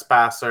Graveyard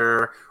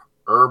Trespasser,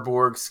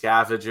 Urborg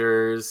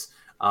Scavengers,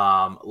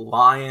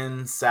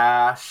 Lion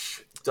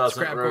Sash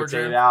doesn't Scrap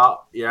rotate Gorger.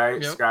 out,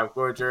 right? Yep. Scrap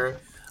Gorger,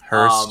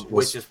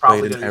 Which is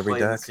probably going to be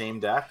played in the same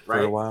deck, right?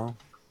 For a while.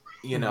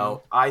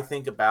 I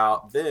think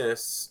about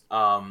this,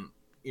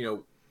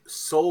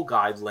 Soul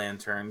Guide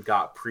Lantern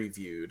got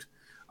previewed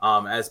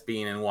as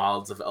being in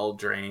Wilds of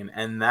Eldraine,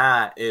 and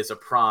that is a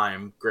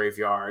prime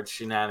graveyard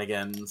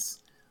shenanigans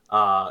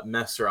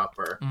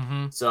messer-upper.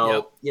 Mm-hmm.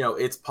 So,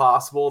 it's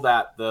possible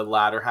that the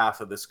latter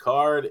half of this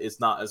card is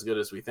not as good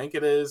as we think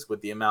it is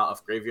with the amount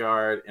of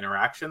graveyard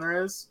interaction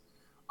there is.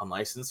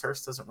 Unlicensed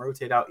Hearse doesn't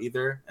rotate out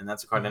either, and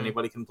that's a card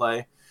anybody can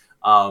play.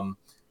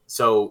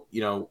 So,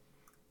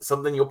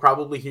 something you'll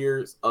probably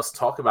hear us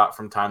talk about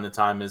from time to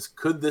time is,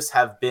 could this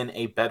have been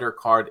a better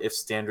card if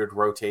Standard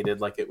rotated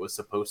like it was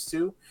supposed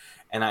to?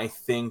 And I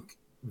think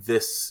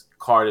this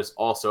card is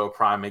also a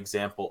prime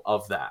example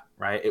of that,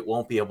 right? It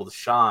won't be able to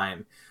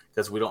shine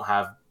because we don't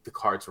have the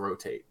cards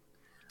rotate.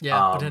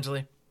 Yeah,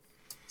 potentially.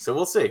 So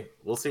we'll see.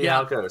 We'll see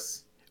how it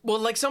goes. Well,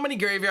 like so many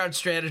graveyard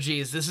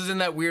strategies, this is in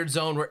that weird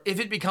zone where if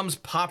it becomes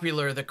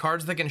popular, the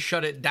cards that can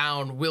shut it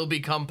down will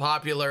become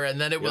popular,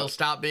 and then it will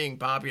stop being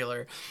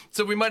popular.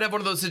 So we might have one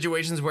of those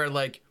situations where,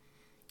 like,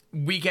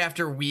 week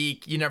after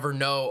week, you never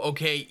know,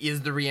 okay,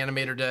 is the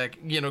Reanimator deck,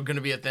 going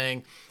to be a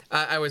thing?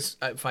 I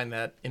find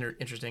that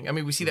interesting. I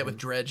mean, we see that with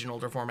Dredge in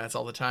older formats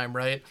all the time,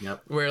 right?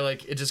 Yep. Where,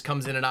 like, it just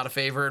comes in and out of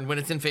favor, and when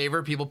it's in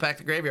favor, people pack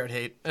the graveyard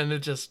hate, and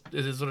it is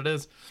what it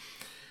is.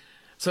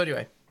 So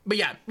anyway... But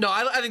yeah, no,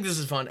 I think this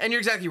is fun. And you're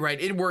exactly right.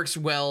 It works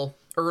well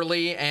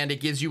early, and it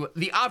gives you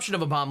the option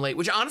of a bomb late,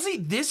 which honestly,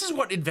 this is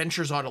what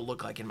adventures ought to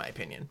look like, in my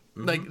opinion.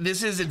 Mm-hmm. Like,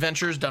 this is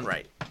adventures done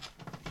right.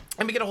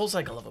 And we get a whole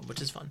cycle of them, which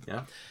is fun.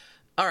 Yeah.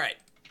 All right.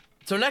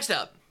 So next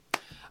up,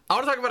 I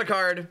want to talk about a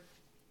card.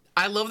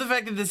 I love the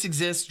fact that this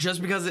exists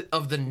just because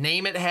of the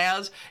name it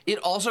has. It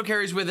also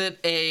carries with it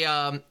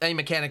a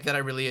mechanic that I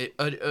really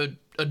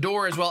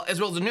adore, as well as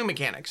a new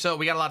mechanic. So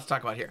we got a lot to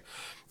talk about here.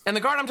 And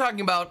the card I'm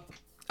talking about...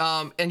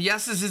 and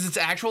yes, this is its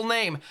actual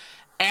name,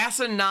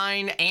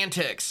 Asinine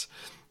Antics.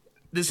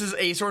 This is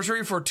a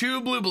sorcery for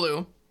 2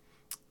 blue,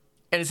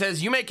 and it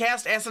says, you may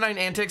cast Asinine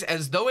Antics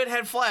as though it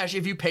had flash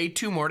if you pay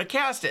 2 more to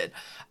cast it.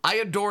 I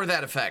adore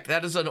that effect.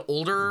 That is an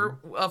older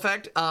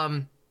effect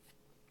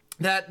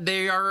that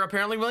they are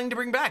apparently willing to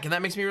bring back, and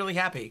that makes me really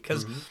happy,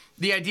 because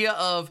the idea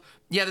of,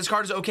 this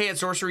card is okay at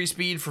sorcery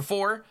speed for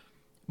 4,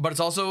 but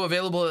it's also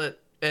available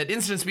at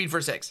instant speed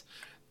for 6.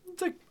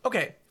 It's like,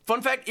 okay.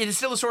 Fun fact, it is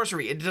still a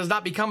sorcery. It does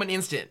not become an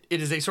instant.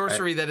 It is a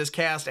sorcery that is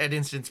cast at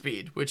instant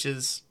speed, which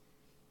is...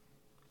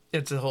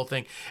 It's a whole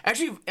thing.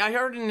 Actually, I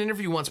heard in an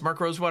interview once,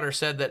 Mark Rosewater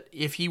said that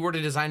if he were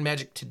to design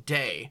Magic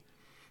today,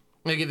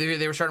 like if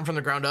they were starting from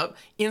the ground up,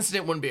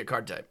 instant wouldn't be a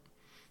card type.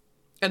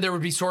 And there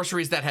would be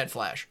sorceries that had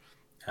flash.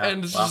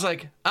 And it's just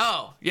like,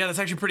 oh, yeah, that's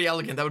actually pretty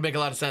elegant. That would make a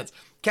lot of sense.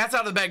 Cat's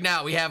out of the bag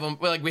now. We have them.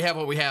 Like, we have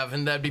what we have,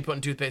 and that'd be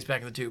putting toothpaste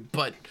back in the tube.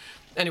 But...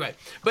 Anyway,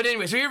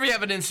 so here we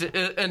have an instant,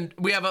 and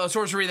we have a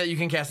sorcery that you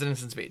can cast at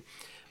instant speed.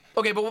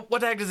 Okay, but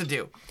what the heck does it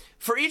do?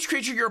 For each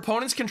creature your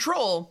opponents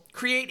control,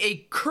 create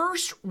a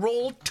curse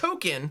roll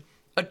token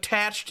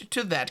attached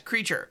to that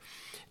creature.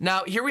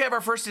 Now, here we have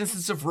our first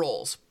instance of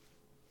rolls.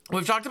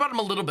 We've talked about them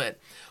a little bit.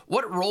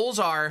 What rolls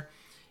are,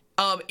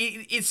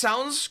 it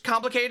sounds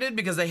complicated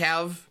because they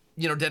have,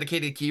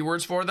 dedicated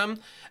keywords for them,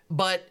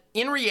 but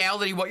in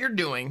reality, what you're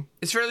doing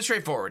is fairly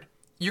straightforward.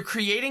 You're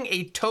creating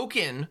a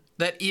token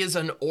that is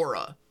an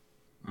aura.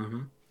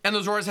 Mm-hmm. And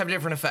those auras have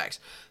different effects.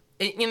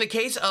 In the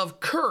case of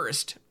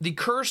Cursed, the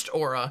Cursed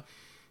aura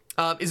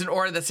is an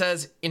aura that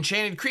says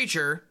enchanted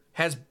creature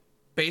has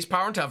base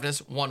power and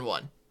toughness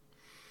 1/1.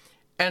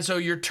 And so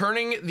you're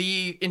turning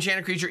the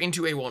enchanted creature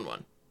into a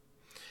 1/1.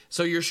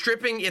 So you're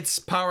stripping its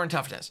power and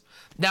toughness.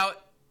 Now,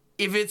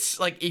 if it's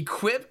like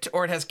equipped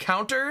or it has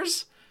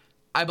counters,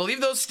 I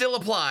believe those still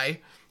apply.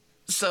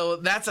 So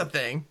that's a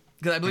thing,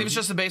 because I believe it's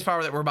just the base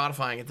power that we're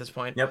modifying at this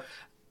point. Yep.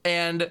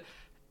 And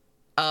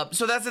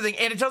so that's the thing.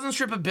 And it doesn't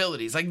strip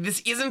abilities. Like,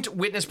 this isn't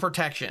witness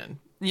protection,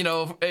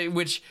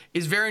 which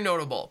is very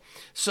notable.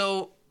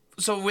 So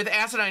with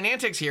Acidine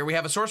Antics here, we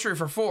have a sorcery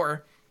for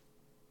 4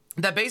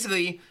 that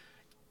basically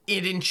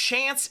it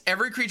enchants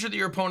every creature that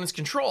your opponents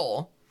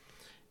control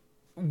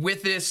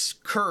with this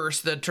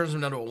curse that turns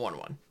them down to a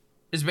 1/1.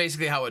 Is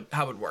basically how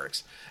it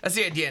works. That's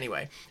the idea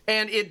anyway.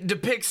 And the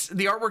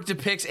artwork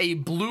depicts a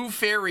blue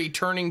fairy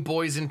turning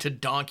boys into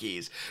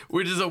donkeys,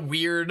 which is a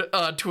weird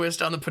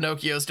twist on the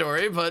Pinocchio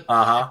story, but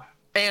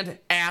and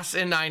ass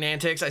in 9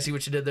 Antics. I see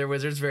what you did there,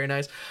 Wizards. Very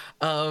nice.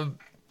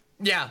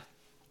 Yeah.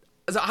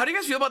 So how do you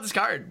guys feel about this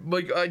card?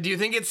 Like, do you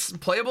think it's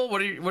playable?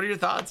 What are your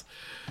thoughts?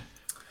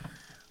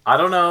 I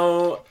don't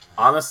know.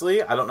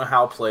 Honestly, I don't know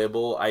how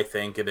playable I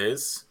think it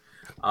is.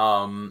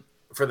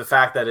 For the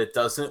fact that it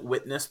doesn't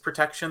witness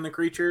protection the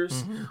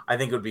creatures, I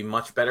think it would be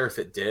much better if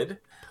it did.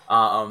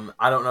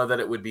 I don't know that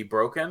it would be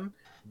broken,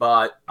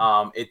 but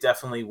it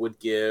definitely would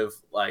give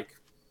like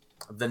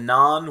the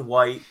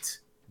non-white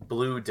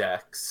blue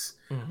decks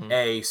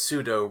a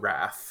pseudo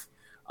wrath,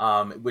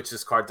 which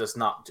this card does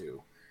not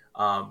do.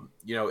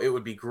 It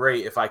would be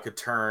great if I could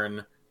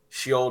turn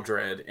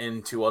Sheoldred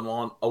into a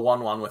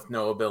 1/1 with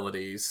no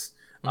abilities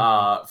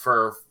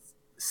for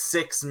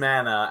 6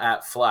 mana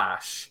at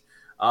flash.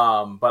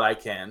 But I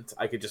can't.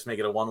 I could just make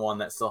it a 1/1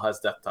 that still has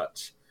Death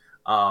Touch.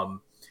 I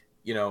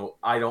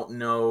don't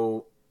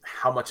know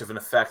how much of an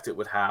effect it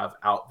would have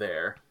out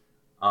there,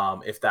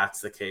 if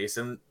that's the case.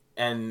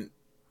 And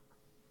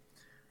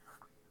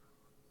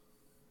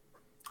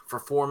for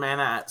 4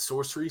 mana at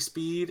sorcery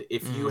speed,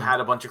 if you had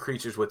a bunch of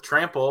creatures with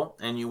trample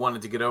and you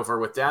wanted to get over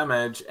with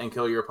damage and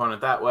kill your opponent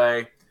that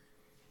way,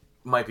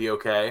 might be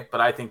okay.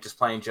 But I think just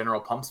playing general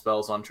pump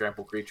spells on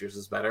trample creatures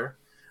is better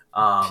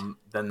than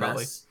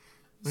Probably. this.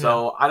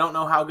 So I don't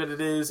know how good it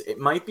is. It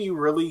might be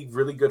really,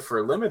 really good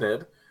for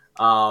limited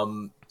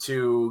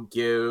to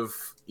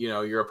give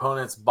your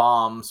opponent's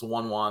bombs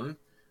 1/1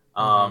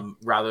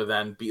 rather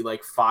than be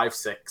like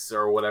 5/6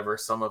 or whatever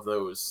some of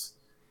those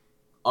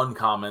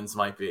uncommons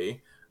might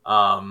be.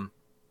 But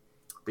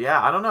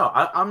yeah, I don't know.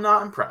 I'm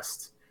not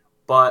impressed,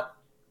 but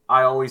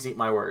I always eat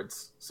my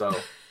words. So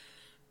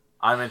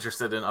I'm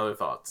interested in other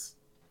thoughts.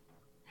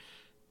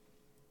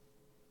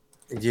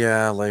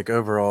 Yeah, like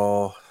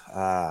overall,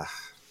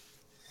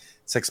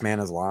 6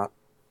 mana is a lot,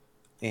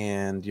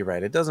 and you're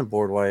right, it doesn't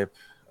board wipe.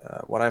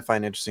 What I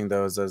find interesting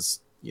though is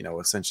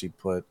essentially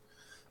put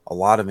a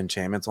lot of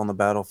enchantments on the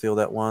battlefield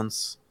at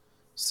once,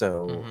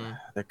 so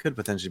there could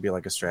potentially be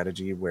like a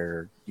strategy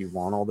where you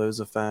want all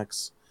those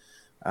effects.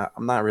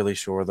 I'm not really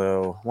sure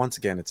though. Once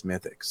again, it's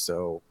mythic,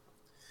 so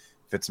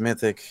if it's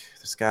mythic,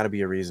 there's got to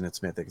be a reason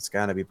it's mythic. It's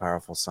got to be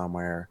powerful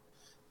somewhere.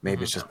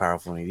 Maybe it's just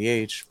powerful in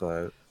EDH,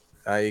 but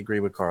I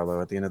agree with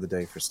Carlo. At the end of the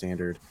day, for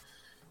standard,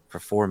 for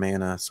 4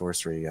 mana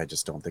sorcery, I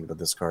just don't think that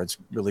this card's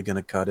really going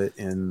to cut it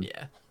in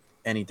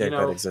any deck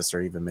that exists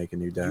or even make a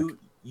new deck.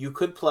 You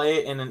could play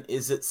it in an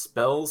Is It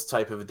Spells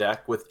type of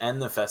deck with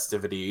End the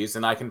Festivities,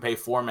 and I can pay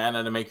 4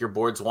 mana to make your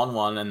boards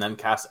 1/1 and then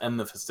cast End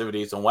the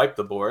Festivities and wipe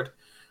the board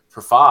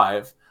for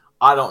 5.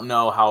 I don't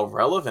know how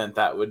relevant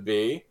that would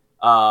be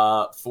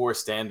for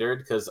standard,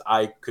 because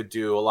I could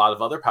do a lot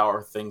of other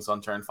power things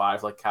on turn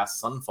 5, like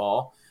cast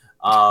Sunfall.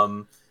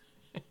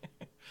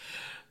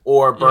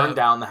 Or burn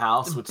down the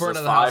house, which is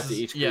 5 to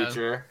each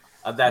creature.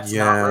 That's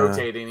not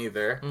rotating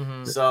either.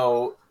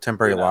 So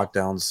temporary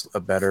lockdown's a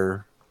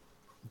better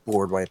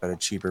board wipe at a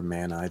cheaper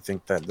mana. I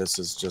think that this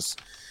is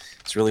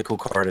it's a really cool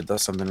card. It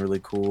does something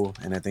really cool,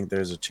 and I think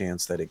there's a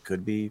chance that it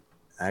could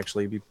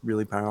actually be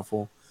really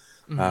powerful.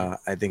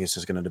 I think it's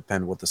just going to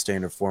depend what the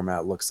standard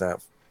format looks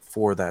at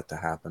for that to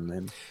happen.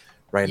 And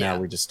right now,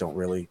 we just don't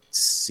really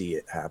see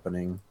it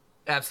happening.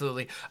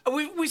 Absolutely.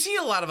 We see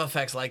a lot of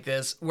effects like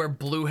this where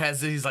blue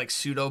has these like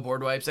pseudo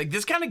board wipes. Like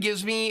this kind of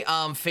gives me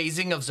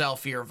phasing of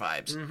Zhalfir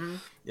vibes.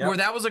 Where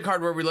that was a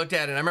card where we looked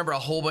at it and I remember a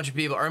whole bunch of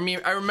people. I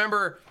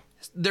remember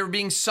there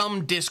being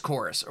some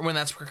discourse when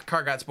that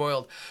card got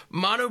spoiled.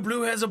 Mono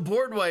blue has a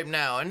board wipe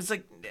now. And it's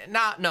like,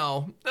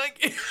 no. Like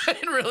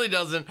it really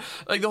doesn't.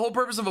 Like the whole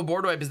purpose of a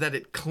board wipe is that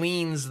it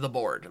cleans the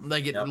board.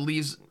 Like it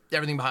leaves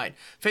everything behind.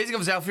 Phasing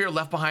of Zhalfir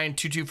left behind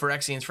 2/2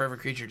 Phyrexians for every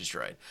creature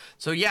destroyed.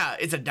 So yeah,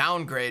 it's a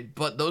downgrade,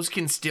 but those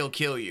can still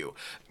kill you.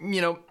 And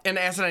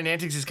Acidine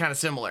Antics is kind of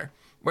similar.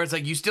 Where it's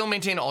like you still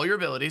maintain all your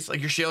abilities. Like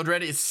your Sheoldred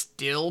is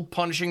still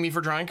punishing me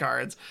for drawing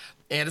cards.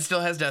 And it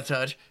still has Death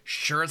Touch.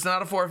 Sure, it's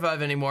not a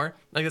 4/5 anymore.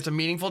 Like it's a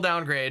meaningful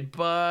downgrade,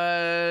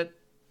 but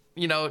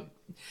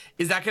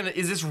is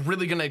this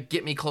really gonna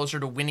get me closer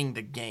to winning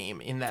the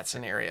game in that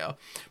scenario?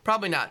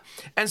 Probably not.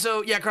 And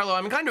so yeah, Carlo,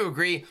 I'm kind of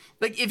agree.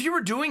 Like if you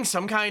were doing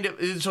some kind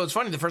of, so it's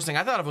funny. The first thing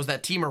I thought of was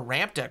that Teamer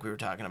ramp deck we were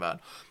talking about.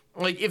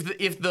 Like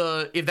if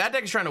that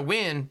deck is trying to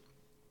win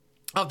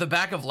off the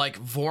back of like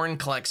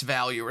Vorinclex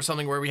value or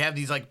something where we have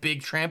these like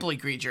big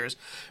trampoline creatures,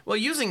 well,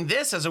 using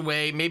this as a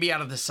way maybe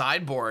out of the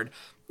sideboard.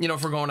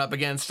 for going up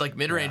against like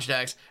mid-range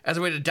decks as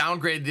a way to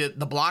downgrade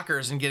the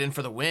blockers and get in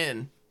for the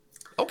win.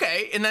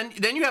 Okay, and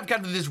then you have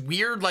kind of this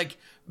weird like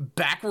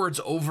backwards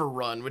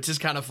overrun, which is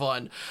kind of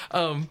fun.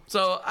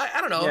 So I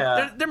don't know.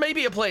 Yeah. There may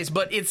be a place,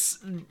 but it's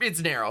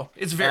narrow.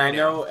 It's very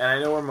narrow. And I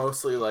know we're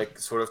mostly like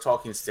sort of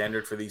talking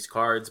standard for these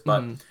cards,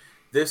 but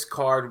this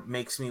card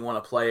makes me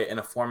want to play it in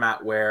a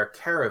format where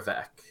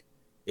Karavek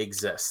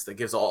exists that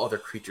gives all other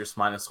creatures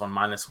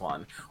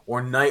 -1/-1,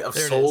 or Knight of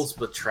Soul's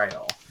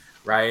Betrayal,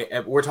 right?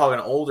 And we're talking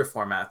older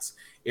formats.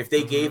 If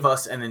they gave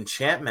us an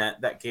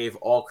enchantment that gave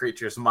all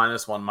creatures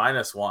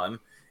 -1/-1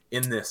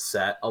 in this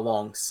set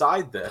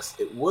alongside this,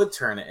 it would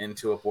turn it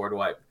into a board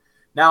wipe.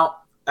 Now,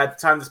 at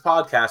the time of this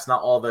podcast,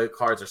 not all the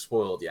cards are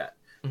spoiled yet,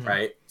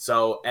 right?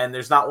 So, and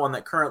there's not one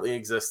that currently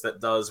exists that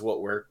does what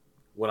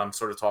I'm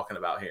sort of talking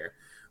about here.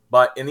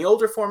 But in the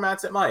older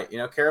formats, it might.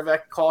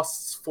 Karavek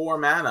costs 4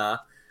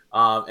 mana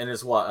and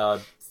is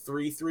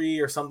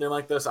 3/3 or something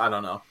like this. I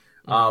don't know.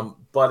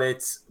 But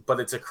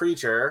it's a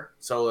creature,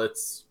 so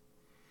it's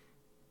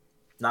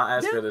not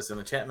as good as an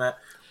enchantment,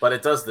 but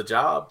it does the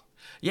job.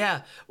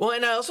 Yeah. Well,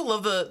 and I also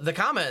love the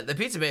comment that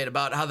Pizza made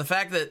about how the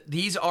fact that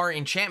these are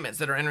enchantments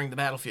that are entering the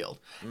battlefield.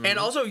 And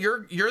also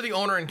you're the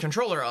owner and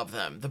controller of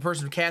them, the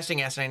person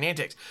casting Asinine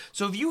Antics.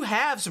 So if you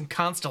have some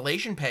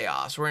constellation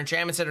payoffs where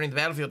enchantments entering the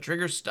battlefield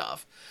triggers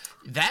stuff,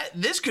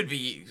 this could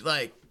be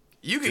like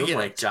you could get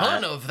a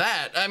ton of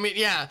that. I mean,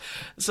 yeah.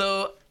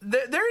 So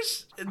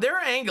there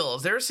are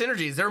angles, there are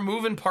synergies, there are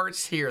moving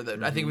parts here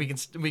that I think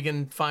we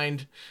can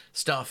find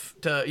stuff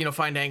to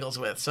find angles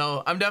with.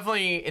 So I'm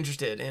definitely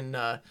interested in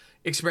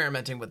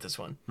experimenting with this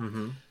one.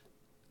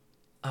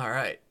 All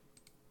right,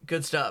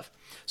 good stuff.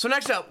 So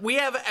next up, we've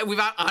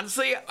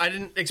honestly, I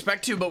didn't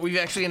expect to, but we've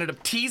actually ended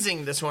up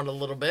teasing this one a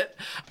little bit.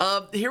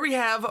 Here we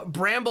have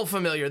Bramble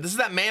Familiar. This is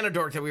that mana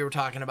dork that we were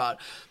talking about.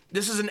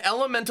 This is an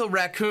elemental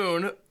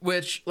raccoon,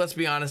 which, let's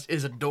be honest,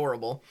 is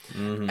adorable.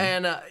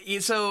 And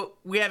so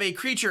we have a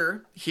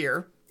creature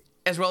here,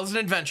 as well as an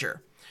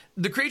adventure.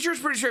 The creature is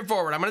pretty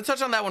straightforward. I'm going to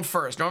touch on that one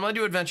first. Normally I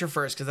do adventure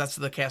first because that's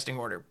the casting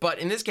order. But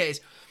in this case,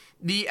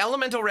 the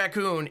elemental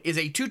raccoon is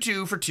a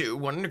 2/2 for 2,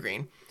 1 and a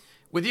green,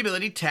 with the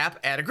ability tap,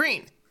 add a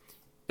green.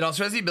 It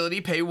also has the ability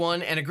pay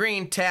 1 and a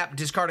green, tap,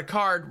 discard a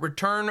card,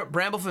 return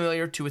Bramble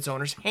Familiar to its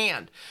owner's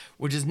hand,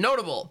 which is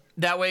notable.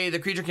 That way the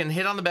creature can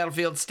hit on the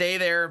battlefield, stay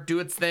there, do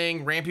its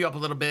thing, ramp you up a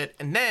little bit,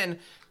 and then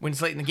when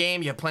it's late in the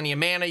game, you have plenty of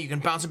mana, you can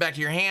bounce it back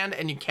to your hand,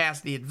 and you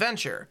cast the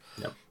adventure.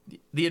 Yep.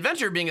 The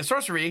adventure being a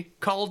sorcery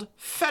called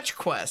Fetch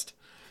Quest.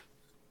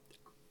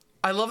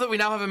 I love that we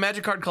now have a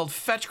Magic card called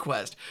Fetch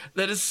Quest.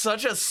 That is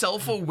such a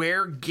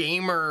self-aware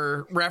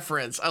gamer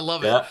reference. I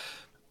love it.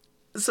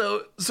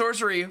 So,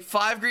 sorcery,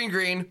 5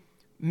 green,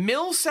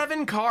 mill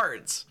 7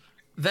 cards.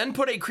 Then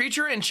put a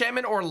creature,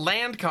 enchantment, or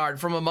land card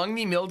from among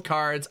the milled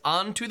cards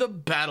onto the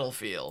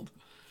battlefield.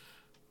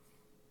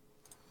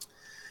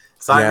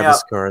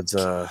 This card's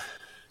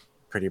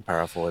pretty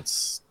powerful.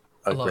 It's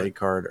a great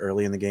card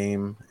early in the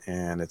game,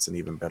 and it's an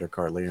even better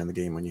card later in the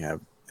game when you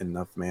have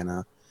enough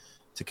mana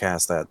to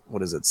cast that,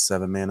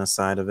 7 mana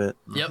side of it.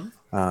 Yep.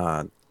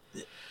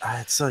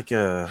 It's like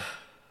kind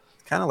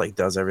of like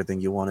does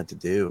everything you want it to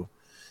do.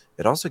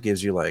 It also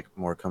gives you like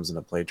more comes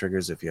into play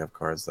triggers if you have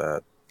cards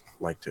that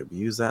like to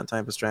abuse that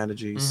type of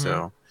strategy.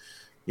 So,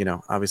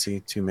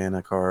 obviously 2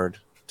 mana card,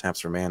 taps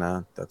for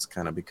mana, that's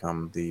kind of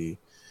become the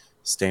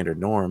standard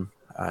norm.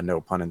 No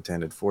pun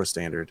intended for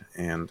standard.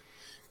 And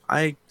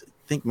I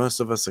think most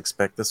of us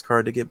expect this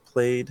card to get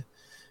played.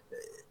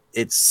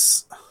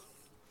 It's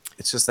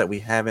just that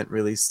we haven't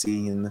really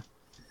seen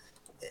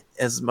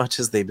as much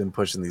as they've been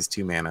pushing these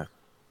 2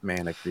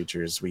 mana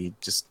creatures. We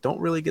just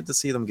don't really get to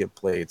see them get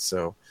played.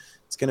 So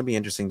it's going to be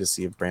interesting to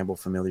see if Bramble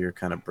Familiar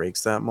kind of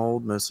breaks that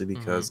mold, mostly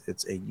because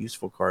it's a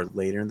useful card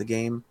later in the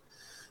game.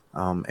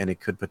 And it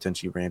could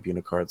potentially ramp you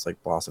into cards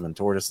like Blossom and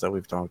Tortoise that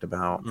we've talked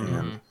about,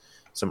 and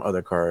some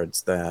other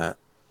cards that,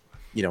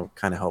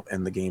 kind of help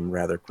end the game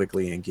rather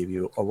quickly and give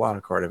you a lot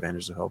of card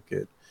advantage to help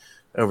get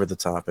over the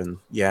top. And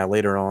yeah,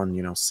 later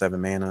on,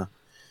 7 mana,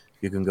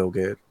 you can go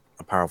get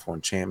a powerful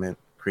enchantment,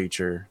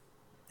 creature,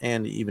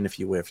 and even if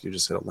you whiff, you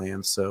just hit a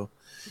land. So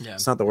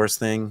it's not the worst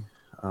thing.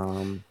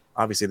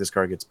 Obviously, this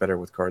card gets better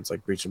with cards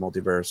like Breach of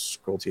Multiverse,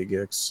 Cruelty of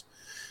Gix.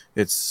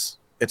 It's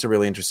a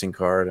really interesting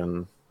card,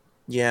 and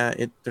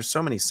there's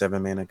so many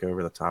 7 mana go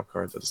over the top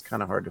cards that it's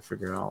kind of hard to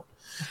figure out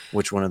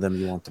which one of them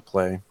you want to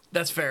play.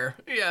 That's fair.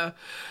 Yeah.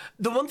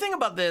 The one thing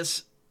about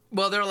this,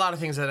 well, there are a lot of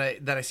things that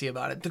I see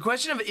about it. The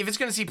question of if it's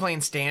going to see play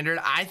in standard,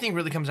 I think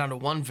really comes down to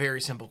one very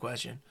simple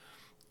question: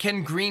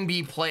 can green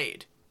be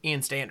played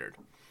in standard?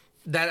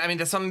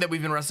 That's something that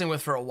we've been wrestling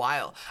with for a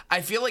while.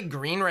 I feel like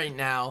green right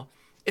now.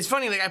 It's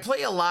funny, like I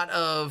play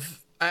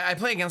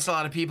against a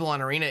lot of people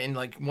on Arena in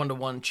like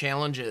 1-to-1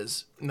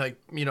 challenges, like,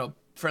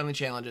 friendly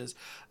challenges,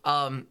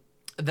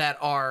 that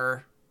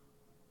are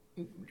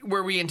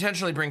where we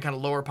intentionally bring kind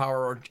of lower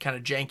power or kind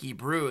of janky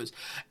brews.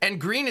 And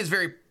green is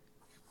very,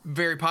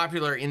 very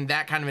popular in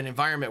that kind of an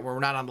environment where we're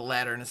not on the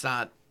ladder and it's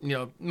not,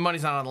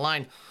 money's not on the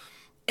line.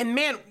 And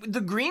man,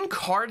 the green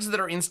cards that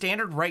are in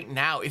standard right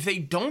now, if they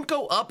don't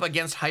go up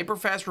against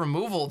hyperfast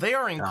removal, they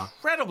are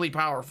incredibly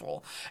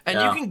powerful. And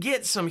you can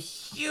get some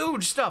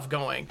huge stuff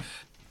going.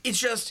 It's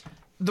just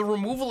the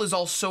removal is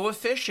all so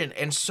efficient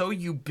and so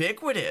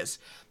ubiquitous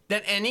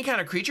that any kind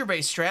of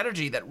creature-based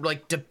strategy that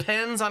like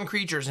depends on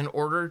creatures in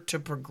order to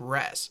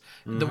progress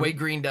the way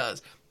green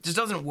does just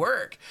doesn't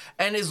work.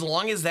 And as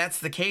long as that's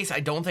the case,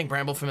 I don't think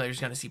Bramble Familiar is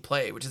going to see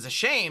play, which is a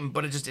shame,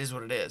 but it just is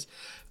what it is.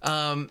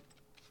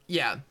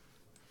 Yeah.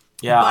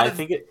 Yeah, But I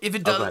think if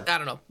it does, I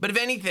don't know. But if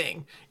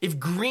anything, if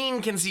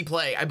green can see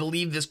play, I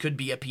believe this could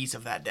be a piece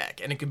of that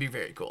deck, and it could be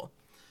very cool.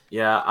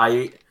 Yeah, I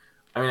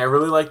mean, I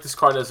really like this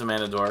card as a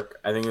mana dork.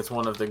 I think it's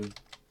one of the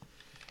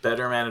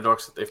better mana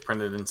dorks that they've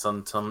printed in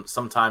some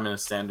time in a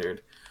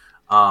standard.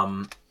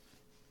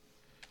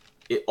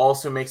 It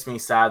also makes me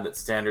sad that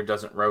standard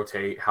doesn't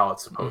rotate how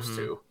it's supposed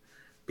to,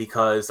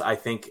 because I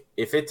think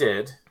if it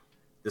did,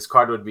 this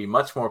card would be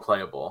much more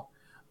playable.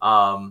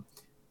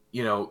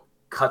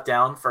 Cut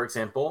down, for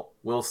example,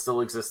 will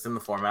still exist in the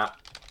format.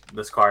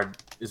 This card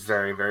is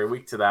very, very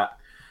weak to that.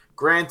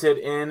 Granted,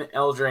 in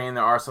Eldraine,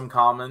 there are some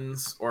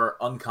commons or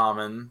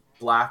uncommon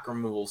black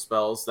removal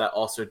spells that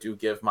also do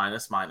give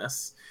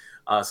 -/.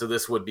 So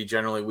this would be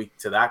generally weak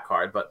to that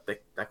card, but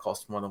that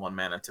costs more than 1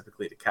 mana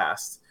typically to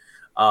cast.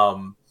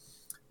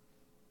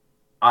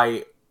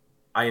 I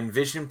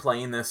envision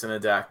playing this in a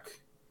deck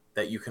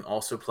that you can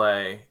also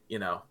play,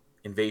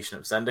 Invasion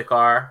of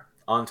Zendikar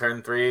on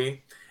turn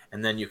 3,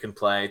 and then you can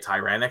play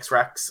Tyrannix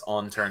Rex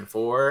on turn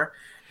 4,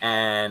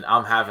 and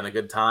I'm having a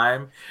good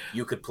time.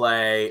 You could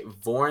play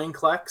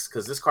Vorinclex,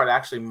 because this card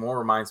actually more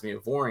reminds me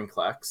of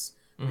Vorinclex,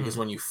 because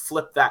when you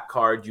flip that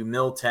card, you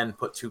mill 10,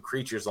 put 2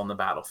 creatures on the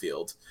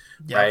battlefield,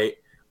 right?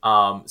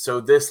 So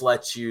this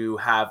lets you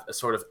have a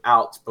sort of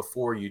out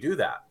before you do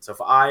that. So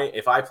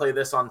if I play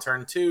this on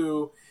turn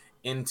 2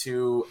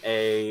 into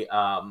a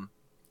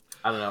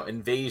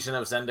Invasion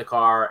of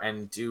Zendikar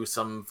and do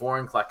some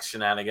Vorinclex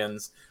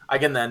shenanigans, I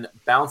can then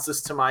bounce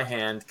this to my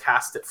hand,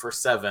 cast it for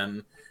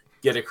 7,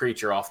 get a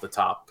creature off the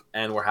top,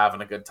 and we're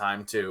having a good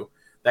time too.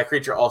 That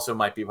creature also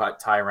might be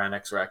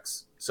Tyrannix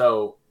Rex.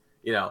 So,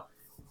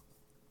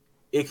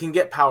 it can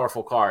get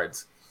powerful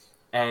cards.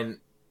 And,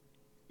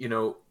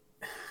 you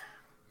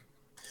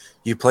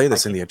play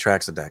this in the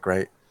Atraxa deck,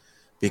 right?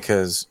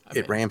 Because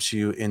it ramps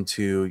you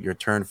into your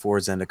turn 4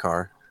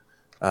 Zendikar.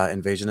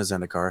 Invasion of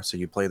Zendikar. So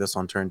you play this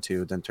on turn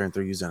 2, then turn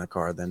 3 you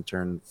Zendikar, then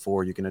turn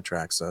 4 you can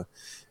Atraxa,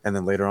 and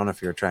then later on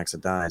if your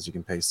Atraxa dies, you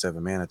can pay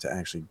 7 mana to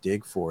actually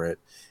dig for it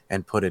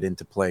and put it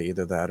into play,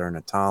 either that or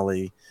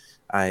Natali.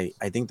 I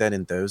think that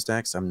in those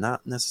decks, I'm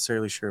not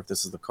necessarily sure if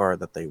this is the card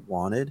that they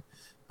wanted,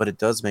 but it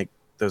does make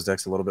those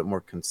decks a little bit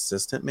more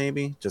consistent,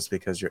 maybe, just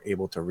because you're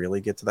able to really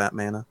get to that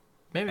mana.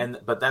 Maybe.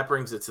 But that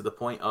brings it to the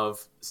point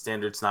of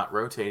standards not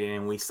rotating,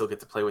 and we still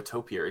get to play with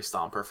Topiary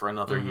Stomper for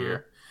another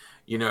year.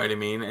 You know what I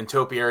mean? And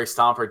Topiary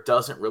Stomper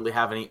doesn't really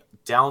have any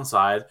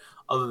downside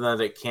other than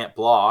that it can't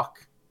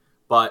block.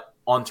 But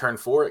on turn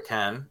 4, it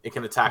can. It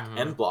can attack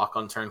and block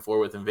on turn 4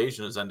 with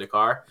Invasion of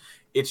Zendikar.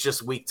 It's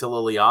just weak to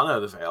Liliana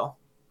of the Veil.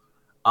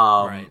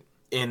 Right.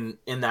 In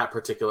that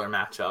particular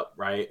matchup,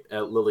 right? A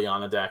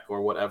Liliana deck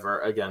or whatever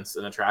against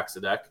an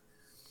Atraxa deck.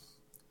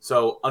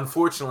 So,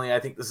 unfortunately, I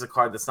think this is a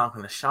card that's not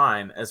going to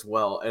shine as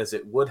well as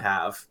it would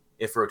have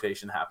if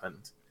rotation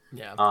happened.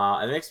 Yeah.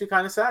 And it makes me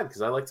kind of sad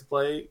because I like to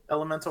play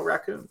Elemental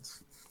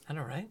Raccoons. I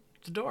know, right?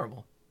 It's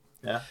adorable.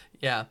 Yeah.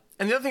 Yeah.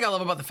 And the other thing I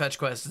love about the fetch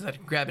quest is that you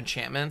can grab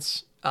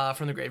enchantments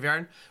from the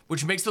graveyard,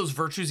 which makes those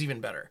virtues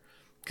even better.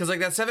 Because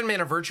like that 7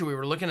 mana virtue we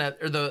were looking at,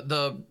 or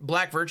the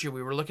black virtue,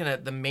 we were looking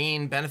at the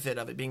main benefit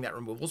of it being that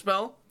removal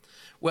spell.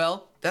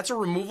 Well, that's a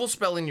removal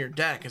spell in your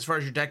deck. As far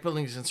as your deck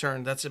building is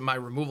concerned, that's my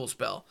removal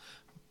spell.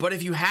 But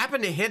if you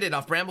happen to hit it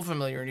off Bramble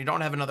Familiar and you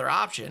don't have another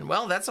option,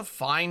 well, that's a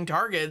fine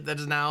target that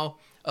is now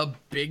a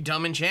big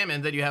dumb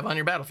enchantment that you have on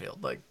your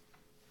battlefield. Like,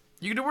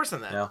 you can do worse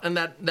than that. Yeah. And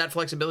that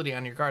flexibility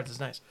on your cards is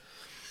nice.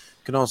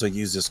 You can also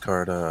use this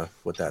card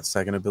with that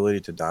second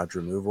ability to dodge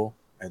removal.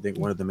 I think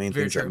one of the main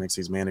things that makes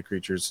these mana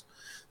creatures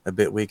a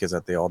bit weak is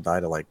that they all die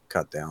to like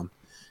cut down.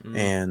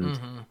 And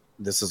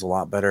this is a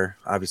lot better.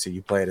 Obviously,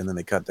 you play it and then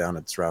they cut down,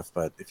 it's rough.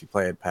 But if you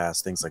play it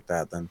past things like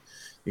that, then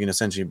you can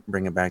essentially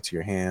bring it back to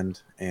your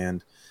hand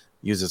and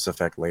use this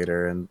effect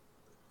later. And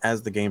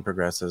as the game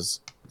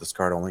progresses, this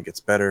card only gets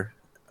better.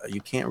 You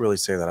can't really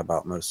say that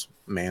about most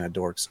mana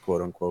dorks,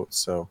 quote unquote.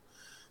 So,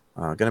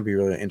 going to be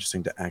really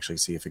interesting to actually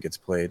see if it gets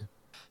played.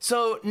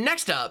 So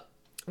next up,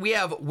 we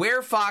have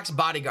Werefox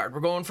Bodyguard.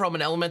 We're going from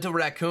an Elemental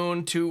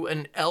Raccoon to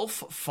an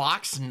Elf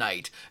Fox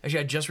Knight.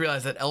 Actually, I just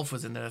realized that Elf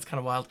was in there. That's kind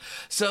of wild.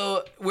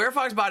 So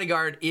Werefox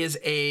Bodyguard is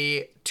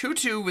a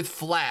 2/2 with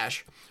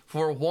Flash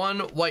for 1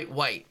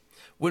 white.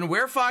 When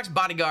Werefox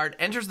Bodyguard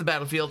enters the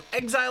battlefield,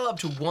 exile up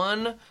to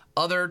 1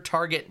 other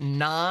target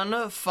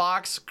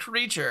non-Fox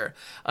creature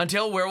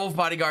until Werewolf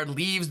Bodyguard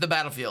leaves the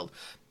battlefield.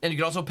 And you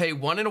can also pay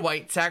 1 and a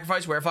white,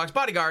 sacrifice Werefox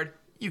Bodyguard,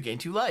 you gain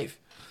 2 life.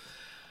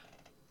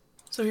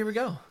 So here we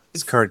go.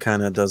 This card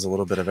kind of does a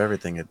little bit of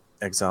everything. It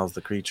exiles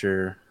the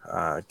creature,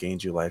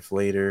 gains you life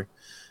later,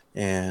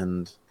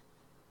 and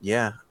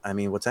Yeah, I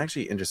mean, what's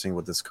actually interesting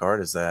with this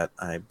card is that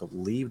I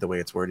believe the way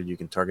it's worded, you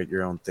can target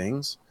your own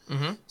things.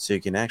 Mm-hmm. So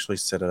you can actually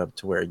set it up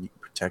to where you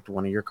protect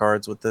one of your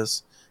cards with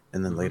this,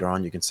 and then later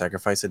on you can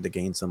sacrifice it to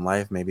gain some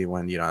life. Maybe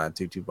when you don't have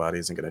 2/2 body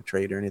isn't going to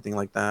trade or anything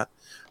like that,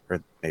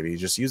 or maybe you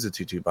just use the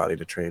 2/2 body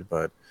to trade.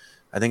 But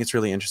I think it's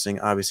really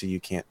interesting. Obviously, you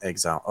can't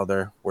exile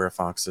other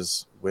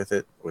werefoxes with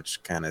it,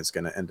 which kind of is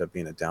going to end up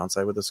being a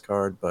downside with this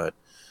card. But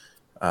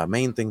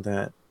main thing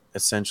that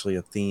essentially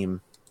a theme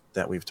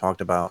that we've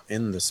talked about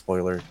in the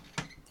spoiler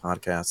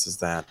podcast is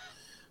that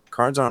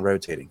cards aren't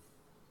rotating.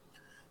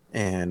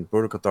 And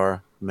Brutal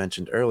Cathar,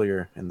 mentioned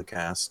earlier in the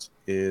cast,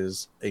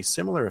 is a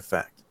similar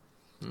effect.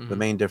 The Mm-hmm.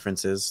 main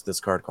difference is this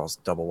card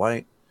costs double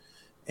white,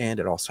 and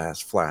it also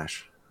has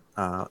flash.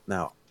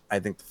 Now, I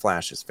think the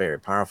flash is very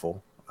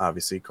powerful.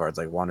 Obviously, cards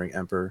like Wandering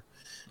Emperor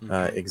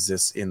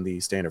exists in the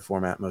standard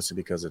format, mostly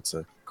because it's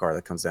a card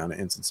that comes down to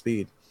instant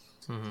speed.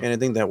 Mm-hmm. And I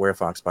think that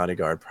Werefox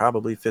Bodyguard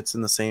probably fits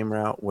in the same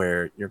route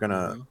where you're going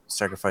to Mhm.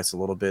 sacrifice a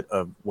little bit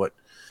of what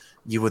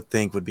you would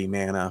think would be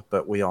mana,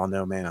 but we all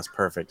know mana's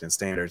perfect in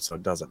standard, so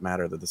it doesn't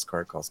matter that this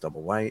card costs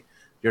double white.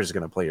 You're just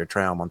going to play your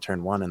Traum on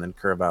turn one and then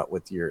curve out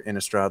with your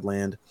Innistrad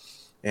land,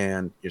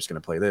 and you're just going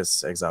to play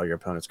this, exile your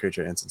opponent's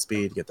creature at instant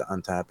speed, get to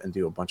untap, and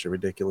do a bunch of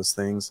ridiculous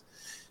things.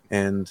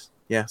 And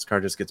yeah, this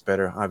card just gets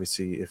better.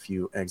 Obviously, if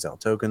you exile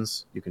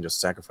tokens, you can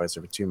just sacrifice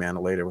it for 2 mana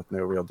later with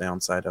no real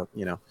downside,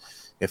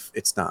 if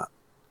it's not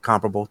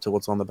comparable to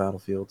what's on the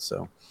battlefield.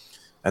 So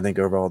I think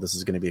overall this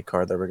is going to be a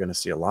card that we're going to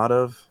see a lot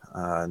of.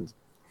 And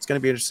it's going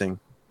to be interesting.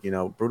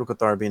 Brutal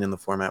Cathar being in the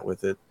format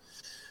with it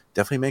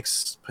definitely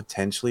makes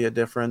potentially a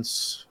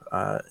difference.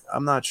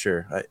 I'm not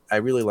sure. I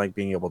really like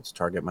being able to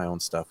target my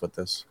own stuff with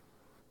this.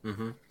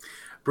 Mm-hmm.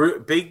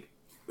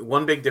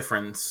 One big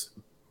difference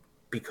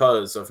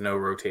because of no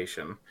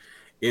rotation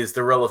is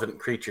the relevant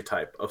creature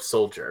type of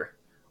soldier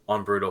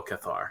on Brutal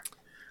Cathar.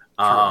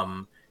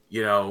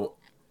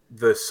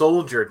 The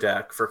soldier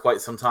deck for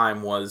quite some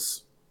time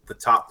was the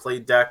top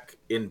played deck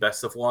in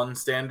best of one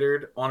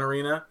standard on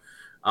Arena.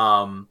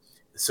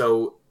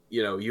 So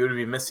you would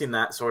be missing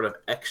that sort of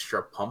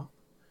extra pump.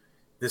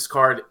 This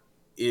card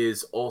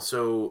is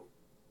also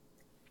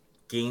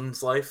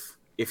gains life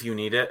if you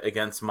need it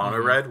against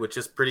mono red, which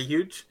is pretty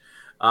huge.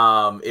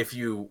 If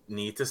you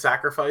need to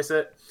sacrifice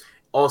it.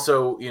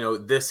 Also,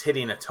 this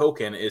hitting a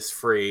token is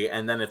free,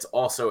 and then it's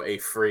also a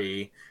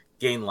free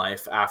gain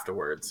life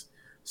afterwards.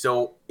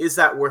 So is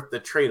that worth the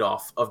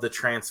trade-off of the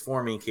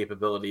transforming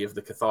capability of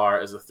the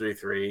Cathar as a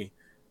 3/3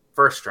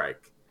 first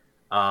strike?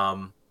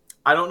 I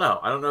don't know.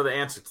 I don't know the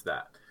answer to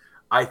that.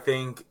 I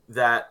think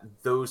that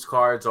those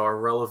cards are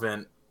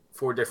relevant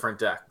for different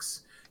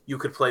decks. You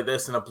could play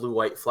this in a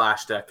blue-white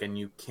flash deck, and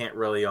you can't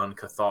really on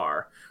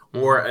Cathar.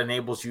 Or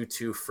enables you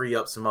to free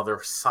up some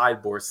other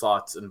sideboard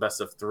slots in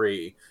best of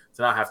 3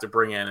 to not have to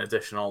bring in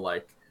additional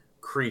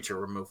creature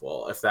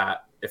removal, if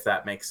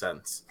that makes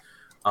sense.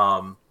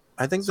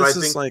 I think this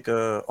is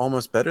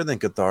almost better than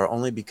Cathar,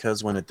 only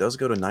because when it does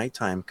go to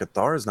nighttime,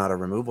 Cathar is not a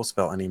removal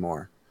spell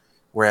anymore.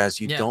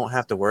 Whereas you don't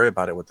have to worry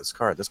about it with this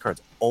card. This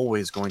card's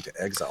always going to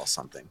exile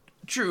something.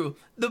 True.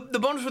 The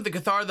bonus with the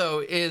Cathar, though,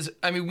 is,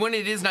 when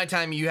it is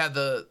nighttime, you have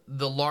the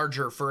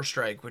larger first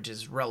strike, which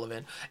is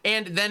relevant.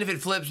 And then if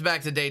it flips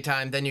back to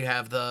daytime, then you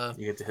have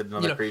You get to hit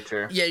another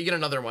creature. Yeah, you get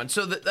another one.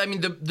 So,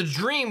 the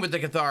dream with the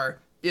Cathar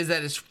is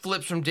that it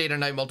flips from day to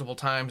night multiple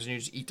times and you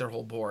just eat their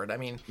whole board.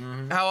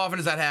 How often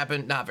does that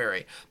happen? Not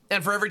very.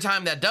 And for every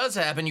time that does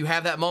happen, you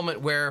have that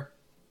moment where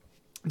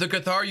the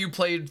Cathar you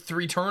played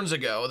 3 turns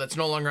ago that's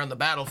no longer on the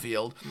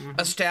battlefield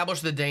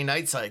established the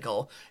day-night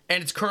cycle,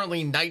 and it's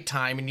currently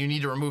nighttime and you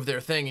need to remove their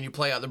thing, and you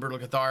play out the Brutal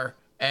Cathar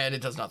and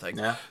it does nothing.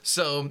 Yeah.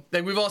 So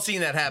we've all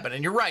seen that happen,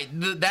 and you're right,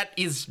 that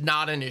is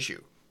not an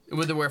issue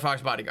with the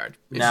Werefox Bodyguard.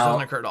 It just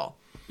doesn't occur at all.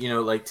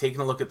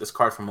 Taking a look at this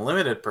card from a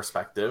limited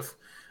perspective,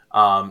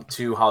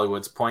 to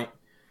Hollywood's point,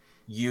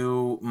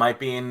 you might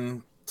be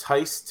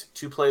enticed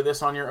to play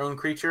this on your own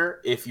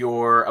creature if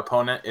your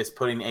opponent is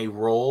putting a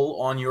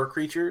roll on your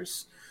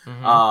creatures.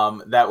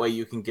 That way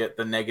you can get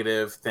the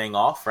negative thing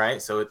off,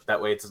 right? So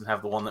that way it doesn't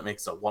have the one that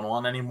makes a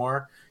 1/1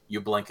 anymore. You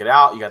blink it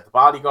out, you got the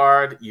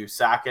bodyguard, you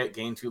sack it,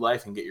 gain 2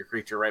 life, and get your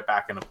creature right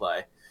back into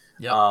play.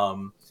 Yep.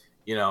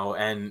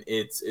 And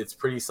it's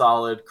pretty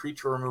solid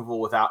creature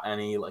removal without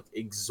any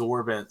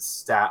exorbitant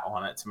stat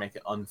on it to make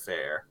it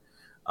unfair.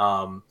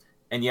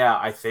 And yeah,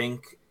 I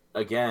think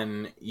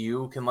again,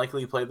 you can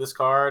likely play this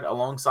card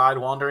alongside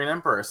Wandering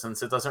Emperor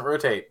since it doesn't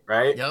rotate,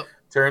 right? Yep.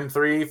 Turn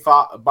 3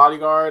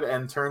 Bodyguard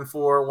and turn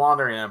 4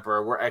 Wandering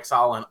Emperor. We're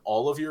exiling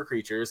all of your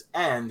creatures,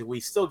 and we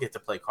still get to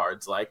play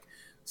cards like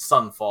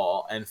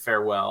Sunfall and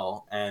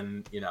Farewell,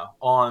 and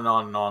on and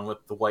on and on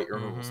with the white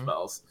removal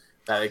spells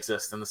that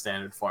exist in the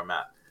standard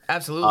format.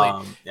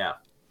 Absolutely. Yeah.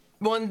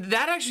 Well, and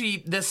that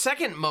actually, the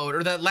second mode,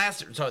 or the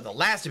last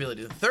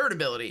ability, the third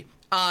ability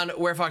on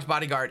Werefox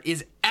Bodyguard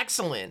is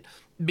excellent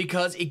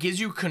because it gives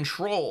you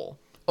control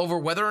over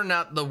whether or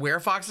not the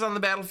Werefox is on the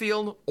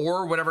battlefield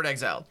or whatever it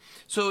exiled.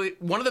 So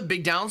one of the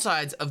big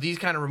downsides of these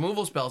kind of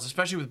removal spells,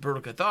 especially with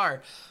Brutal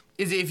Cathar,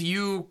 is if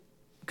you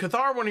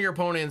Cathar one of your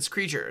opponent's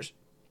creatures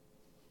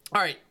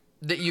All right,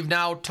 that you've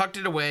now tucked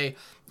it away.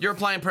 You're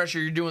applying pressure.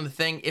 You're doing the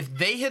thing. If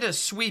they hit a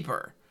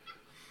sweeper,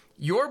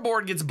 your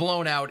board gets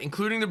blown out,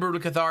 including the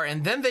Brutal Cathar,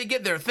 and then they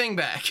get their thing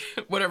back,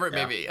 whatever it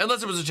may be,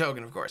 unless it was a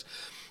token, of course.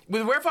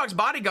 With Werefox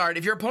Bodyguard,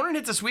 if your opponent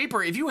hits a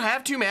sweeper, if you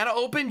have 2 mana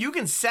open, you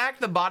can sack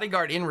the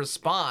Bodyguard in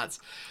response,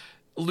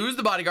 lose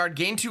the Bodyguard,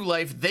 gain 2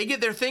 life, they get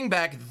their thing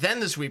back,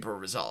 then the sweeper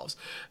resolves.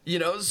 You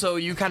know, so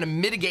you kind of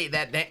mitigate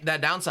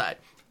that downside.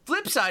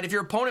 Flip side, if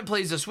your opponent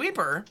plays a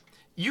sweeper,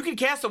 you can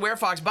cast the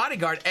Werefox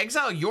Bodyguard,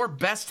 exile your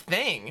best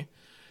thing,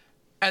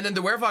 and then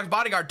the Werefox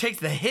Bodyguard takes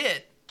the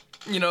hit,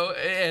 you know,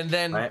 and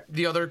then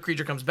the other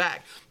creature comes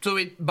back. So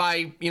it,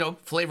 by, you know,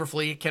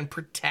 flavorfully, it can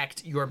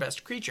protect your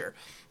best creature,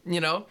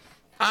 you know?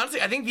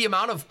 Honestly, I think the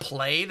amount of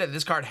play that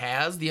this card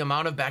has, the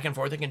amount of back and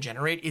forth it can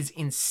generate is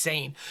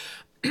insane.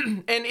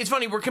 And it's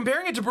funny, we're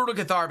comparing it to Brutal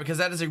Cathar because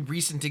that is a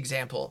recent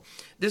example.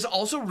 This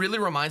also really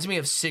reminds me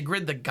of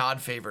Sigrid the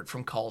God Favorite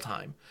from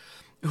Kaldheim,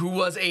 who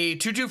was a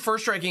 2/2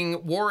 first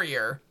striking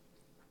warrior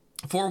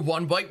for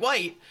 1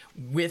 white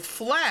with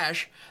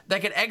flash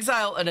that could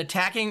exile an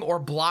attacking or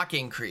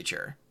blocking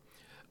creature.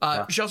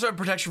 She also had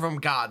protection from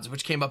gods,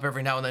 which came up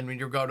every now and then when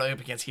you're going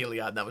up against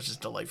Heliod, and that was just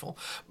delightful.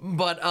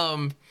 But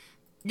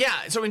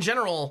yeah, so in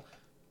general,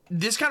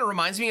 this kind of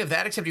reminds me of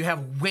that, except you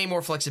have way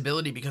more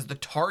flexibility because the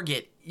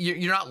target,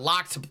 you're not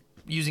locked to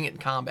using it in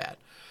combat.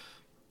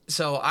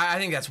 So I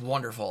think that's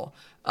wonderful.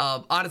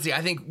 Honestly,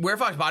 I think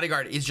Werefox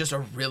Bodyguard is just a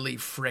really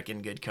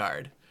freaking good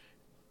card.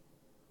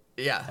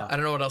 Yeah, I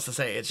don't know what else to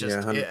say. It's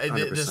just,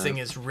 this thing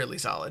is really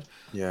solid.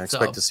 Yeah, I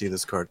expect to see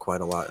this card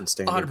quite a lot in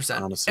Standard,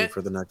 100%. honestly,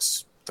 for the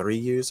next 3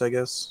 years, I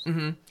guess.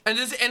 Mm-hmm.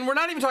 And we're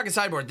not even talking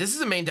sideboard. This is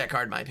a main deck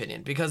card, in my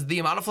opinion, because the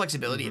amount of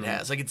flexibility it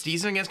has. Like, it's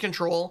decent against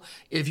control.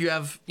 If you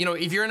have, you know,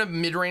 if you're in a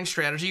mid-range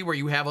strategy where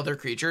you have other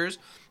creatures,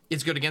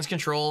 it's good against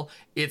control.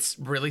 It's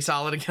really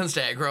solid against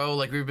aggro,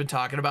 like we've been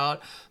talking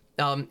about.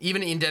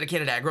 Even in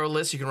dedicated aggro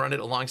lists, you can run it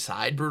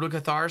alongside Brutal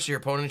Cathar, so your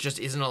opponent just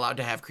isn't allowed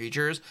to have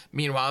creatures.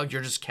 Meanwhile,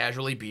 you're just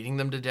casually beating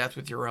them to death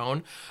with your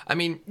own. I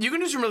mean, you can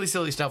do some really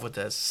silly stuff with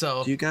this.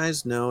 So, do you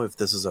guys know if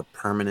this is a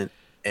permanent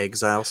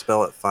exile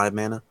spell at 5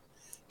 mana?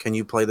 Can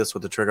you play this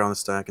with the trigger on the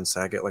stack and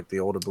sack it like the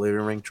old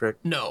Oblivion Ring trick?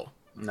 No.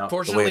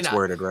 Fortunately, the way it's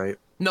worded, right?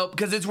 No,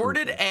 because it's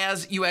worded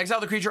as you exile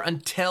the creature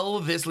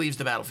until this leaves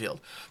the battlefield.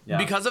 Yeah.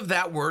 Because of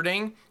that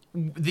wording,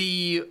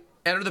 the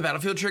enter the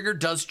battlefield trigger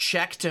does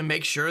check to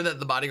make sure that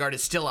the bodyguard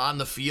is still on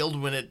the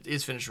field when it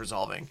is finished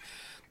resolving.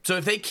 So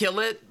if they kill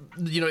it,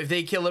 you know, if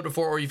they kill it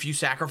before, or if you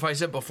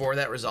sacrifice it before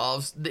that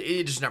resolves,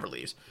 it just never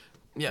leaves.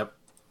 Yep.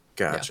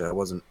 Gotcha. I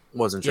wasn't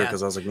sure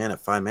because I was like, man, at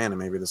 5 mana,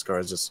 maybe this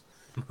card is just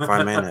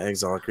 5 mana,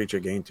 exile a creature,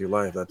 gain 2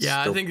 life. That's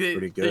still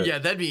pretty good. Yeah,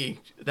 that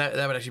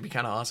would actually be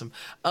kind of awesome.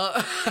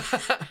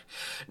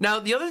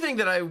 Now, the other thing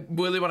that I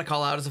really want to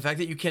call out is the fact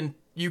that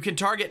you can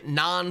target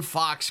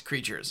non-fox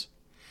creatures.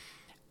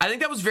 I think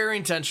that was very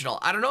intentional.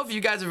 I don't know if you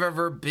guys have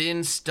ever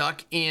been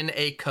stuck in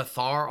a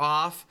Cathar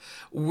off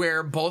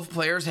where both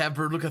players have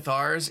Brutal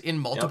Cathars in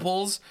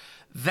multiples. Yep.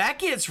 That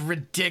gets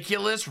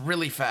ridiculous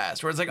really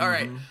fast. Where it's like, all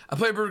right, I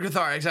play Brutal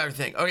Cathar, exile your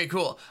thing. Okay,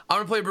 cool. I'm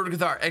going to play Brutal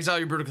Cathar, exile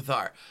your Brutal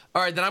Cathar.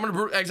 All right, then I'm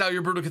going to exile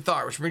your Brutal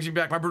Cathar, which brings me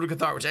back my Brutal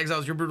Cathar, which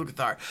exiles your Brutal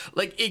Cathar.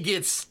 Like, it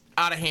gets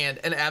out of hand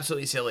and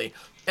absolutely silly.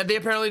 And they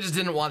apparently just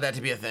didn't want that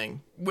to be a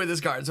thing with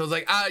this card. So it's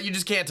like, you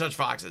just can't touch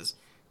foxes.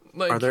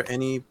 Like, are there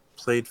any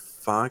played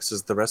fox?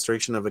 Is the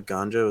Restoration of a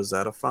Ganjo, is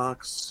that a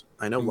fox?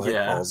 I know Light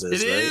Balls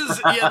is, It right? is.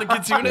 Yeah, the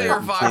Kitsune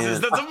are foxes.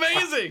 That's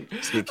amazing.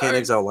 So you can't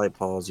exile Light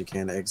Balls. You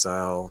can't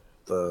exile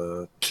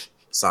the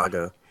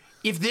Saga.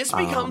 If this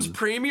becomes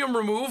premium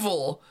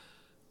removal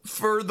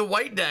for the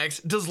white decks,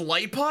 does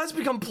Light Paws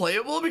become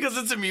playable because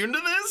it's immune to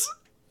this?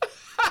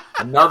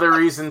 Another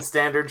reason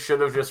Standard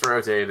should have just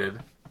rotated.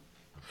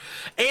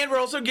 And we're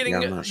also getting,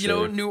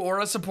 new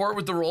aura support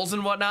with the rolls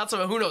and whatnot.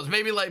 So who knows?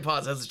 Maybe Light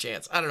Paws has a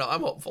chance. I don't know.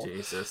 I'm hopeful.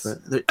 Jesus.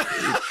 It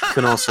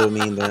can also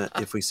mean that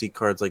if we see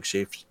cards like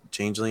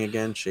Changeling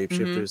again,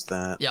 Shapeshifters,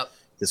 that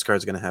this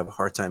card's going to have a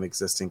hard time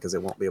existing because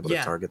it won't be able to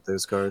target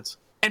those cards.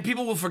 And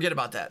people will forget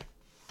about that.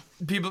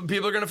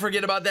 People are going to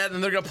forget about that,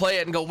 and they're going to play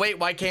it and go, wait,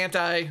 why can't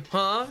I?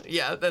 Huh?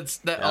 Yeah, that's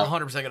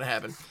 100% going to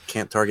happen.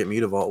 Can't target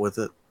Mutavault with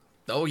it.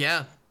 Oh,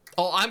 yeah.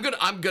 Oh, I'm gonna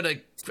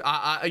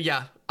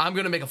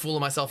make a fool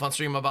of myself on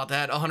stream about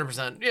that.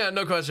 100%. Yeah,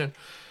 no question.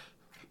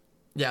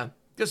 Yeah,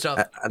 good stuff.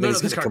 I think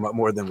it's gonna come up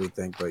more than we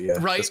think, but yeah.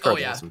 Right? Oh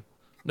yeah, awesome.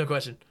 No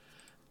question.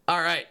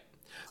 All right.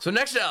 So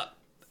next up,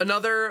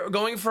 another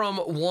going from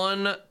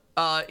one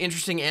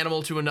interesting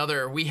animal to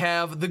another. We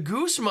have the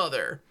Goose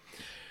Mother.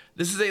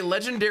 This is a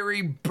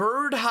legendary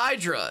bird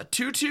hydra,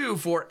 2/2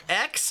 for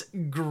X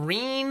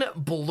green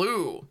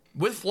blue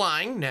with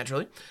flying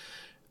naturally.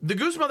 The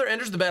Goose Mother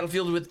enters the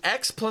battlefield with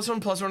X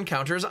 +1/+1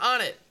 counters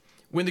on it.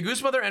 When the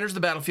Goose Mother enters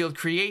the battlefield,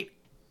 create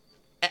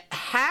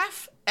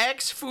half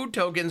X food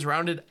tokens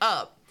rounded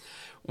up.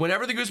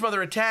 Whenever the Goose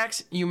Mother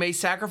attacks, you may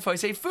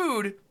sacrifice a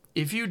food.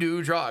 If you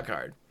do, draw a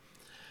card.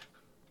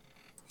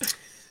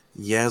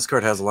 Yeah, this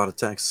card has a lot of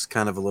text.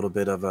 Kind of a little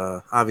bit of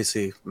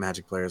obviously,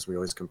 Magic players, we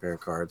always compare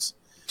cards.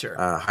 Sure.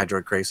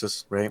 Hydroid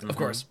Krasis, right? Of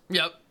course.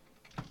 Yep.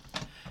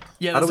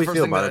 Yeah, How that's do we the first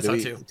feel thing that I about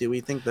it? saw too. Do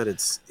we think that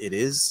it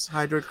is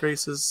Hydroid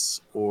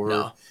Crisis, or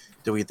No.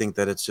 do we think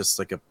that it's just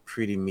like a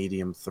pretty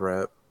medium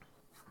threat?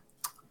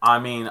 I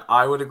mean,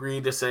 I would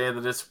agree to say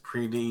that it's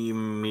pretty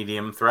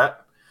medium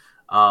threat.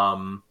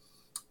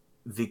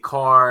 The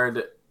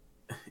card,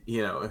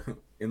 you know,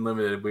 in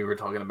limited, we were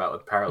talking about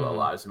with parallel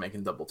lives and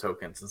making double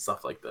tokens and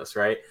stuff like this,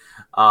 right?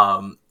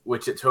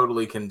 Which it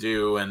totally can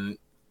do, and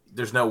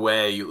there's no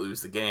way you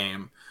lose the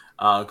game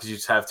because you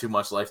just have too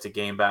much life to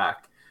gain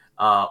back.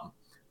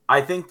 I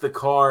think the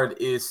card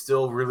is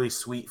still really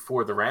sweet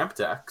for the ramp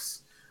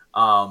decks.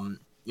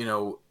 You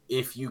know,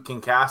 if you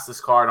can cast this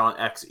card on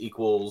X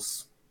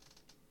equals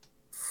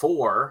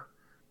 4,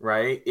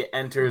 right? It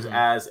enters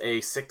as a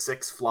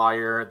 6/6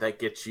 flyer that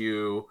gets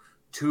you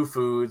 2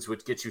 foods,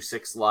 which gets you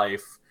 6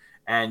 life,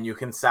 and you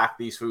can sack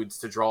these foods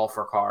to draw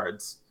for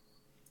cards.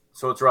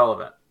 So it's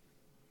relevant.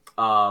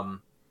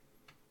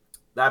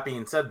 That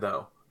being said,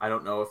 though, I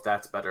don't know if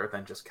that's better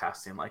than just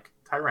casting like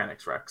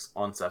Tyrannix Rex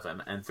on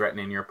 7 and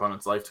threatening your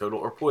opponent's life total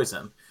or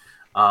poison.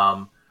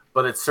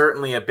 But it's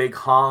certainly a big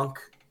honk,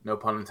 no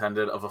pun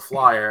intended, of a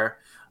flyer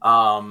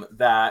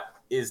that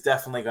is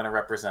definitely going to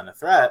represent a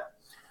threat.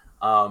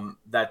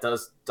 That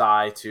does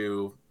die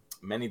to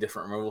many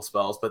different removal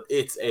spells, but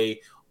it's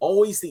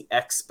always the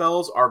X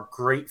spells are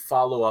great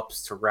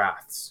follow-ups to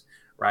Wraths,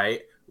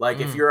 right?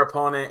 Like if your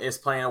opponent is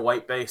playing a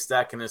white-based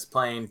deck and is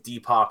playing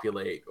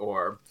Depopulate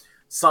or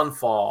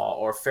Sunfall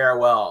or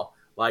Farewell,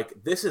 like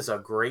this is a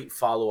great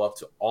follow-up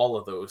to all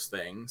of those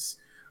things.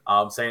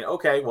 Saying,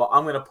 okay, well,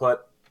 I'm going to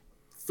put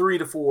 3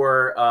 to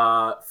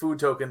 4 food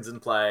tokens in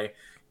play,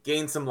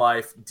 gain some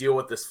life, deal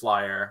with this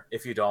flyer.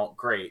 If you don't,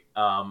 great.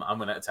 I'm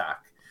going to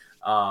attack.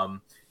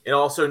 It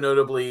also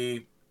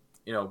notably,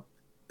 you know,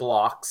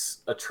 blocks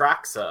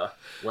Atraxa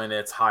when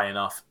it's high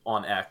enough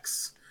on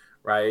X,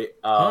 right?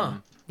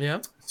 Yeah.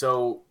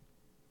 So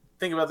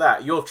think about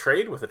that. You'll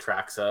trade with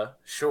Atraxa,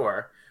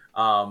 sure.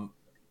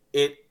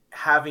 It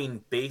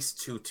having base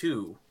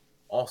 2/2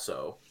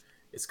 also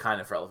is kind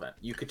of relevant.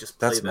 You could just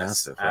play That's this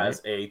massive, right?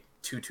 as a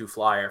 2/2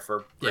 flyer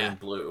for green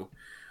blue.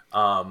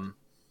 Or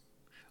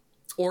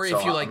so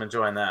if you like, I'm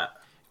enjoying that.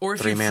 or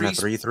if 3 you mana,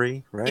 free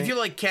 3/3, right? If you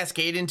like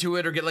cascade into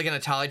it or get like an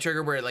Atali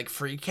trigger where it like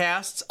free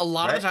casts, a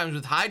lot of the times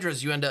with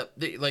Hydras you end up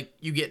like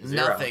you get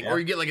 0, nothing, yeah. or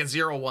you get like a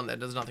 0/1 that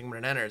does nothing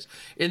when it enters.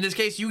 In this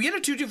case, you get a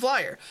 2/2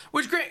 flyer,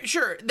 which great,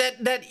 sure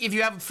that if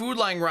you have food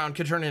lying around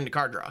could turn into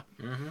card draw.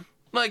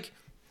 Like,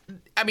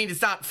 I mean,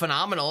 it's not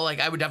phenomenal.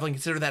 Like I would definitely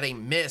consider that a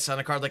miss on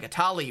a card like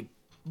Atali,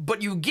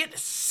 but you get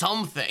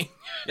something.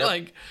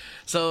 Like,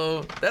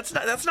 so that's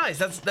nice.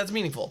 That's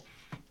meaningful.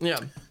 Yeah.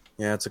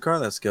 Yeah, it's a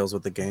card that scales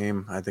with the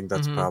game. I think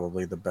that's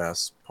probably the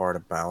best part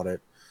about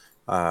it.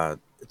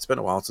 It's been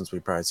a while since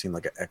we've probably seen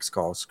like an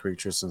X-Cost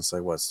creature since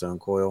like Stone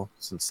Coil,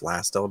 since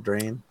last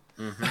Eldraine.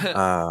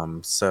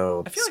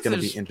 So it's like going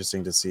to be there's-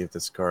 interesting to see if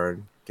this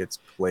card gets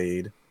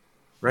played.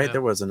 Right,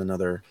 there wasn't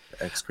another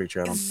X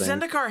creature, I don't think.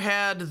 Zendikar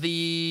had was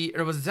it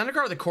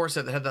Zendikar or the core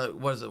set that had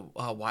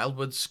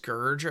Wildwood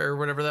Scourge or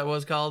whatever that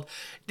was called?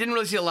 Didn't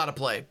really see a lot of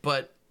play,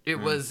 but it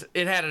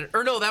had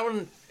that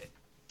one.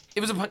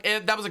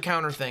 That was a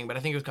counter thing, but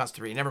I think it was cost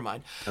 3. Never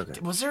mind. Okay.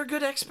 Was there a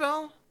good X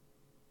spell?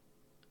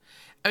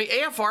 I mean,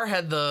 AFR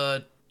had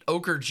the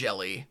Ochre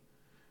Jelly.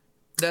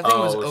 That thing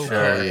was okay.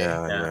 Sure,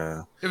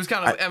 yeah. It was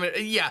kind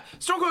of,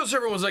 Stone Cold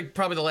Serpent was like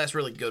probably the last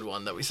really good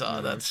one that we saw.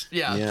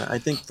 Yeah, I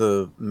think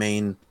the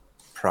main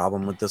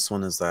problem with this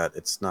one is that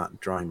it's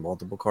not drawing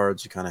multiple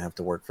cards. You kind of have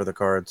to work for the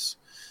cards.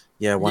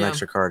 Yeah, one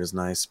extra card is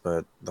nice,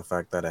 but the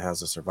fact that it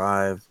has to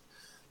survive.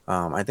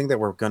 I think that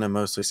we're going to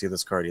mostly see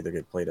this card either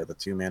get played at the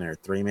 2 mana or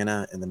 3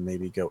 mana and then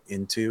maybe go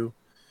into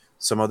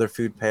some other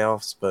food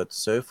payoffs. But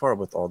so far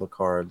with all the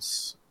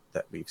cards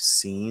that we've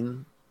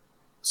seen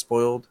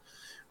spoiled,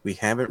 we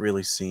haven't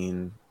really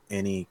seen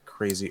any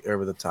crazy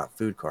over-the-top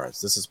food cards.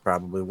 This is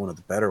probably one of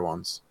the better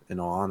ones, in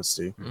all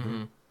honesty.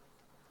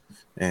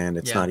 And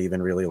it's not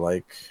even really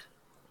like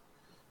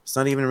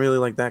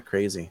that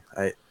crazy.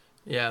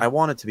 I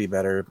want it to be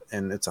better,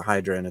 and it's a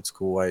Hydra, and it's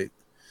cool.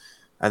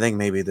 I think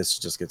maybe this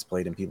just gets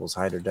played in people's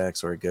Hydra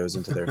decks or it goes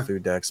into their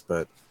food decks,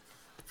 but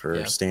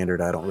for standard,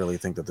 I don't really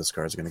think that this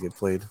card is going to get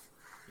played.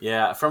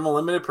 Yeah, from a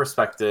limited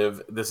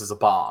perspective, this is a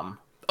bomb.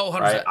 Oh,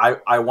 100%. Right?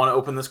 I want to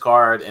open this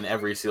card in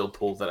every sealed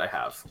pool that I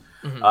have.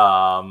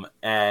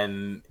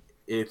 And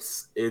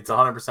it's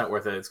 100%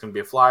 worth it. It's going to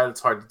be a flyer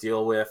that's hard to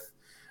deal with.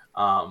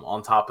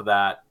 On top of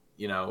that,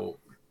 you know,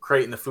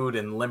 creating the food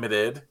in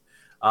limited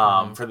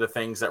for the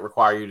things that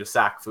require you to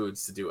sack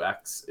foods to do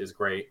X is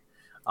great.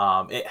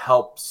 It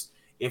helps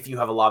if you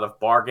have a lot of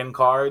bargain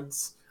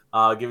cards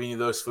giving you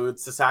those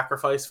foods to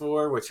sacrifice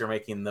for, which you're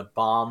making the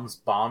bombs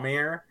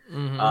bombier.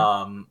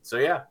 So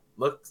yeah,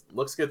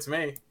 looks good to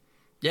me.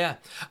 Yeah,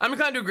 I'm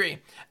inclined to agree.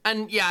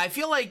 And yeah, I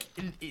feel like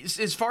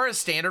as far as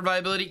standard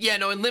viability,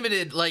 in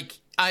limited, like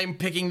I'm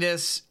picking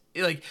this.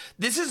 Like,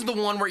 this is the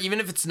one where even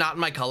if it's not in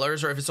my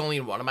colors or if it's only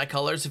in one of my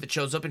colors, if it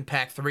shows up in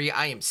pack 3,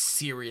 I am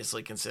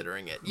seriously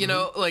considering it. You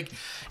know, like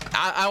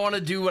I want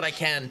to do what I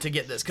can to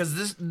get this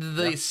because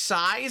the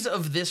size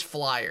of this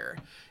flyer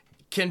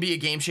can be a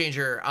game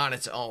changer on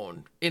its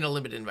own in a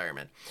limited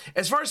environment.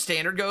 As far as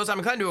standard goes, I'm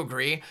inclined to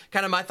agree.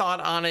 Kind of my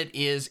thought on it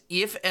is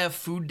if a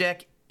food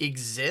deck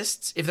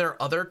exists, if there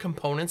are other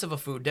components of a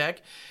food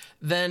deck,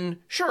 then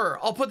sure,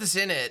 I'll put this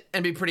in it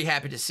and be pretty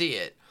happy to see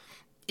it.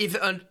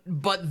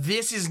 But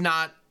this is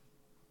not,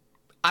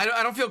 I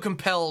don't feel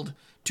compelled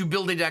to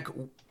build a deck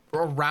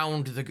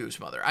around the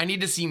Goose Mother. I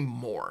need to see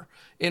more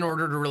in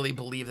order to really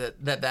believe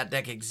that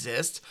deck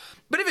exists.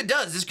 But if it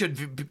does, this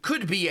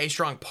could be a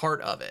strong part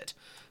of it.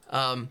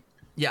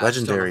 Yeah,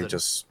 legendary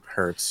just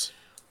hurts.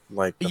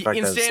 Like the fact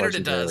in that it's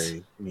standard,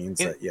 legendary means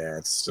that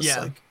it's just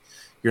like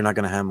you're not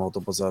going to have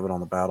multiples of it on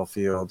the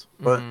battlefield.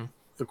 But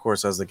of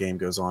course, as the game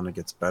goes on, it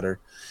gets better.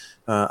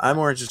 I'm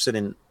more interested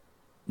in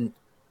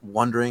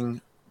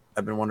wondering.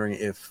 I've been wondering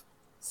if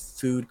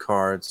food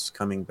cards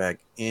coming back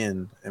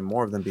in and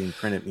more of them being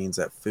printed means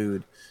that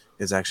food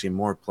is actually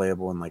more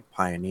playable in like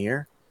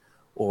Pioneer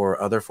or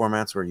other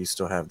formats where you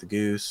still have the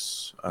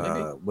Goose,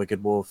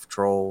 Wicked Wolf,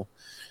 Troll,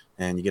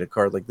 and you get a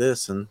card like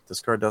this, and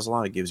this card does a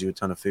lot. It gives you a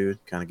ton of food,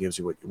 kind of gives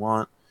you what you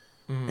want,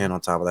 and on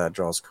top of that,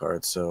 draws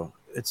cards. So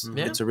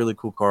it's a really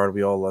cool card.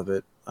 We all love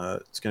it.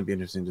 It's going to be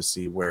interesting to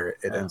see where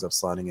it ends up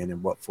slotting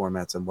in what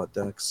formats and what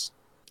decks.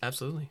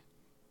 Absolutely.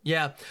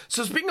 Yeah.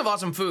 So speaking of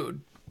awesome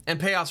food and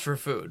payoffs for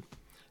food,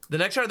 the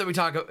next card that we're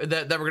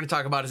going to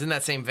talk about is in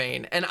that same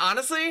vein. And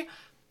honestly,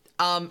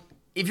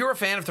 if you're a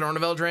fan of Throne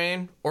of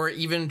Eldraine, or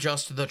even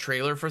just the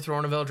trailer for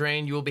Throne of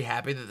Eldraine, you will be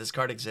happy that this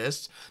card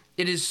exists.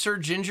 It is Sir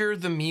Ginger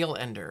the Meal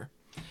Ender.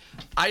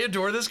 I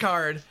adore this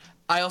card.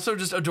 I also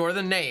just adore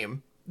the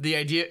name. The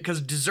idea,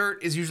 because dessert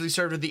is usually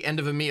served at the end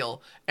of a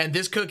meal, and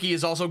this cookie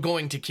is also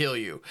going to kill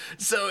you.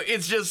 So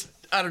it's just,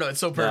 I don't know, it's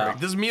so perfect.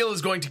 Yeah. This meal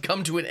is going to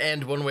come to an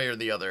end one way or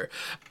the other.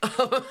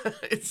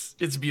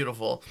 It's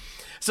beautiful.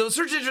 So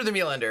Sir Ginger the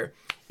Meal Ender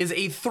is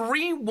a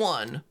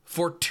 3/1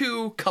 for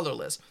 2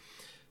 colorless.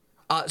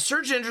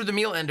 Sir Ginger the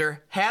Meal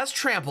Ender has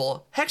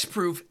trample,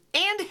 hexproof,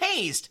 and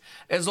haste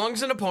as long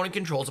as an opponent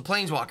controls a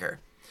planeswalker.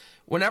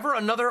 Whenever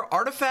another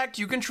artifact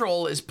you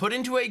control is put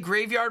into a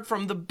graveyard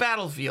from the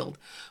battlefield,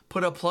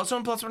 put a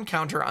 +1/+1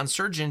 counter on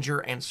Sir Ginger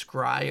and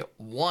scry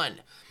 1.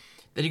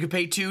 Then you can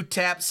pay 2,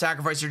 tap,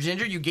 sacrifice Sir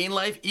Ginger. You gain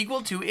life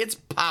equal to its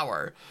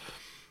power.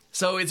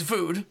 So it's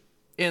food,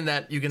 in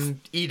that you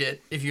can eat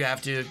it if you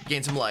have to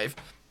gain some life.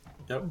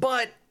 Yep.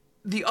 But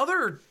the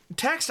other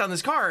text on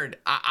this card,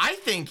 I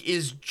think,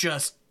 is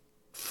just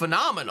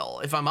phenomenal,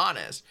 if I'm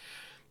honest.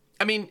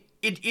 I mean,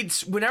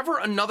 it's whenever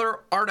another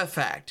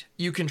artifact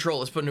you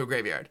control is put into a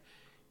graveyard.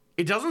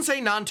 It doesn't say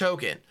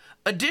non-token.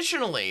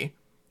 Additionally,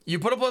 you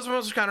put a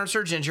 +1/+1 counter on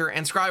Sir Ginger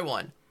and scry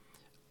 1.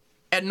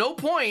 At no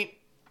point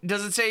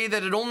does it say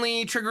that it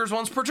only triggers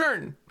once per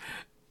turn.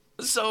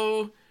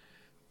 So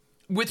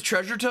with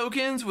treasure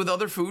tokens, with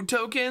other food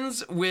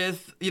tokens,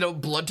 with,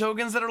 blood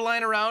tokens that are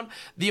lying around,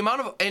 the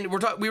amount of, and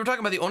we were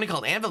talking about the Oni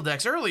called Anvil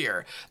decks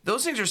earlier.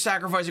 Those things are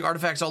sacrificing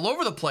artifacts all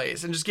over the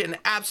place and just getting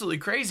absolutely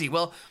crazy.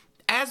 Well,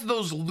 as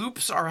those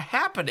loops are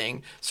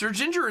happening, Sir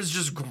Ginger is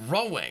just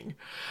growing.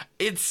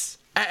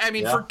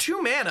 For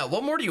 2 mana,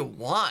 what more do you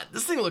want?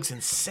 This thing looks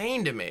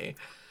insane to me.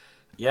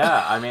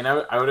 Yeah, I mean,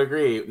 I would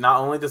agree. Not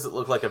only does it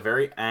look like a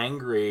very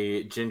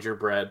angry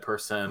gingerbread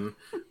person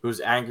who's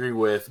angry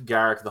with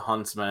Garrick the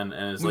Huntsman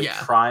and is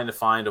trying to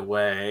find a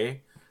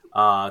way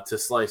to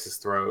slice his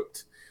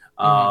throat.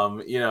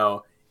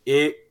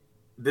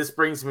 This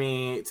brings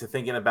me to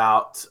thinking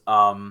about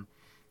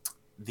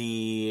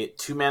the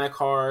 2 mana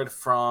card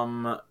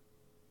from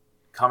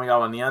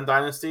Kamigawa Neon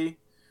Dynasty.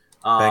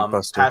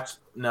 Bankbuster.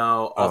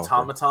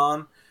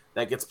 Automaton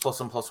that gets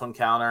 +1/+1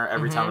 counter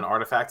every time an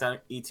artifact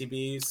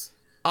ETBs.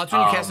 It's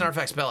when you cast an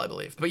artifact spell, I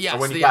believe. But yes,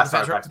 when you cast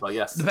an artifact spell,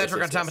 yes. The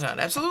Petric Automaton,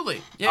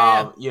 absolutely.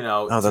 Yeah.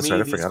 To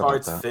me, these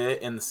cards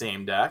fit in the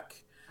same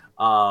deck.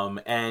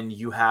 And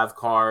you have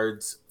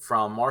cards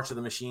from March of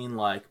the Machine,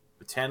 like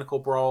Botanical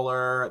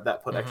Brawler,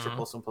 that put extra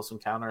 +1/+1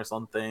 counters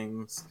on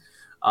things.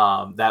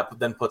 That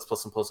then puts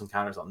 +1/+1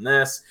 counters on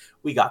this.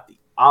 We got the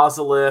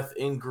Ozolith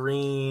in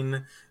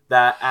green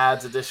that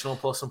adds additional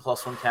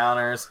 +1/+1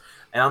 counters.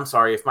 And I'm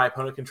sorry, if my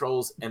opponent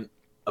controls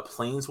a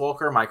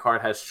Planeswalker, my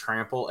card has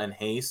Trample and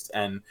Haste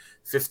and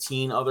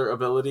 15 other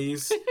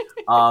abilities.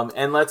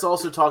 And let's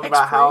also talk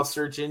about how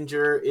Sir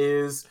Ginger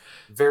is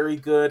very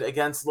good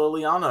against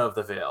Liliana of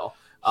the Veil.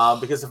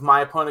 Because if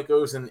my opponent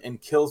goes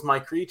and kills my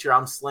creature,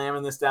 I'm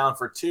slamming this down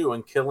for 2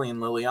 and killing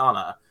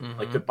Liliana.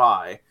 Like,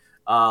 goodbye.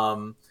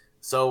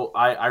 So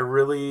I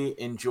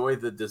really enjoy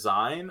the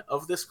design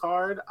of this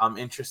card. I'm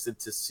interested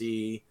to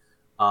see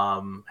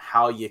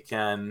how you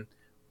can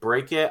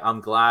break it.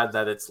 I'm glad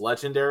that it's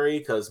legendary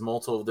because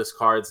multiple of this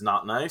card's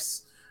not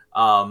nice.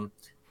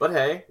 But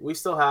hey, we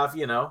still have,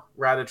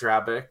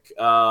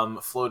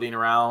 Ratadrabic floating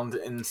around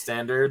in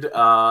standard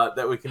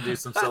that we can do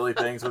some silly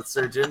things with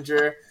Sir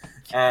Ginger.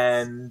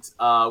 And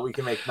we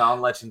can make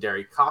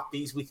non-legendary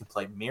copies. We can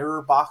play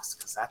Mirror Box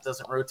because that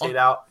doesn't rotate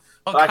out.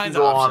 But I can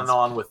go on and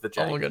on with the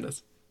jank. Oh my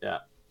goodness. Yeah.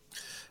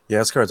 Yeah,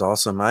 this card's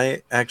awesome.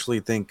 I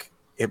actually think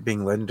it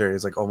being legendary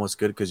is like almost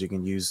good because you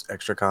can use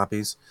extra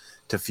copies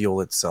to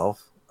fuel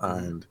itself.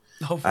 And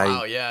Oh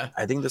wow, yeah.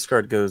 I think this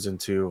card goes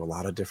into a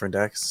lot of different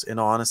decks. In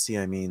all honesty,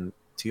 I mean,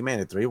 2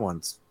 mana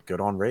 3/1's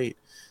good on rate,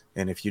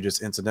 and if you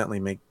just incidentally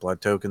make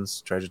blood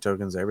tokens, treasure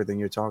tokens, everything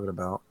you're talking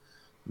about,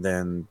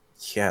 then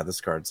yeah, this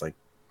card's like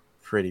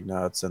pretty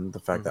nuts. And the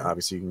fact that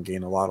obviously you can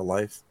gain a lot of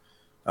life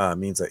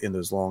means that in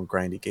those long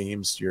grindy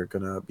games, you're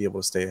gonna be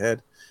able to stay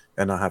ahead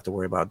and not have to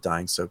worry about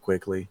dying so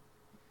quickly.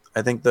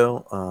 I think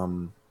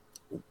though,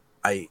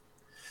 I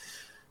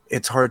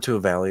it's hard to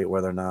evaluate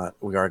whether or not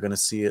we are going to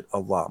see it a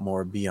lot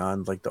more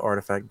beyond like the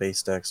artifact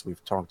based decks.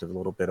 We've talked a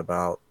little bit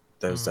about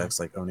those decks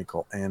like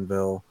Onical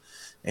Anvil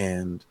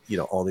and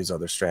all these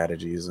other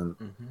strategies, and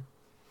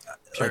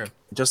like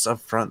just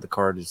up front the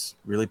card is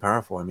really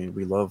powerful. I mean,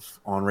 we love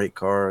on rate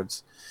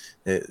cards.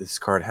 This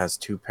card has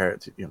two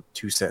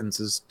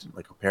sentences,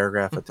 like a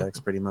paragraph of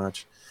text pretty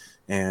much,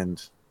 and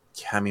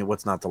I mean,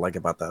 what's not to like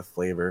about that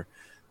flavor?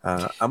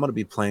 I'm going to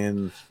be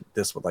playing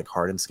this with like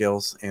Hardened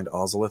Scales and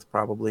Ozolith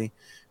probably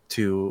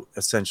to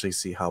essentially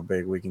see how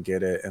big we can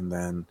get it, and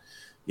then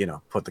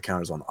put the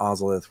counters on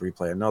Ozolith,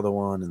 replay another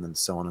one, and then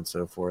so on and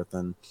so forth.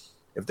 And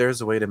if there's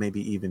a way to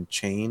maybe even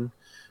chain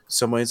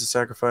some ways to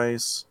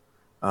sacrifice,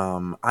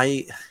 what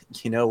I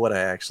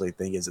actually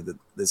think is that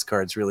this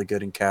card's really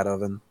good in Cat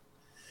Oven.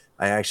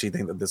 I actually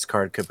think that this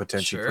card could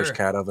potentially push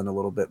Cat Oven a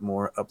little bit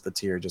more up the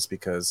tier, just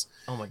because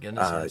oh my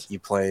goodness, you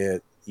play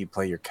it, you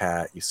play your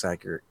cat, you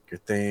sack your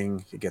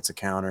thing, it gets a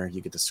counter, you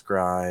get to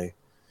scry,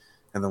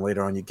 and then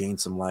later on you gain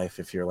some life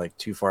if you're like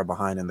too far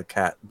behind and the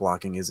cat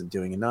blocking isn't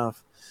doing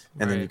enough,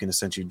 and then you can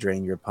essentially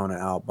drain your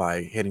opponent out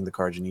by hitting the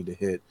cards you need to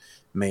hit,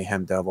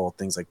 Mayhem Devil,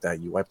 things like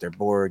that. You wipe their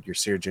board, your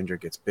Seer Ginger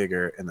gets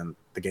bigger, and then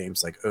the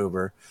game's like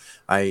over.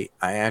 I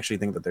actually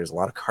think that there's a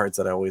lot of cards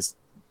that I always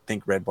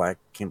think red black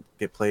can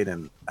get played,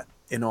 and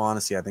in all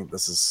honesty, I think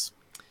this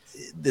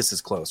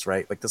is close,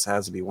 right? Like this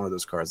has to be one of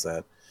those cards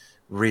that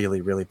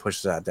really, really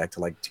pushes that deck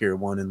to like tier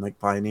 1 and like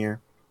Pioneer.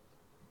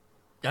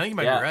 I think you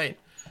might be right.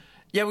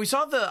 Yeah, we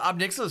saw the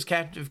Obnixila's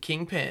Captive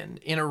Kingpin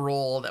in a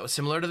role that was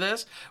similar to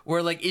this,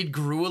 where like it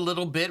grew a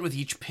little bit with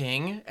each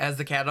ping as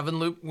the Cat Oven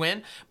loop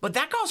went, but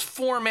that cost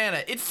 4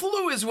 mana. It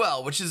flew as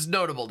well, which is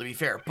notable to be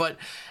fair,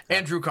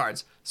 and drew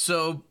cards.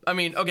 So I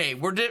mean, okay,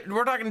 we're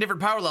talking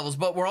different power levels,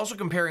 but we're also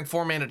comparing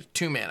 4 mana to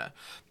 2 mana.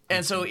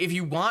 And so if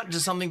you want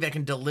just something that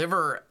can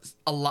deliver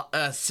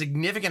a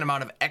significant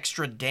amount of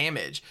extra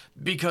damage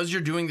because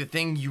you're doing the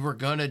thing you were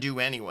gonna do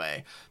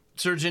anyway,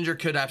 Sir Ginger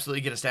could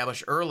absolutely get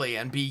established early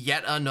and be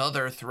yet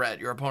another threat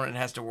your opponent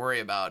has to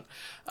worry about.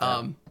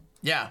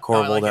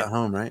 Corvold at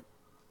home, right?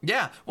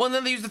 Yeah. Well, and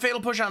then they use the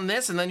Fatal Push on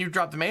this, and then you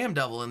drop the Mayhem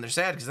Devil, and they're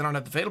sad because they don't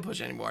have the Fatal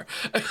Push anymore.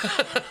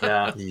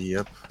 Yeah.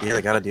 Yep. Yeah,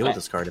 they got to deal with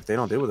this card. If they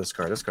don't deal with this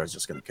card's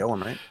just going to kill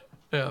them, right?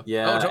 Yeah.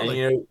 Yeah. Oh,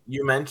 totally. And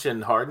you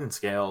mentioned Hardened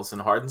Scales,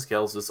 and Hardened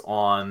Scales is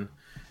on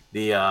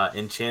the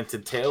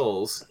Enchanted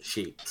Tales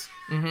sheet,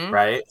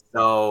 right?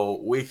 So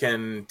we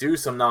can do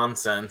some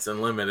nonsense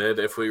and limited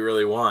if we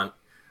really want.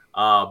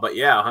 But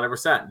yeah,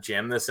 100%.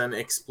 Jam this in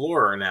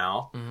Explorer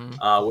now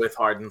with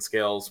Hardened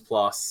Scales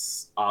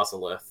plus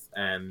Ozolith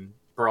and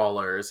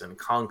Brawlers and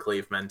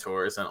Conclave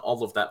Mentors and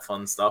all of that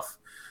fun stuff.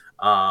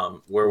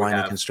 Where we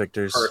have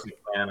Constrictors.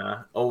 Perfect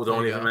mana. Oh,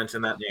 don't even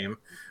mention that name.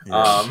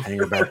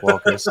 Hangerback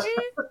Walkers.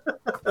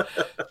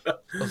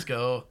 Let's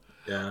go.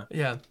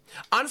 Yeah.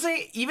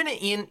 Honestly,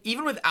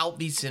 even without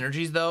these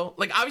synergies, though,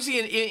 like obviously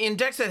in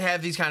decks that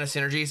have these kind of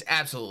synergies,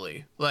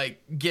 absolutely,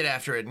 like get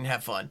after it and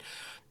have fun.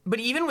 But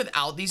even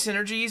without these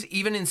synergies,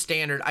 even in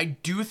standard, I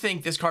do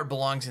think this card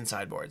belongs in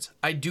sideboards.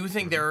 I do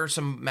think there are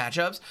some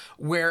matchups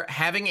where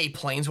having a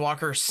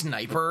Planeswalker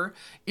sniper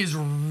is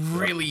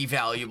really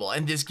valuable,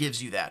 and this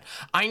gives you that.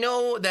 I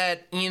know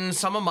that in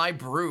some of my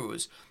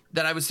brews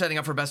that I was setting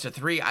up for best of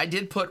 3, I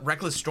did put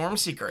Reckless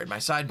Stormseeker in my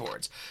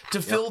sideboards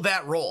to fill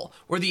that role,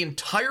 where the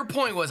entire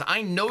point was,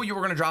 I know you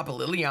were going to drop a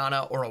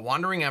Liliana or a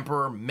Wandering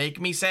Emperor,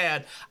 make me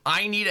sad.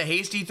 I need a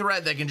hasty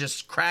threat that can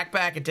just crack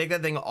back and take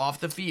that thing off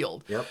the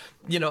field,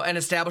 and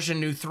establish a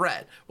new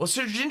threat. Well,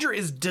 Sir Ginger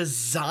is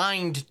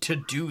designed to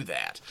do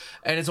that,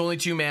 and it's only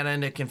 2 mana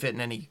and it can fit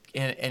in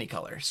any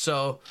color.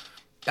 So,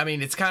 I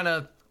mean, it's kind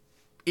of,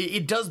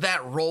 it does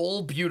that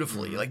role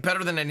beautifully, like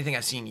better than anything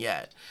I've seen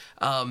yet.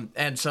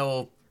 And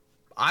so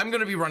I'm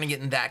going to be running it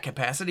in that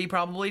capacity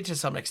probably to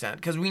some extent,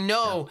 because we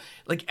know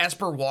like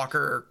Esper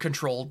Walker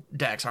controlled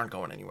decks aren't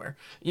going anywhere.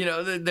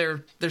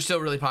 They're still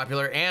really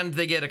popular, and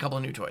they get a couple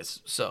of new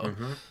toys. So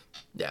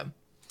yeah,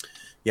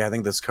 I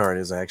think this card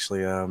is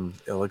actually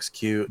it looks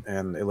cute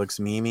and it looks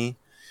memey,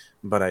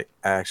 but I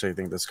actually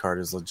think this card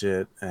is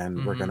legit,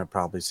 and we're going to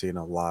probably see in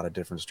a lot of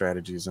different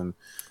strategies. And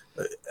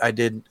I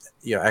did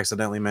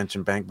accidentally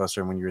mention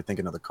Bankbuster when you were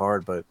thinking of the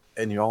card, but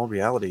in all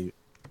reality,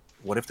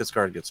 what if this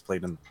card gets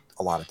played in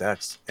a lot of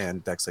decks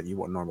and decks that you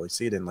wouldn't normally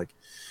see it in? Like,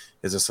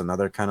 is this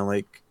another kind of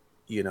like,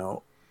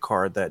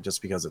 card that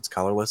just because it's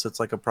colorless, it's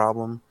like a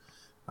problem?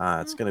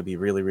 It's going to be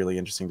really, really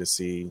interesting to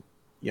see,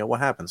 what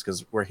happens,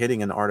 because we're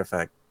hitting an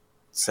artifact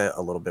set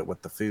a little bit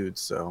with the food.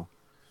 So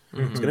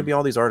it's going to be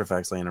all these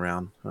artifacts laying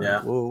around.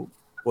 We'll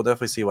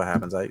definitely see what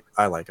happens.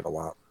 I like it a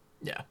lot.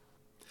 Yeah.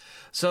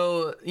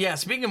 So, yeah,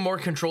 speaking of more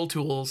control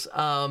tools,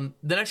 the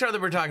next card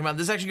that we're talking about,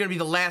 this is actually going to be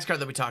the last card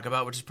that we talk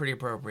about, which is pretty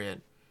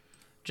appropriate.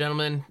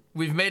 Gentlemen,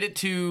 we've made it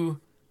to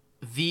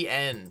the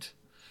end.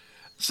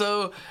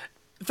 So,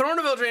 Throne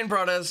of Eldraine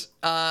brought us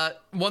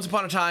Once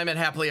Upon a Time and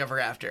Happily Ever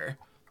After.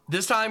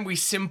 This time, we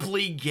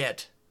simply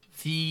get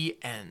the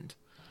end,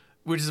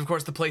 which is, of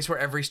course, the place where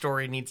every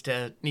story needs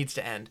to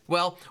end.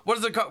 Well, what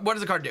does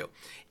the card do?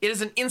 It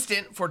is an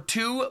instant for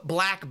 2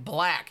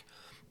 black.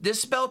 This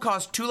spell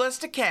costs 2 less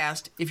to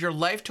cast if your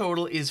life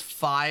total is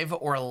 5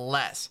 or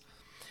less.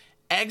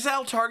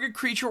 Exile target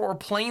creature or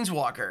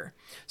planeswalker.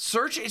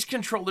 Search its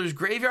controller's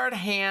graveyard,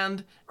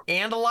 hand,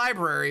 and a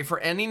library for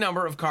any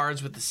number of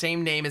cards with the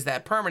same name as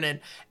that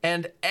permanent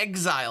and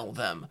exile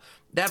them.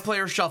 That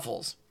player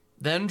shuffles,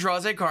 then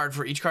draws a card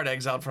for each card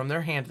exiled from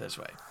their hand this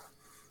way.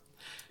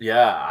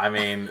 Yeah, I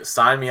mean,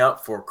 sign me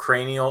up for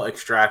cranial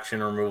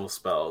extraction removal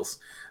spells.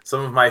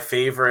 Some of my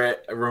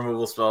favorite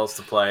removal spells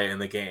to play in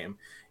the game.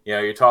 You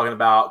know, you're talking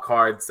about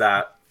cards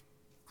that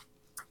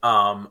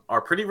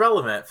are pretty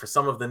relevant for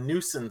some of the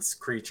nuisance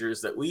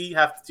creatures that we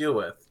have to deal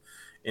with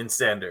in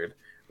Standard,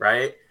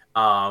 right?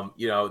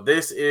 You know,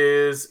 this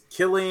is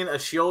killing a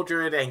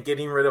Shieldred and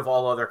getting rid of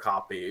all other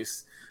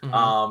copies.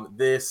 Mm-hmm.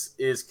 This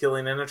is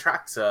killing an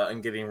Atraxa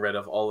and getting rid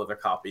of all other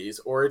copies,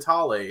 or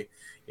Itali.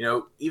 You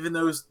know, even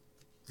though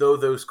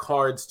those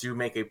cards do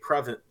make a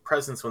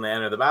presence when they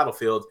enter the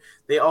battlefield,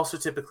 they also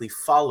typically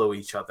follow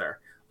each other,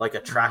 like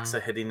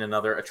Atraxa hitting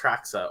another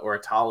Atraxa or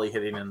Itali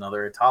hitting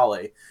another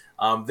Itali.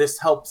 This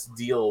helps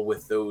deal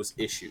with those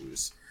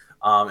issues.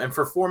 And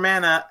for 4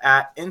 mana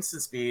at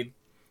instant speed,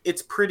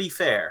 it's pretty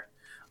fair.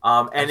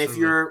 And if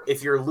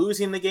you're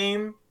losing the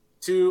game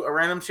to a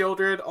random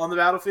Shieldred on the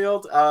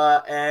battlefield,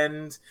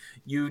 and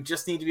you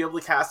just need to be able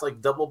to cast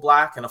like double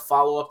black and a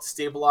follow-up to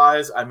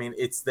stabilize, I mean,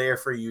 it's there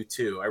for you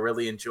too. I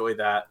really enjoy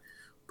that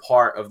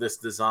part of this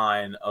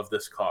design of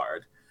this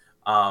card.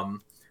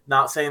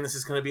 Not saying this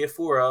is going to be a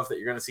 4 of that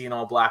you're going to see in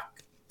all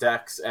black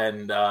decks,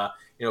 and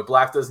you know,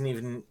 black doesn't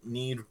even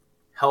need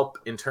help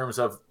in terms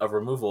of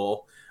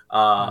removal,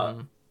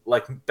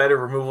 like better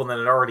removal than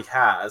it already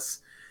has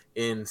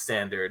in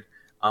Standard.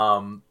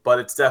 But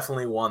it's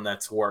definitely one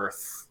that's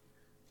worth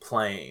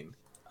playing.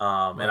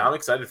 And I'm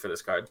excited for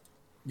this card.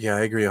 Yeah,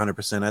 I agree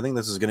 100%. I think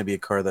this is going to be a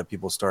card that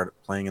people start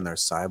playing in their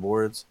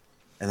sideboards,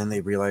 and then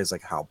they realize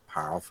like how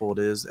powerful it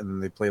is, and then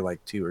they play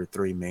like 2 or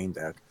 3 main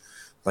deck.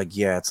 Like,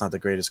 yeah, it's not the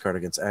greatest card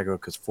against aggro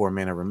because 4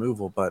 mana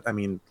removal, but I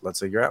mean, let's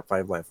say you're at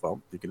 5 life.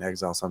 Well, you can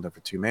exile something for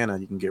 2 mana.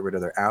 You can get rid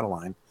of their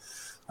Adeline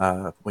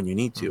when you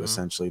need to.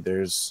 Essentially,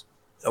 there's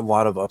a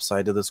lot of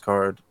upside to this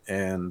card,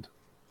 and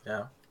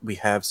we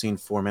have seen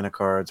 4 mana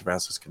cards,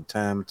 Vraska's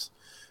Contempt.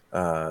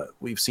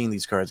 We've seen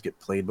these cards get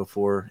played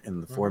before in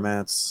the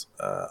formats,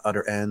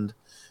 Utter End,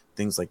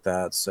 things like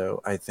that.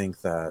 So I think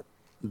that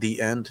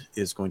the End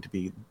is going to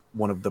be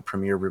one of the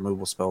premier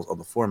removal spells of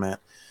the format,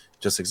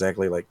 just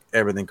exactly like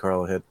everything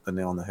Carl hit the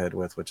nail on the head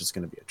with, which is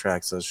going to be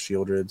Atraxas,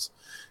 Shieldreds.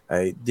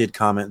 I did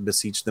comment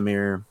Beseech the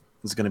Mirror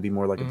is going to be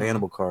more like a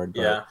bannable card,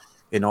 but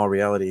in all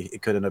reality,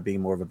 it could end up being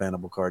more of a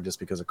bannable card just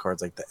because of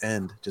cards like the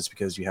End, just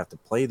because you have to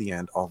play the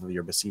End off of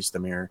your Beseech the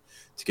Mirror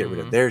to get rid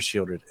of their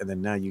Shieldred, and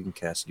then now you can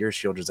cast your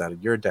Shieldreds out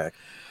of your deck,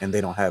 and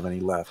they don't have any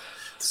left.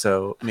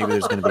 So maybe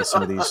there's going to be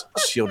some of these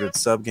Shieldred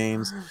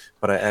sub-games,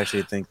 but I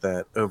actually think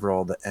that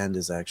overall the End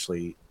is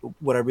actually...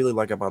 What I really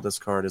like about this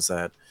card is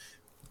that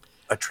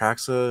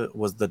Atraxa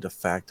was the de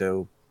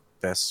facto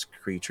best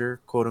creature,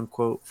 quote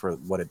unquote, for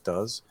what it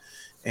does.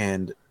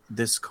 And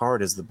this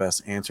card is the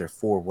best answer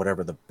for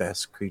whatever the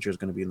best creature is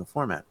going to be in the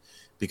format,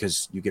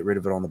 because you get rid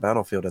of it on the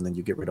battlefield and then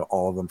you get rid of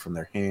all of them from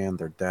their hand,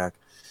 their deck,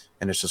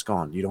 and it's just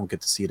gone. You don't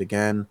get to see it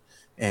again.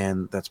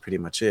 And that's pretty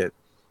much it.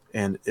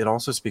 And it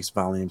also speaks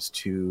volumes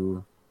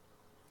to,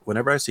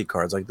 whenever I see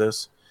cards like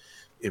this,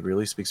 it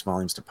really speaks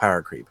volumes to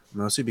power creep,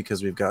 mostly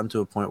because we've gotten to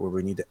a point where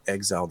we need to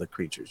exile the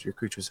creatures. Your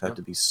creatures have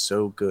to be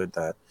so good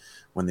that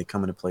when they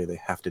come into play, they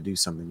have to do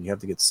something. You have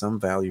to get some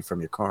value from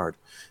your card,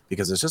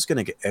 because it's just going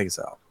to get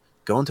exiled.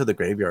 Going to the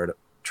graveyard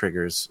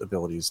triggers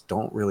abilities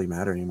don't really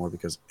matter anymore,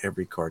 because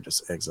every card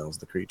just exiles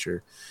the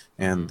creature.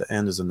 And the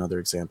End is another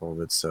example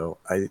of it. So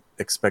I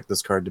expect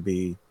this card to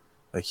be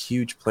a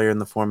huge player in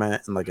the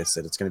format. And like I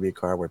said, it's going to be a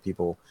card where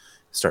people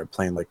start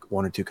playing like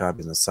 1 or 2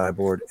 copies in the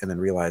sideboard and then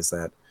realize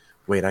that,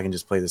 wait, I can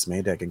just play this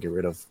main deck and get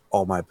rid of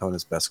all my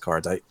opponent's best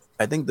cards.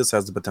 I think this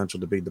has the potential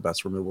to be the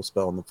best removal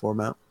spell in the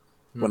format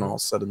when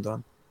all's said and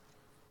done.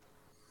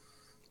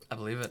 I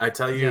believe it. I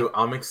tell you,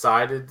 I'm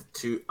excited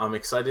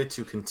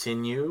to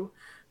continue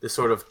the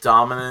sort of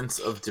dominance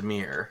of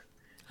Dimir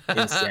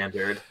in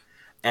Standard.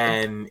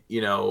 And,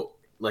 you know,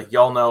 like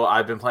y'all know,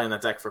 I've been playing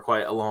that deck for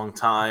quite a long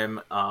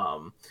time.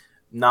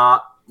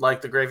 Not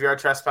like the Graveyard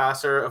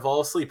Trespasser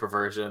Evolve Sleeper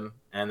version,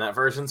 and that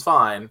version's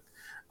fine.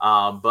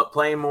 But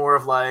playing more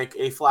of like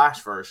a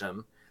flash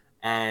version,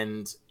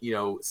 and, you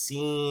know,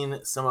 seeing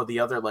some of the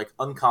other like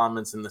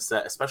uncommons in the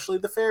set, especially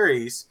the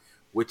fairies,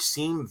 which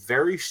seem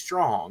very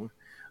strong,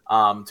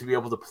 to be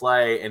able to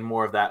play in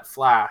more of that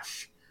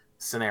flash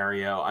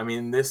scenario. I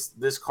mean,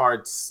 this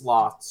card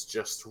slots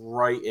just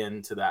right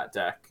into that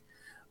deck.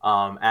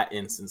 at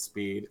instant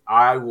speed.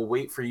 I will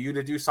wait for you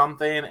to do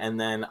something, and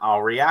then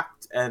I'll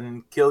react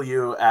and kill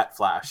you at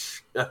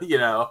flash.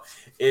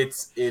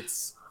 It's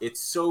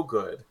so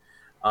good.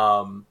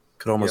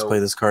 Could almost play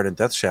this card in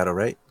Death Shadow,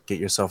 right? Get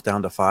yourself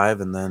down to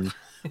 5, and then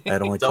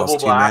it only double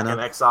costs 2 black mana.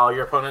 and exile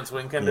your opponent's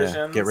win conditions.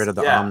 Yeah. Get rid of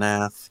the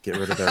Omnath. Get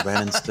rid of their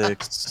Renin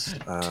sticks.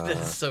 This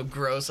is so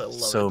gross. I love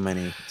so it.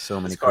 many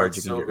This cards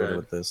you can so get rid good. of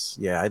with this.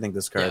 Yeah, I think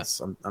this card's.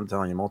 I'm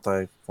telling you,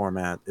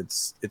 multi-format.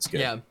 It's good.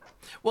 Yeah.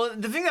 Well,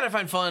 the thing that I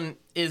find fun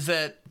is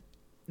that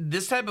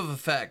this type of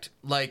effect,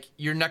 like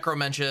your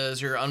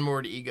Necromenches, your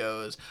Unmoored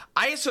Egos,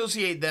 I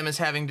associate them as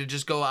having to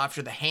just go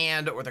after the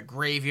hand or the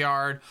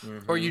graveyard,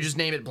 or you just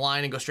name it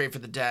blind and go straight for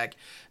the deck.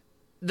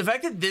 The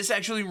fact that this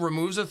actually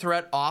removes a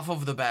threat off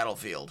of the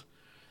battlefield.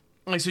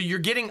 Like, so you're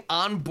getting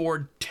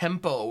onboard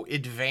tempo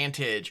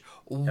advantage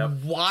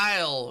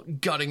while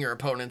gutting your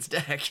opponent's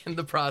deck in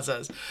the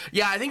process.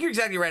 Yeah, I think you're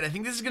exactly right. I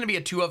think this is going to be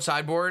a 2-of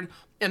sideboard,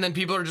 and then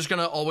people are just going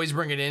to always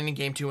bring it in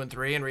game 2 and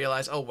 3 and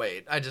realize, oh,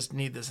 wait, I just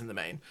need this in the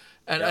main.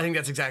 And I think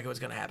that's exactly what's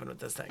going to happen with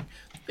this thing.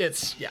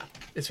 It's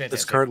fantastic.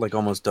 This card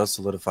almost does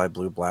solidify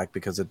blue-black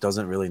because it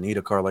doesn't really need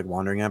a card like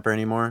Wandering Emperor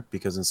anymore,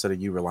 because instead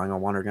of you relying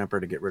on Wandering Emperor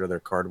to get rid of their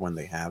card when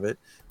they have it,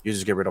 you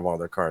just get rid of all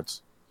their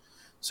cards.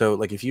 So,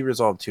 like, if you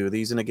resolve 2 of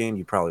these in a game,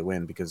 you probably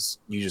win because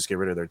you just get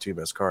rid of their 2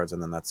 best cards,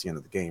 and then that's the end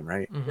of the game,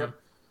 right? Yep.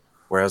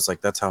 Whereas,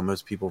 like, that's how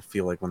most people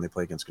feel like when they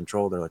play against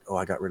Control. They're like, oh,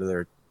 I got rid of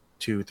their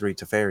 2, 3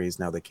 Teferis,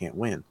 now they can't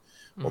win.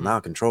 Well, now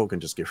Control can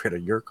just get rid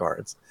of your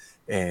cards,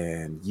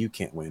 and you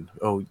can't win.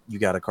 Oh, you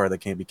got a card that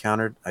can't be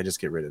countered? I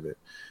just get rid of it.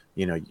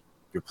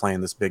 You're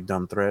playing this big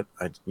dumb threat.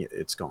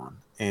 It's gone.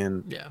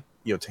 And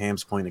to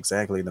Ham's point,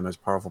 exactly the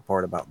most powerful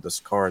part about this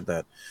card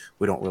that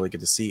we don't really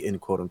get to see in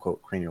quote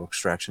unquote cranial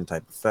extraction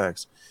type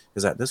effects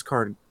is that this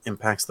card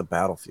impacts the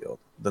battlefield.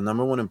 The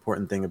number one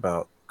important thing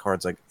about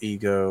cards like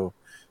Ego,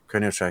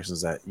 cranial extraction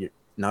is that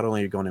not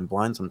only are you going in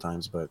blind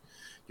sometimes, but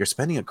you're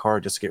spending a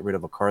card just to get rid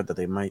of a card that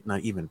they might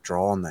not even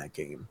draw in that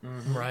game.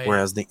 Right.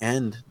 Whereas the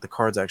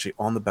card's actually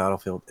on the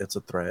battlefield, it's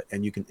a threat,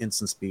 and you can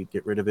instant speed,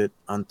 get rid of it,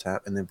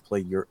 untap, and then play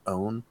your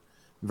own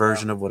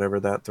version of whatever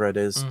that threat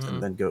is,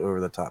 and then go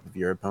over the top of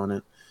your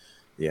opponent.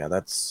 Yeah,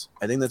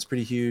 I think that's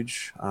pretty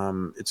huge.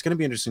 It's going to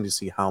be interesting to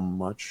see how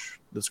much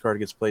this card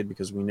gets played,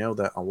 because we know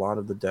that a lot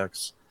of the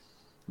decks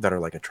that are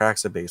like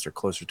Atraxa based are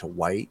closer to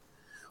white,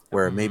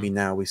 where maybe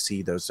now we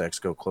see those decks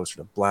go closer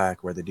to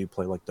black, where they do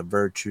play like the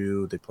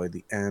Virtue, they play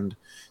the End,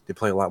 they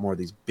play a lot more of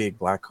these big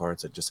black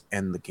cards that just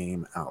end the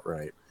game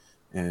outright.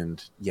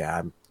 And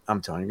yeah,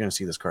 I'm telling you, you're going to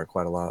see this card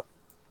quite a lot.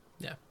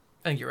 Yeah,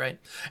 I think you're right.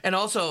 And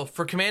also,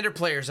 for Commander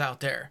players out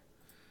there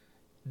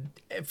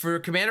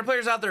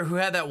who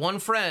had that one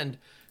friend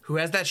who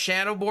has that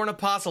Shadowborn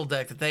Apostle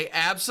deck that they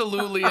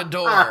absolutely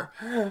adore,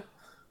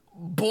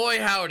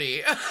 boy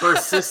howdy.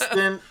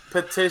 Persistent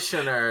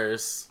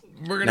petitioners.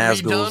 We're going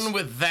to be done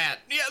with that.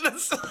 Yeah,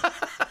 that's...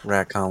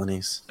 Rat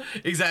colonies.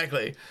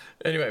 Exactly.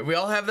 Anyway, we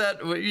all have that,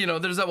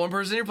 there's that one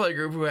person in your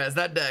playgroup who has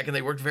that deck, and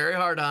they worked very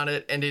hard on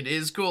it, and it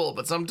is cool.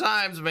 But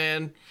sometimes,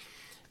 man,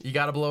 you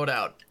got to blow it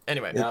out.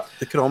 Anyway.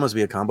 It could almost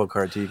be a combo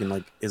card, too. You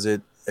can, is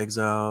it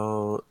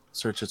exile,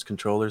 search its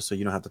controller, so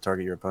you don't have to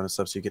target your opponent's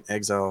stuff, so you can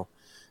exile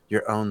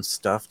your own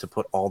stuff to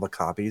put all the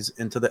copies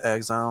into the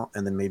exile,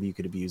 and then maybe you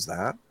could abuse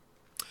that.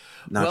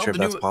 Not sure if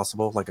that's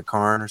possible, like a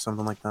Karn or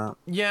something like that.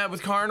 Yeah,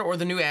 with Karn or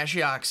the new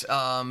Ashiok's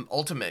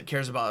Ultimate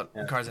cares about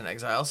cards in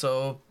exile,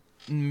 so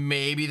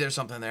maybe there's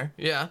something there.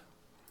 Yeah,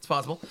 it's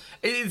possible.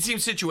 It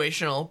seems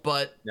situational,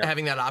 but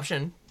having that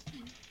option,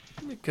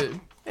 it could.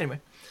 Anyway,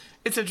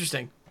 it's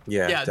interesting.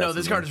 Yeah, definitely. No,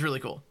 this card is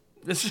really cool.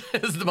 This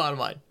is the bottom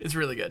line. It's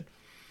really good.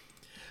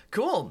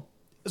 Cool.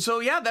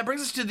 So yeah, that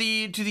brings us to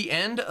the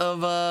end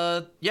of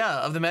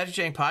the Magic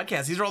Jank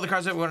podcast. These are all the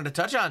cards that we wanted to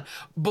touch on.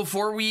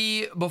 Before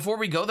we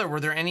go there,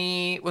 was there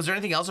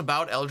anything else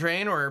about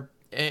Eldraine or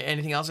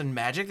anything else in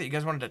Magic that you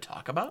guys wanted to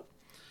talk about?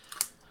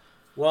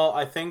 Well,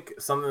 I think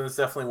something that's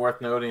definitely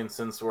worth noting,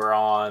 since we're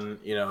on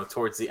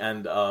towards the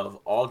end of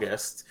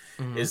August,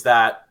 is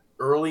that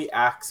early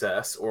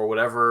access, or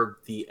whatever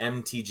the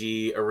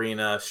MTG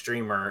Arena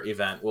streamer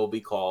event will be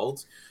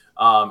called,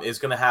 is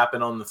going to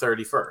happen on the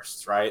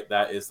 31st, right?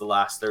 That is the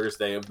last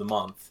Thursday of the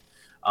month.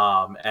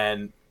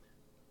 And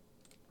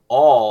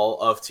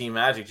all of Team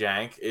Magic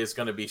Jank is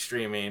going to be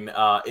streaming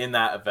in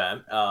that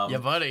event. Yeah,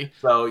 buddy.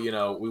 So,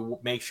 we will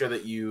make sure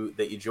that you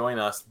join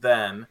us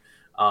then.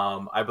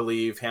 I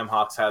believe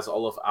Hamhawks has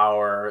all of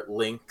our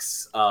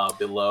links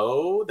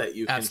below that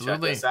you can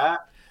check us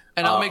at.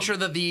 And I'll make sure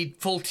that the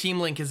full team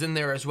link is in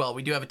there as well.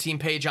 We do have a team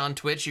page on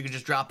Twitch. You can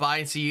just drop by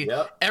and see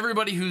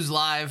everybody who's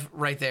live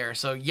right there.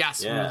 So,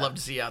 yes, we would love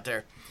to see you out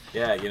there.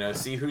 Yeah,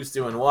 see who's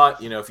doing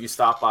what. If you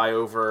stop by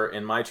over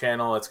in my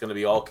channel, it's going to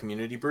be all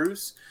community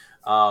brews.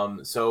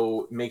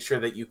 So make sure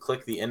that you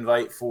click the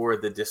invite for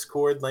the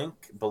Discord link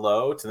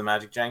below to the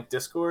Magic Jank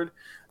Discord.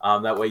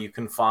 That way you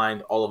can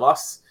find all of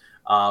us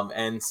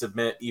and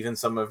submit even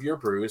some of your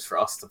brews for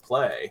us to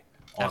play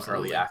on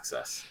early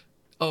access.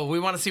 Oh,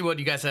 we want to see what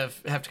you guys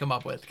have to come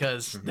up with,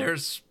 because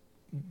there's,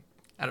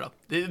 I don't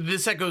know,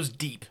 this set goes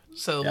deep.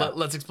 So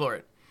let's explore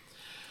it.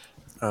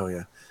 Oh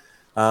yeah.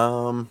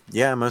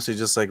 Yeah, mostly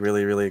just like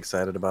really, really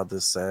excited about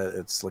this set.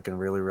 It's looking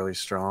really, really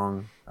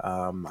strong.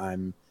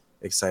 I'm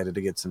excited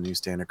to get some new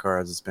standard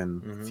cards. It's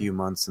been a few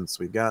months since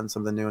we've gotten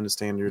something new in the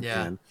standard,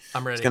 Yeah, and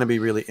I'm ready. it's going to be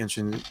really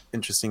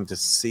interesting to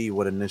see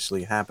what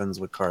initially happens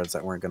with cards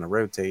that weren't going to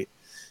rotate,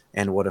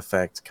 and what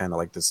effect kind of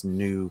like this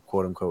new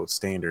quote unquote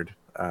standard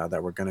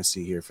that we're going to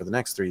see here for the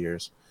next 3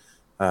 years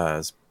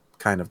is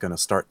kind of going to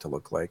start to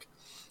look like.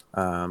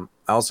 I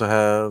also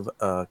have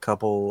a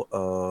couple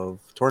of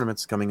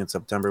tournaments coming in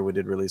September. We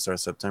did release our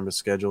September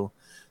schedule,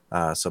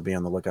 so be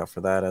on the lookout for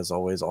that. As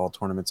always, all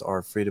tournaments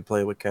are free to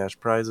play with cash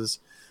prizes.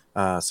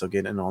 So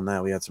get in on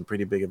that. We had some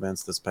pretty big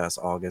events this past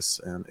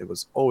August, and it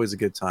was always a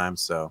good time.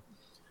 So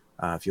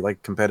if you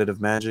like competitive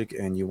Magic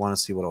and you want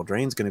to see what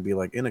Eldraine's going to be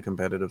like in a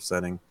competitive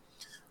setting,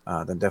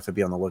 then definitely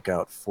be on the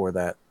lookout for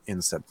that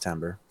in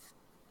September.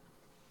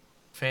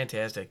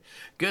 Fantastic.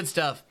 Good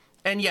stuff.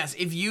 And yes,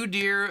 if you,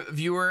 dear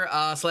viewer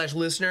 /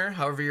 listener,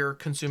 however you're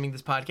consuming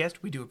this podcast,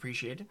 we do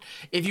appreciate it.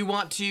 If you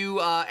want to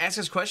ask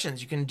us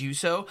questions, you can do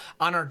so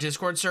on our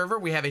Discord server.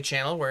 We have a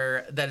channel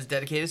that is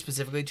dedicated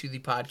specifically to the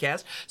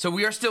podcast. So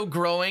we are still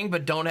growing,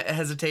 but don't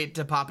hesitate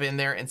to pop in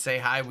there and say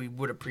hi. We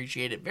would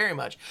appreciate it very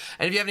much.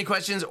 And if you have any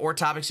questions or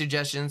topic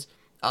suggestions,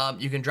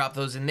 you can drop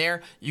those in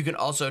there. You can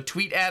also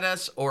tweet at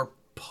us or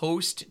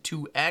post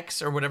to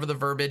X or whatever the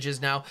verbiage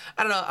is now.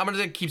 I don't know. I'm going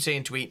to keep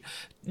saying tweet.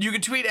 You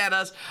can tweet at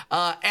us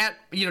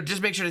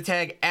just make sure to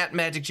tag at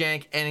Magic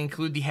Jank and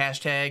include the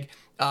hashtag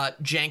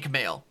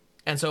JankMail.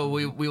 And so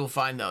we will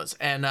find those.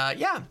 And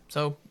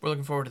so we're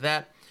looking forward to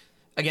that.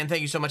 Again,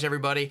 thank you so much,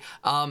 everybody.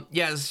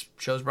 This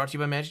show is brought to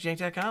you by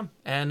MagicJank.com.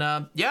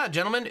 And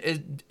gentlemen,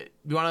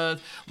 you want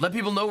to let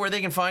people know where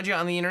they can find you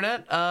on the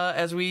internet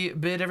as we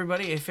bid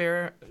everybody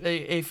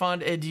a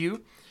fond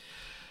adieu?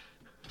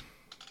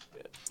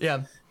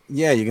 Yeah.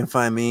 Yeah, you can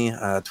find me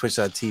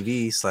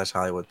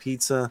twitch.tv/Hollywood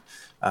Pizza.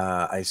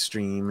 I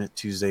stream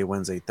Tuesday,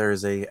 Wednesday,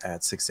 Thursday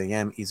at 6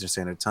 a.m. Eastern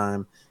Standard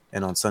Time.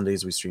 And on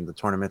Sundays, we stream the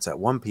tournaments at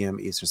 1 p.m.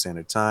 Eastern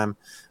Standard Time.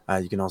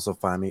 You can also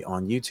find me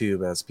on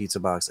YouTube as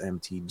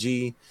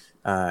PizzaBoxMTG.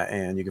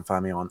 And you can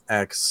find me on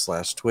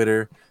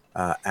X/Twitter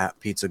at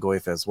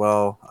PizzaGoif as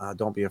well.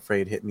 Don't be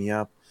afraid, hit me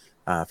up.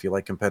 If you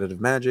like competitive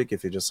Magic,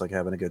 if you're just like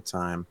having a good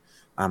time,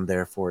 I'm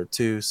there for it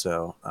too.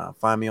 So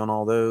find me on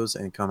all those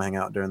and come hang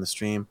out during the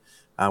stream.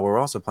 We're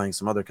also playing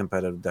some other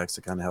competitive decks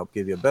to kind of help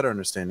give you a better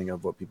understanding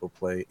of what people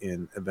play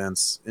in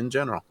events in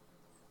general.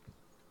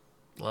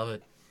 Love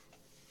it.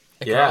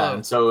 Yeah,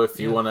 and so if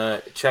you want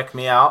to check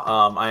me out,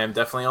 I am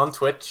definitely on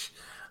Twitch,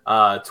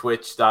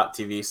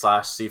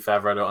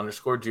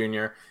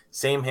 twitch.tv/cfavredo_junior.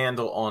 Same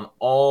handle on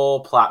all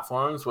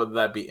platforms, whether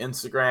that be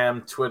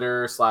Instagram,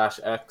 Twitter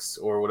 /X,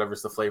 or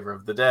whatever's the flavor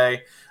of the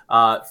day,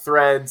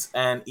 Threads,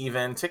 and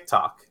even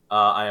TikTok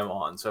I am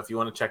on. So if you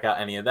want to check out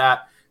any of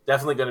that,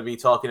 definitely going to be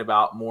talking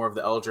about more of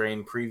the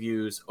Eldraine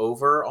previews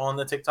over on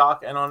the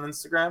TikTok and on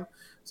Instagram.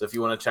 So if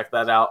you want to check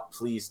that out,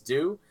 please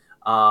do.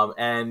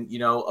 And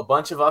a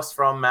bunch of us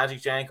from Magic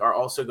Jank are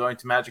also going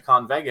to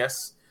MagicCon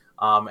Vegas.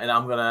 And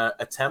I'm going to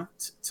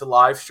attempt to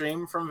live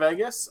stream from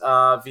Vegas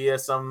via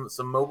some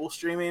mobile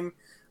streaming,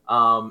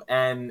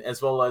 and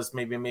as well as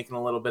maybe making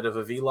a little bit of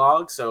a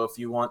vlog. So if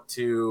you want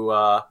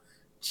to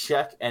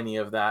check any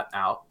of that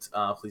out,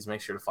 please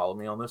make sure to follow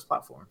me on those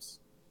platforms.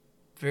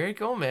 Very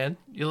cool, man.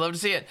 You'll love to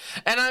see it.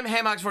 And I'm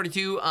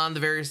Hammox42 on the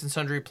various and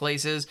sundry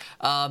places.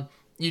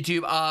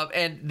 YouTube,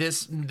 and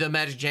the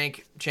Magic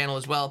Jank channel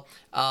as well.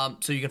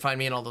 So you can find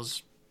me in all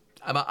those.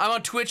 I'm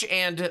on Twitch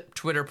and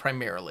Twitter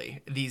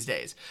primarily these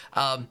days.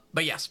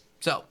 But yes,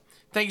 so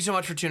thank you so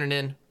much for tuning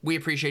in. We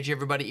appreciate you,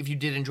 everybody. If you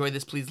did enjoy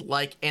this, please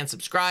like and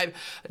subscribe.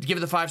 Give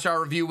it the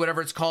 5-star review, whatever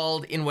it's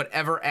called, in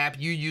whatever app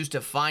you use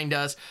to find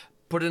us.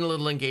 Put in a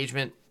little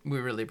engagement. We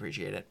really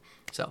appreciate it.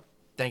 So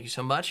thank you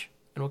so much,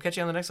 and we'll catch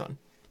you on the next one.